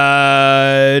am.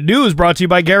 News brought to you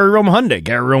by Gary Rome Hyundai.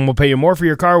 Gary Rome will pay you more for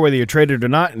your car whether you trade it or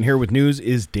not. And here with news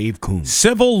is Dave Coon.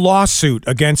 Civil lawsuit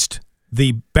against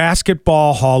the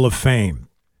Basketball Hall of Fame.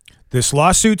 This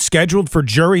lawsuit scheduled for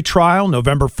jury trial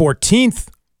November 14th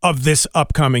of this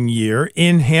upcoming year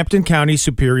in Hampton County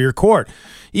Superior Court,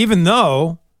 even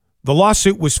though the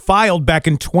lawsuit was filed back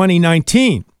in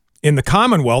 2019 in the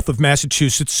Commonwealth of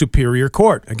Massachusetts Superior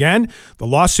Court. Again, the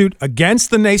lawsuit against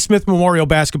the Naismith Memorial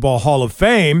Basketball Hall of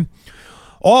Fame,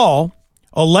 all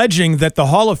alleging that the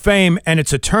Hall of Fame and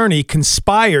its attorney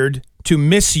conspired to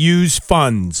misuse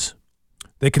funds.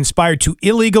 They conspired to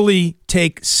illegally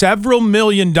take several $1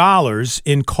 million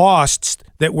in costs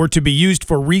that were to be used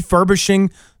for refurbishing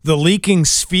the leaking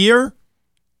sphere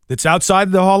that's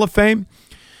outside the Hall of Fame.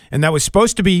 And that was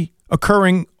supposed to be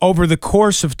occurring over the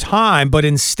course of time, but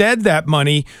instead that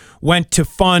money went to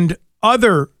fund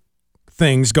other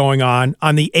things going on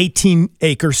the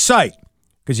 18-acre site.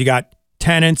 Because you got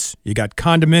tenants, you got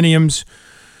condominiums,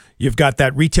 you've got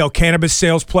that retail cannabis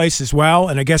sales place as well,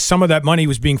 and I guess some of that money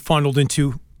was being funneled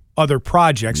into other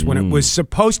projects when it was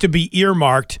supposed to be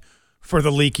earmarked for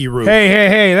the leaky roof.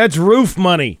 Hey, that's roof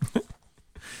money.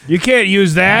 You can't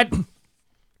use that.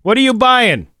 What are you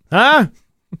buying? Huh?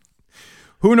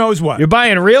 Who knows what? You're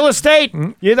buying real estate?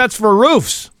 Yeah, that's for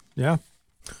roofs. Yeah.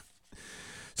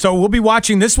 So we'll be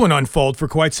watching this one unfold for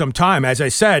quite some time. As I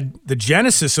said, the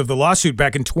genesis of the lawsuit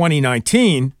back in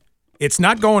 2019, it's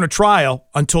not going to trial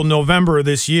until November of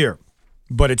this year,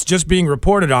 but it's just being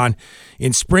reported on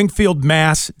in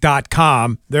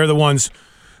SpringfieldMass.com. They're the ones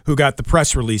who got the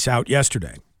press release out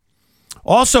yesterday.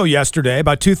 Also yesterday,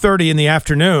 about 2:30 in the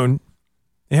afternoon,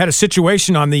 they had a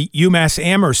situation on the UMass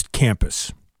Amherst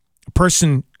campus. A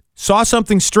person saw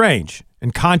something strange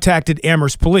and contacted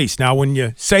Amherst police. Now, when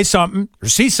you say something or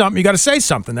see something, you got to say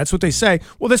something. That's what they say.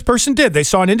 Well, this person did. They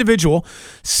saw an individual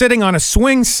sitting on a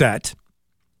swing set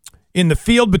in the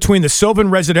field between the Sylvan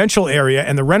Residential Area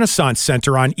and the Renaissance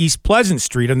Center on East Pleasant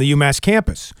Street on the UMass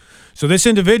campus. So this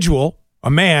individual, a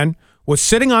man, was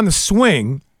sitting on the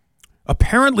swing,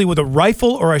 apparently with a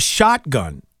rifle or a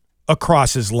shotgun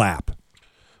across his lap.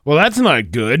 Well, that's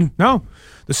not good. No.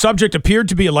 The subject appeared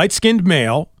to be a light-skinned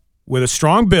male with a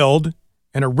strong build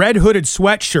and a red hooded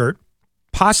sweatshirt,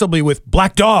 possibly with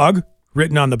Black Dog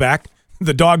written on the back.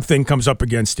 The dog thing comes up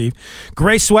again, Steve.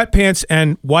 Gray sweatpants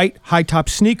and white high-top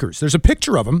sneakers. There's a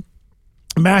picture of him,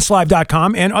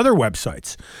 MassLive.com and other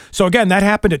websites. So again, that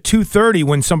happened at 2:30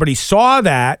 when somebody saw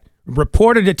that,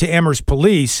 reported it to Amherst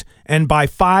police, and by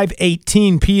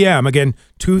 5:18 p.m., again,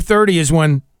 2:30 is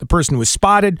when the person was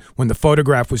spotted, when the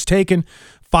photograph was taken.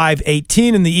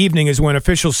 5:18 in the evening is when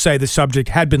officials say the subject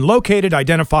had been located,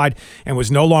 identified, and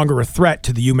was no longer a threat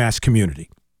to the UMass community.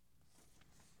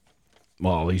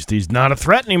 Well, at least he's not a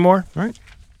threat anymore. All right.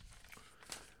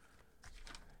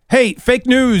 Hey, fake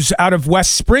news out of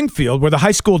West Springfield, where the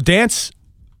high school dance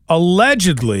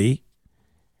allegedly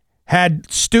had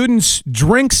students'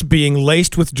 drinks being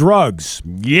laced with drugs.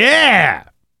 Yeah!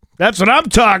 That's what I'm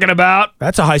talking about.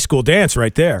 That's a high school dance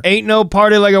right there. Ain't no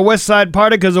party like a West Side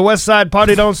party because the West Side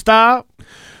party don't stop.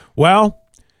 Well,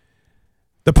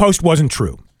 the post wasn't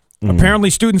true. Apparently,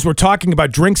 students were talking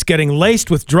about drinks getting laced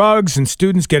with drugs and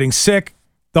students getting sick.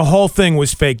 The whole thing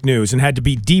was fake news and had to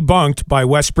be debunked by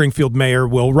West Springfield Mayor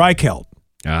Will Reichelt.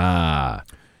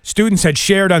 Students had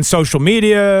shared on social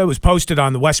media. It was posted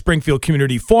on the West Springfield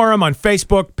Community Forum on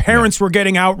Facebook. Parents were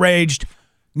getting outraged.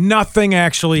 Nothing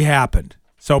actually happened.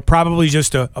 So probably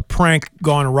just a prank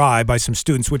gone awry by some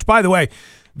students, which, by the way,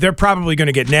 they're probably going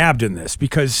to get nabbed in this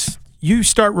because you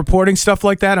start reporting stuff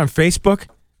like that on Facebook,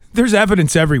 there's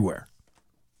evidence everywhere.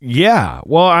 Yeah.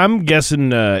 Well, I'm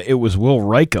guessing it was Will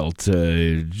Reichelt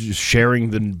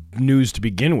sharing the news to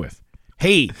begin with.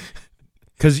 Hey,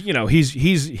 because, you know, he's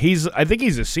I think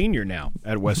he's a senior now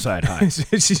at Westside High.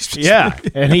 Yeah.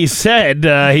 And he said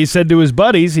to his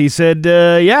buddies, he said,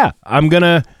 yeah, I'm going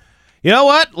to, you know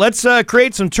what? Let's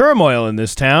create some turmoil in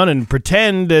this town and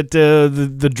pretend that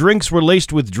the drinks were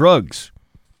laced with drugs.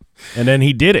 And then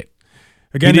he did it.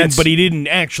 Again, but he didn't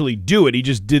actually do it. He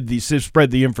just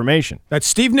spread the information. That's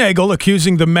Steve Nagel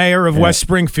accusing the mayor of West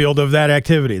Springfield of that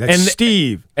activity. That's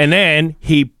Steve. And then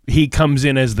he comes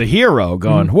in as the hero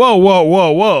going,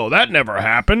 whoa, that never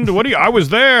happened. I was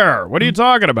there. What are you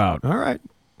talking about? All right.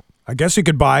 I guess you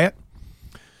could buy it.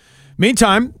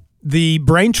 Meantime, the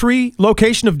Braintree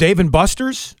location of Dave &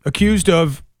 Buster's accused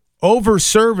of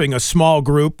over-serving a small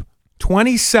group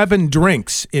 27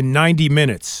 drinks in 90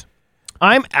 minutes.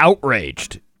 I'm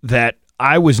outraged that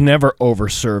I was never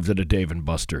overserved at a Dave &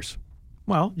 Buster's.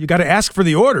 Well, you got to ask for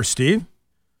the order, Steve.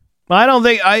 I don't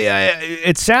think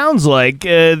it sounds like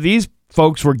these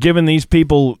folks were giving these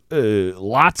people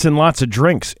lots and lots of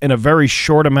drinks in a very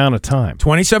short amount of time.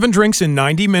 27 drinks in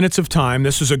 90 minutes of time.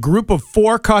 This was a group of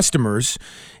 4 customers,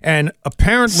 and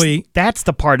apparently... That's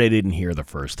the part I didn't hear the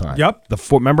first time. Yep.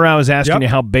 Remember I was asking you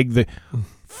how big the...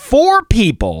 4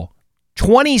 people,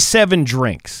 27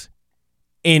 drinks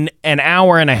in an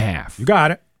hour and a half. You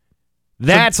got it.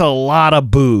 That's a lot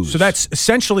of booze. So that's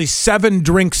essentially 7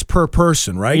 drinks per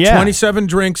person, right? Yeah. 27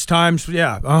 drinks times,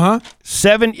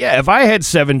 7, if I had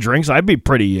 7 drinks, I'd be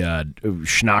pretty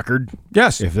schnockered.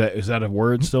 Yes. Is that a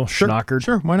word still? Sure. Schnockered?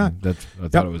 Sure, why not? I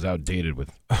thought it was outdated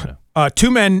with...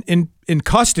 2 men in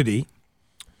custody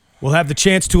will have the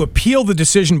chance to appeal the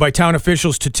decision by town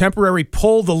officials to temporarily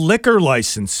pull the liquor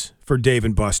license for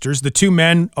Dave & Buster's. The 2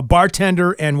 men, a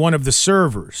bartender and one of the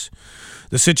servers.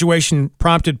 The situation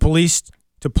prompted police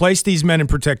to place these men in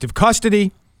protective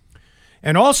custody.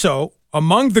 And also,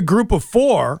 among the group of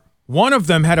 4, one of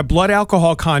them had a blood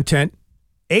alcohol content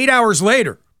 8 hours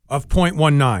later of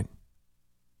 0.19.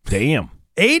 Damn.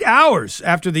 8 hours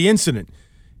after the incident,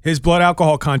 his blood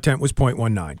alcohol content was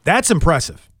 0.19. That's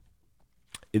impressive.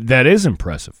 That is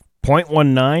impressive.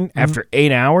 0.19 after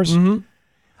 8 hours? Mm-hmm.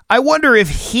 I wonder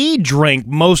if he drank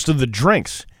most of the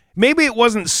drinks. Maybe it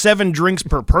wasn't 7 drinks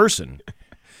per person.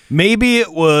 Maybe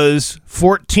it was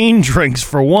 14 drinks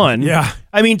for one. Yeah.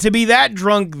 I mean, to be that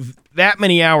drunk that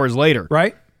many hours later.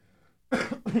 Right.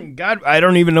 God, I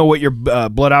don't even know what your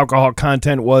blood alcohol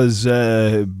content was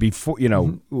before,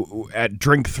 at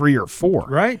drink 3 or 4.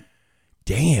 Right.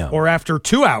 Damn. Or after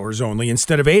 2 hours only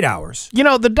instead of 8 hours.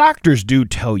 The doctors do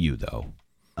tell you, though,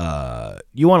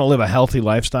 you want to live a healthy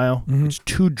lifestyle, it's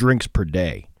 2 drinks per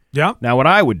day. Yeah. Now, what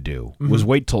I would do was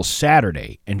wait till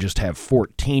Saturday and just have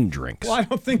 14 drinks. Well, I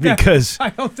don't think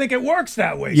it works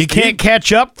that way. You can't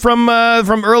catch up from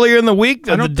earlier in the week,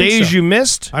 the days you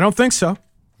missed. I don't think so.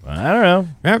 I don't know.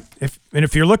 Yeah.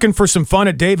 If you're looking for some fun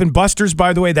at Dave & Buster's,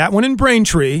 by the way, that one in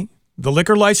Braintree, the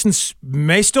liquor license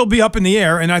may still be up in the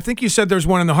air, and I think you said there's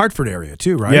one in the Hartford area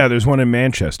too, right? Yeah, there's one in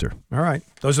Manchester. All right.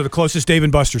 Those are the closest Dave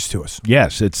 & Buster's to us.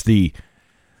 Yes, it's the,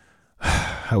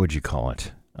 how would you call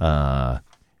it?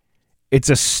 It's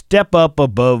a step up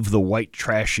above the white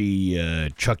trashy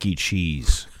Chuck E.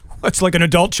 Cheese. It's like an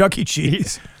adult Chuck E.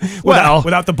 Cheese. Well,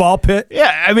 without the ball pit.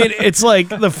 Yeah, I mean, it's like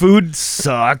the food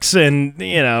sucks, and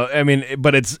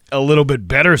but it's a little bit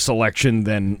better selection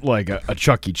than like a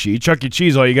Chuck E. Cheese. Chuck E.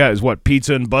 Cheese, all you got is what,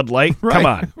 pizza and Bud Light. Right. Come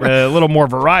on, a little more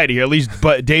variety. At least,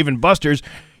 but Dave & Buster's,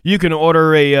 you can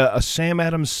order a Sam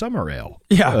Adams Summer Ale.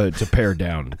 To pair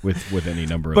down with any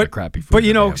number of the crappy food.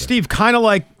 But Steve, kind of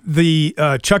like the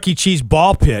Chuck E. Cheese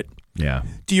ball pit. Yeah.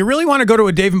 Do you really want to go to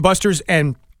a Dave & Buster's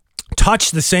and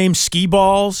touch the same skee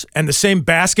balls and the same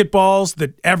basketballs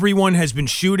that everyone has been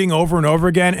shooting over and over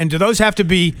again? And do those have to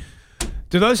be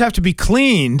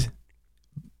cleaned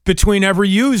between every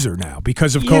user now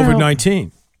because of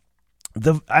COVID-19?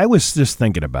 I was just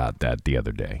thinking about that the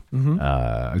other day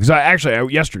because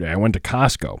yesterday I went to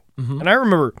Costco and I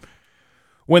remember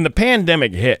when the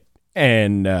pandemic hit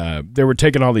and they were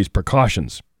taking all these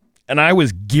precautions. And I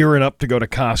was gearing up to go to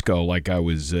Costco like I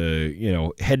was,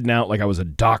 heading out like I was a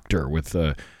doctor with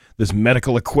this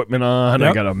medical equipment on. Yep.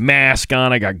 I got a mask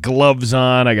on. I got gloves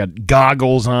on. I got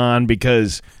goggles on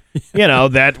because,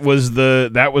 that was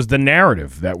the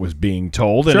narrative that was being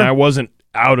told, and I wasn't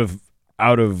out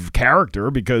of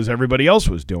character because everybody else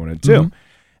was doing it too. Mm-hmm.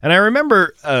 And I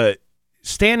remember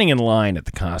standing in line at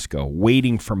the Costco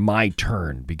waiting for my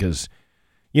turn because.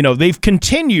 They've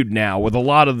continued now with a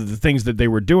lot of the things that they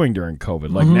were doing during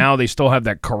COVID. Like now they still have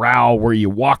that corral where you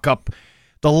walk up.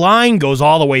 The line goes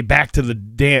all the way back to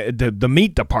the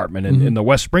meat department in the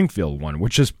West Springfield one,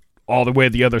 which is all the way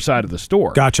at the other side of the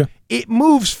store. Gotcha. It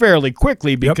moves fairly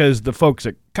quickly because the folks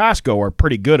at Costco are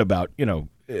pretty good about,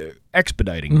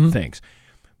 expediting things.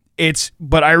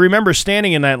 But I remember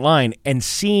standing in that line and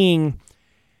seeing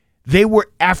they were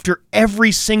after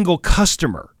every single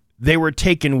customer. They were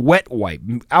taking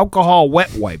alcohol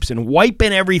wet wipes and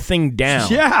wiping everything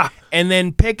down. Yeah. And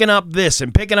then picking up this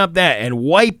and picking up that and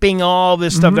wiping all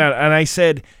this stuff down. And I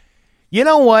said, you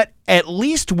know what? At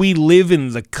least we live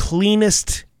in the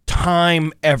cleanest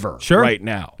time ever right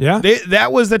now. Yeah.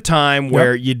 That was the time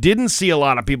where you didn't see a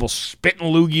lot of people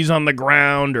spitting loogies on the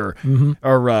ground or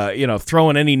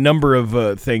throwing any number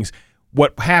of things.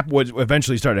 What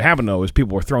eventually started to happen, though, is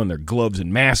people were throwing their gloves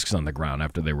and masks on the ground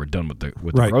after they were done with the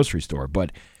grocery store.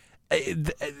 But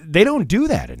they don't do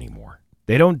that anymore.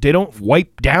 They don't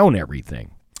wipe down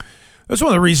everything. That's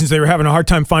one of the reasons they were having a hard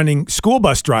time finding school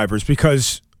bus drivers,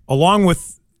 because along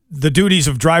with the duties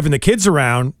of driving the kids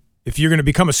around, if you're going to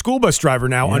become a school bus driver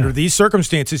now, under these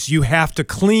circumstances, you have to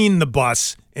clean the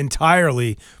bus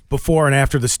entirely before and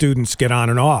after the students get on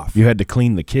and off. You had to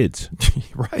clean the kids.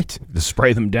 Right. To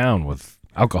spray them down with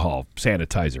alcohol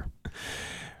sanitizer.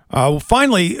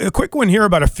 Finally, a quick one here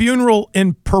about a funeral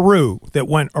in Peru that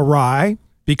went awry,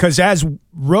 because as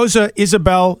Rosa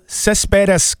Isabel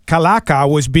Cespedes Calaca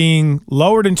was being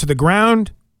lowered into the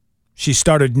ground, she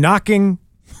started knocking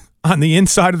on the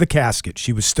inside of the casket.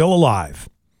 She was still alive.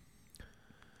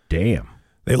 Damn.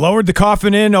 They lowered the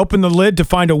coffin in, opened the lid to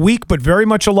find a weak but very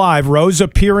much alive Rosa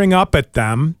peering up at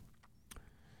them,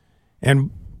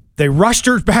 and they rushed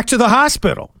her back to the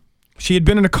hospital. She had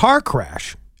been in a car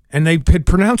crash, and they had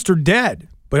pronounced her dead,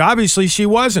 but obviously she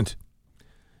wasn't.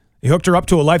 They hooked her up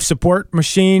to a life support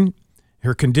machine.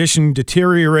 Her condition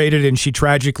deteriorated, and she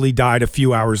tragically died a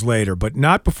few hours later, but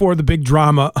not before the big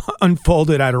drama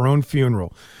unfolded at her own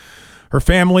funeral. Her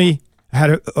family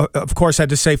of course, had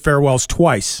to say farewells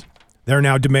twice. They're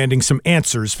now demanding some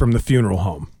answers from the funeral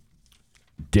home.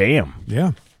 Damn.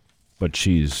 Yeah. But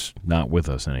she's not with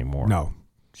us anymore. No,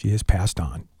 she has passed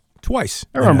on twice.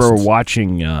 I remember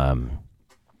watching,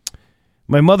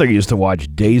 my mother used to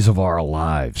watch Days of Our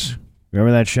Lives.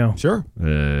 Remember that show? Sure.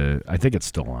 I think it's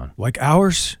still on. Like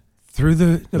hours through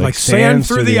the, like sand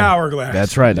through the hourglass.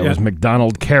 That's right. That was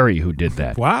MacDonald Carey who did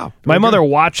that. Wow. My mother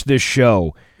watched this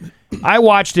show. I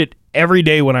watched it every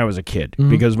day when I was a kid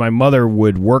because my mother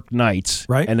would work nights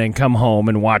and then come home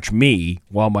and watch me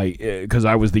while because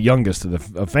I was the youngest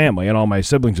of the family and all my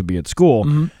siblings would be at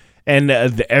school. And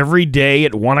every day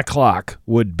at 1 o'clock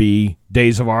would be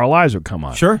Days of Our Lives would come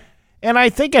on. Sure. And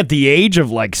I think at the age of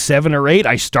like 7 or 8,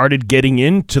 I started getting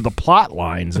into the plot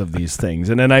lines of these things.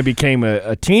 And then I became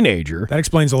a teenager. That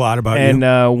explains a lot about you.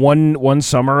 And one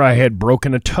summer I had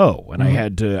broken a toe, and I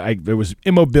had to. There was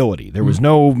immobility. There was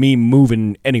no me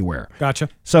moving anywhere. Gotcha.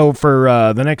 So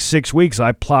for the next 6 weeks,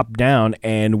 I plopped down,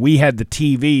 and we had the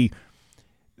TV.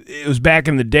 It was back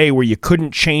in the day where you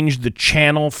couldn't change the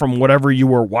channel from whatever you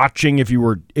were watching. If you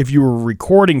were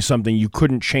recording something, you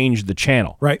couldn't change the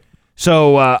channel. Right.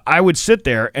 So I would sit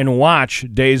there and watch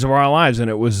Days of Our Lives, and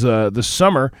it was the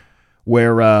summer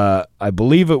where I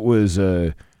believe it was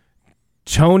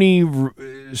Tony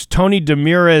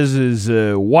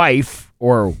Demirez's wife,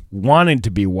 or wanted to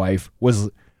be wife,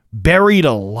 was buried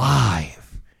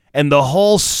alive, and the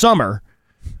whole summer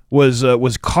was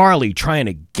Carly trying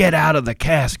to get out of the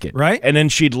casket, right? And then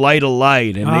she'd light a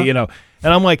light, and and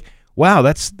I'm like, wow,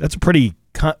 that's a pretty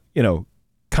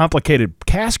complicated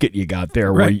casket you got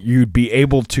there, where you'd be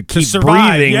able to keep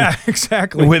breathing,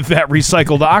 exactly, with that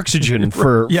recycled oxygen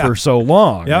for so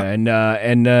long. Yep.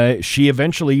 And she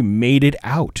eventually made it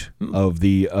out of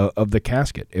the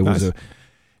casket. It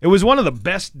was one of the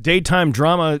best daytime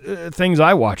drama things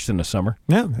I watched in the summer.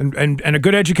 Yeah, and a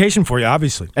good education for you,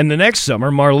 obviously. And the next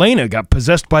summer, Marlena got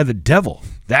possessed by the devil.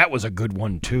 That was a good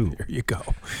one, too. There you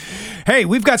go. Hey,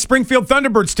 we've got Springfield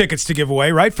Thunderbirds tickets to give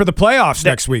away, right, for the playoffs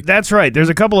next week. That's right. There's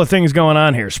a couple of things going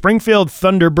on here. Springfield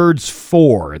Thunderbirds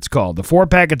 4, it's called. The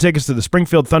 4-pack of tickets to the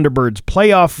Springfield Thunderbirds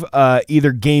playoff,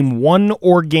 either Game 1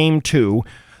 or Game 2.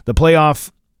 The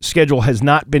playoff schedule has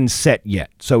not been set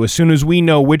yet. So as soon as we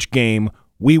know which game,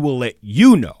 we will let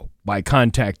you know by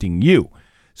contacting you.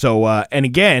 So, and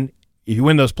again, if you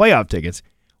win those playoff tickets,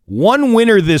 one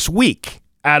winner this week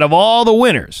out of all the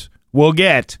winners will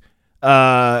get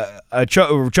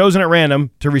chosen at random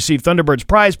to receive Thunderbirds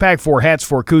prize pack, 4 hats,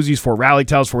 4 koozies, 4 rally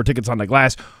towels, 4 tickets on the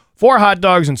glass, 4 hot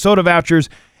dogs and soda vouchers,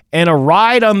 and a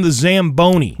ride on the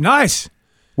Zamboni. Nice.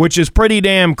 Which is pretty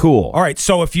damn cool. All right,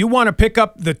 so if you want to pick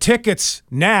up the tickets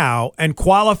now and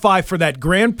qualify for that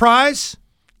grand prize,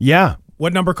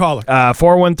 what number caller?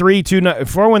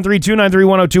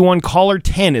 413-293-1021. Caller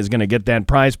 10 is going to get that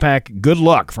prize pack. Good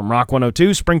luck from Rock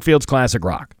 102, Springfield's Classic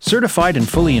Rock. Certified and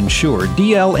fully insured,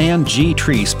 DL&G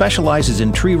Tree specializes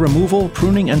in tree removal,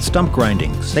 pruning, and stump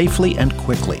grinding safely and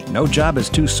quickly. No job is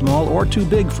too small or too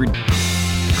big for...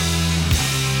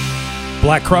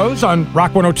 Black Crows on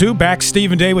Rock 102. Back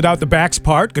Stephen Day without the backs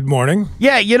part. Good morning.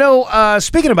 Yeah,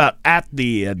 speaking about at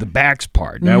the backs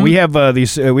part. Now we have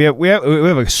we have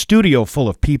a studio full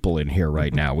of people in here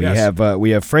right now. We have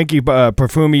Frankie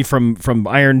Perfumi from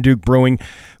Iron Duke Brewing.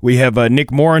 We have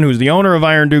Nick Morin, who's the owner of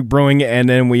Iron Duke Brewing, and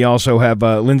then we also have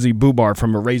Lindsay Bubar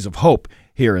from A Rays of Hope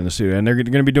here in the studio, and they're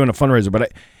going to be doing a fundraiser.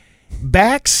 But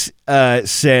Bax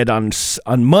said on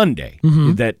Monday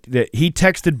that he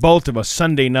texted both of us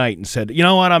Sunday night and said, you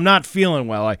know what, I'm not feeling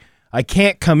well. I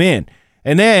can't come in.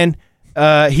 And then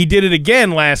he did it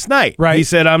again last night. Right. He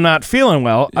said, I'm not feeling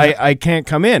well. I can't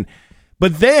come in.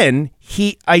 But then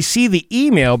I see the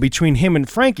email between him and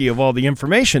Frankie of all the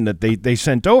information that they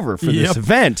sent over for this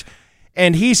event,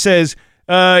 and he says,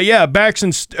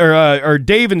 Bax or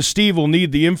Dave and Steve will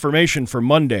need the information for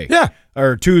Monday.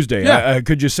 Or Tuesday.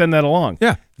 Could you send that along?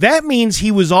 That means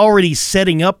he was already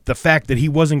setting up the fact that he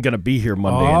wasn't going to be here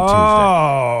Monday and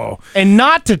Tuesday. And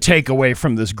not to take away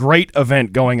from this great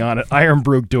event going on at Iron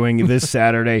Brook doing this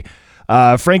Saturday.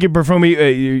 Frankie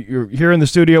Perfumi, you're here in the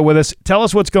studio with us. Tell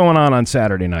us what's going on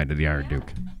Saturday night at the Iron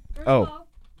Duke. Hold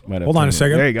on a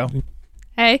second. There you go.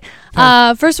 Hey.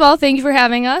 First of all, thank you for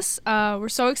having us. We're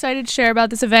so excited to share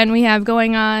about this event we have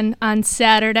going on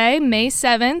Saturday, May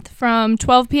 7th from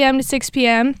 12 p.m. to 6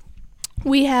 p.m.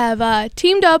 We have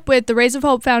teamed up with the Rays of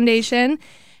Hope Foundation,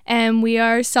 and we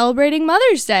are celebrating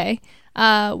Mother's Day.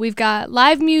 We've got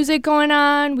live music going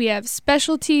on. We have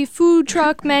specialty food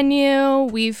truck menu.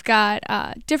 We've got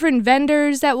different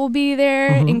vendors that will be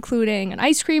there, including an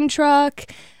ice cream truck.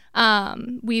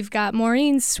 We've got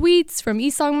Maureen's Sweets from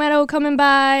East Long Meadow coming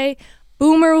by.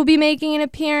 Boomer will be making an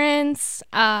appearance.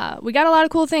 We got a lot of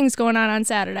cool things going on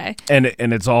Saturday. And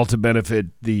it's all to benefit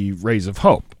the Rays of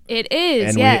Hope. It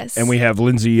is, and yes. We have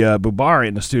Lindsay Bubari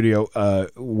in the studio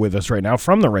with us right now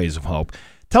from the Rays of Hope.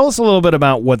 Tell us a little bit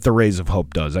about what the Rays of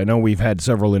Hope does. I know we've had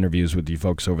several interviews with you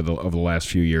folks over the last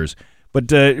few years,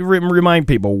 but remind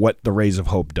people what the Rays of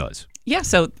Hope does. Yeah,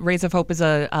 so Rays of Hope is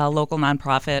a local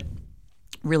nonprofit,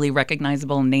 really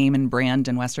recognizable name and brand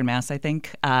in Western Mass, I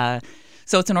think.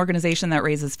 So it's an organization that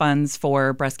raises funds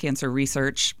for breast cancer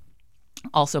research,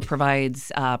 also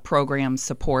provides programs,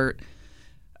 support,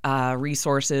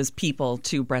 resources, people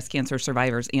to breast cancer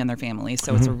survivors and their families.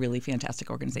 So it's a really fantastic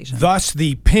organization. Thus,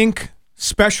 the pink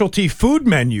specialty food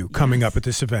menu coming up at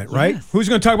this event, right? Yes. Who's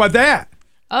going to talk about that?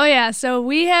 Oh, yeah. So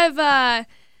we have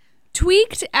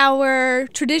tweaked our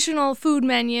traditional food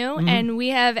menu, and we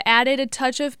have added a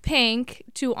touch of pink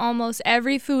to almost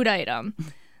every food item.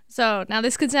 So now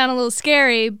this could sound a little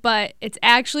scary, but it's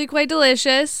actually quite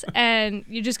delicious, and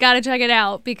you just got to check it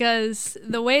out because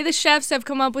the way the chefs have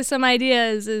come up with some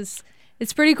ideas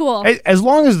it's pretty cool. As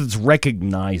long as it's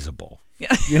recognizable.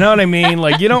 You know what I mean?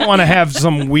 Like, you don't want to have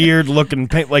some weird looking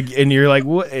paint, like, and you're like,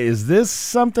 what, is this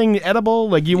something edible?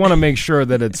 Like, you want to make sure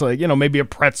that it's like, maybe a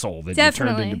pretzel that you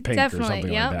turned into pink or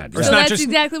something like that. So that's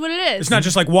exactly what it is. It's not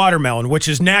just like watermelon, which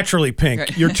is naturally pink.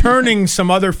 Right. You're turning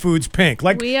some other foods pink.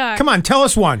 Like, we are. Come on, tell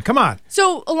us one. Come on.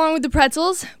 So along with the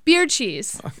pretzels, beer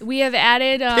cheese. We have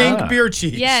added pink beer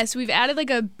cheese. Yes, we've added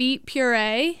like a beet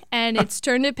puree, and it's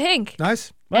turned it pink.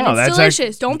 Nice. And it's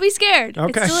delicious. Don't be scared.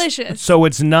 Okay. It's delicious. So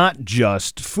it's not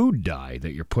just food dye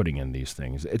that you're putting in these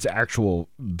things. It's actual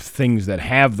things that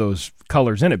have those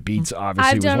colors in it. Beets, obviously,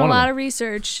 I've done was one a lot of of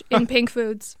research in pink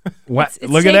foods. What?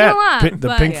 It's Look at that. A lot,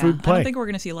 the pink food play. I don't think we're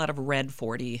going to see a lot of red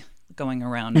 40 going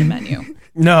around the menu.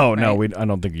 No, I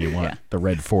don't think you want the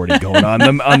red 40 going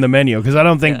on the menu, because I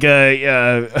don't think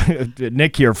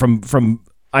Nick here from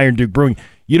Iron Duke Brewing,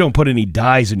 you don't put any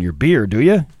dyes in your beer, do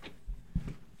you?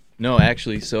 No,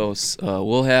 actually, so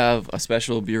we'll have a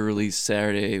special beer release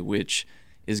Saturday, which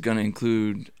is going to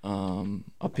include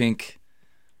a pink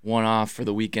one-off for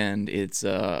the weekend. It's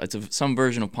some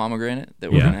version of pomegranate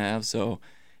that we're going to have, so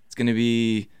it's going to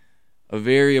be a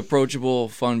very approachable,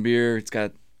 fun beer.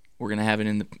 We're going to have it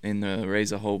in the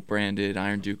Rays of Hope branded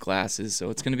Iron Duke glasses, so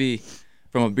it's going to be,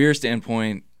 from a beer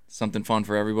standpoint, something fun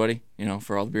for everybody,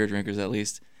 for all the beer drinkers at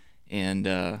least, and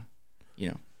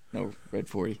no red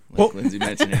 40, like Lindsay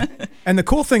mentioned. And the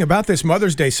cool thing about this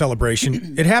Mother's Day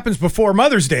celebration, it happens before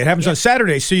Mother's Day. It happens on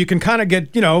Saturday, so you can kind of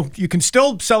get, you can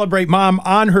still celebrate Mom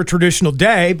on her traditional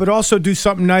day, but also do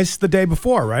something nice the day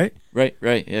before, right? Right.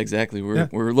 Yeah, exactly.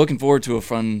 We're looking forward to a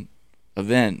fun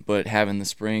event, but having the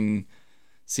spring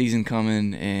season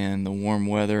coming and the warm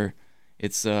weather,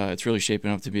 it's really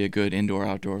shaping up to be a good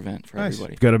indoor-outdoor event for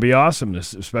everybody. It's going to be awesome,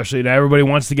 especially now everybody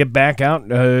wants to get back out,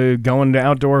 going to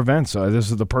outdoor events. So this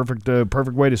is the perfect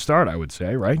way to start, I would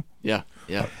say, right? Yeah.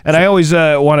 And I always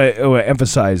want to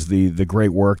emphasize the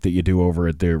great work that you do over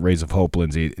at the Rays of Hope,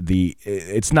 Lindsay.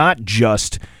 It's not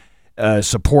just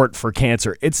support for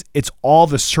cancer; it's all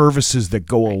the services that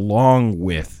go along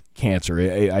with cancer.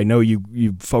 I know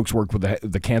you folks work with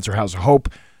the Cancer House of Hope.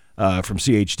 From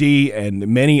CHD and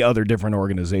many other different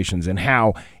organizations, and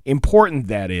how important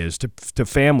that is to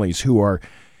families who are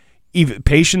even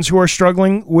patients who are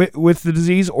struggling with the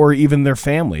disease, or even their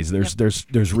families.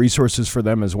 There's resources for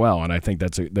them as well, and I think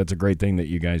that's a great thing that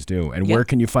you guys do. And where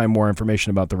can you find more information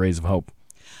about the Rays of Hope?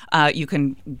 You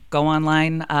can go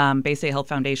online. Bay State Health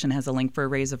Foundation has a link for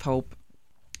Rays of Hope.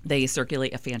 They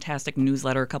circulate a fantastic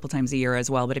newsletter a couple times a year as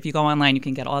well. But if you go online, you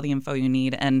can get all the info you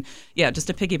need. And yeah, just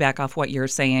to piggyback off what you're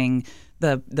saying,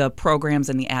 the programs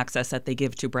and the access that they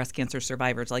give to breast cancer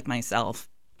survivors like myself.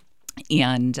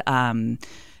 And,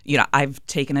 I've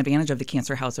taken advantage of the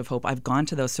Cancer House of Hope. I've gone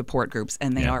to those support groups,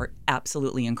 and they are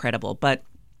absolutely incredible. But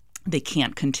they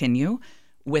can't continue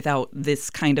without this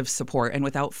kind of support and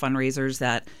without fundraisers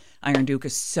that Iron Duke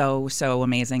is so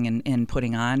amazing in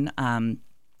putting on.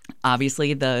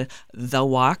 Obviously, the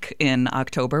walk in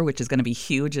October, which is going to be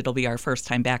huge. It'll be our first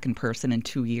time back in person in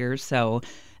 2 years. So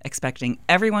expecting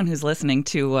everyone who's listening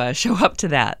to show up to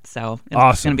that. So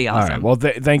it's going to be awesome. All right.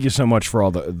 Well, thank you so much for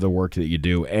all the work that you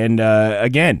do. And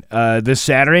again, this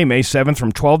Saturday, May 7th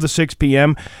from 12 to 6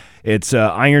 p.m., it's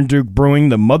Iron Duke Brewing,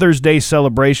 the Mother's Day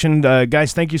celebration.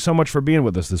 Guys, thank you so much for being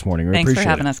with us this morning. We Thanks appreciate for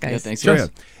having it. us, guys. Yeah, thanks, Sure. guys.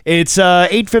 It's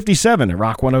 8:57 at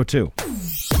Rock 102.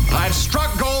 I've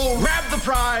struck gold, grabbed the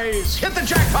prize, hit the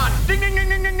jackpot, ding, ding, ding,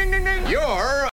 ding, ding, ding, ding, ding. You're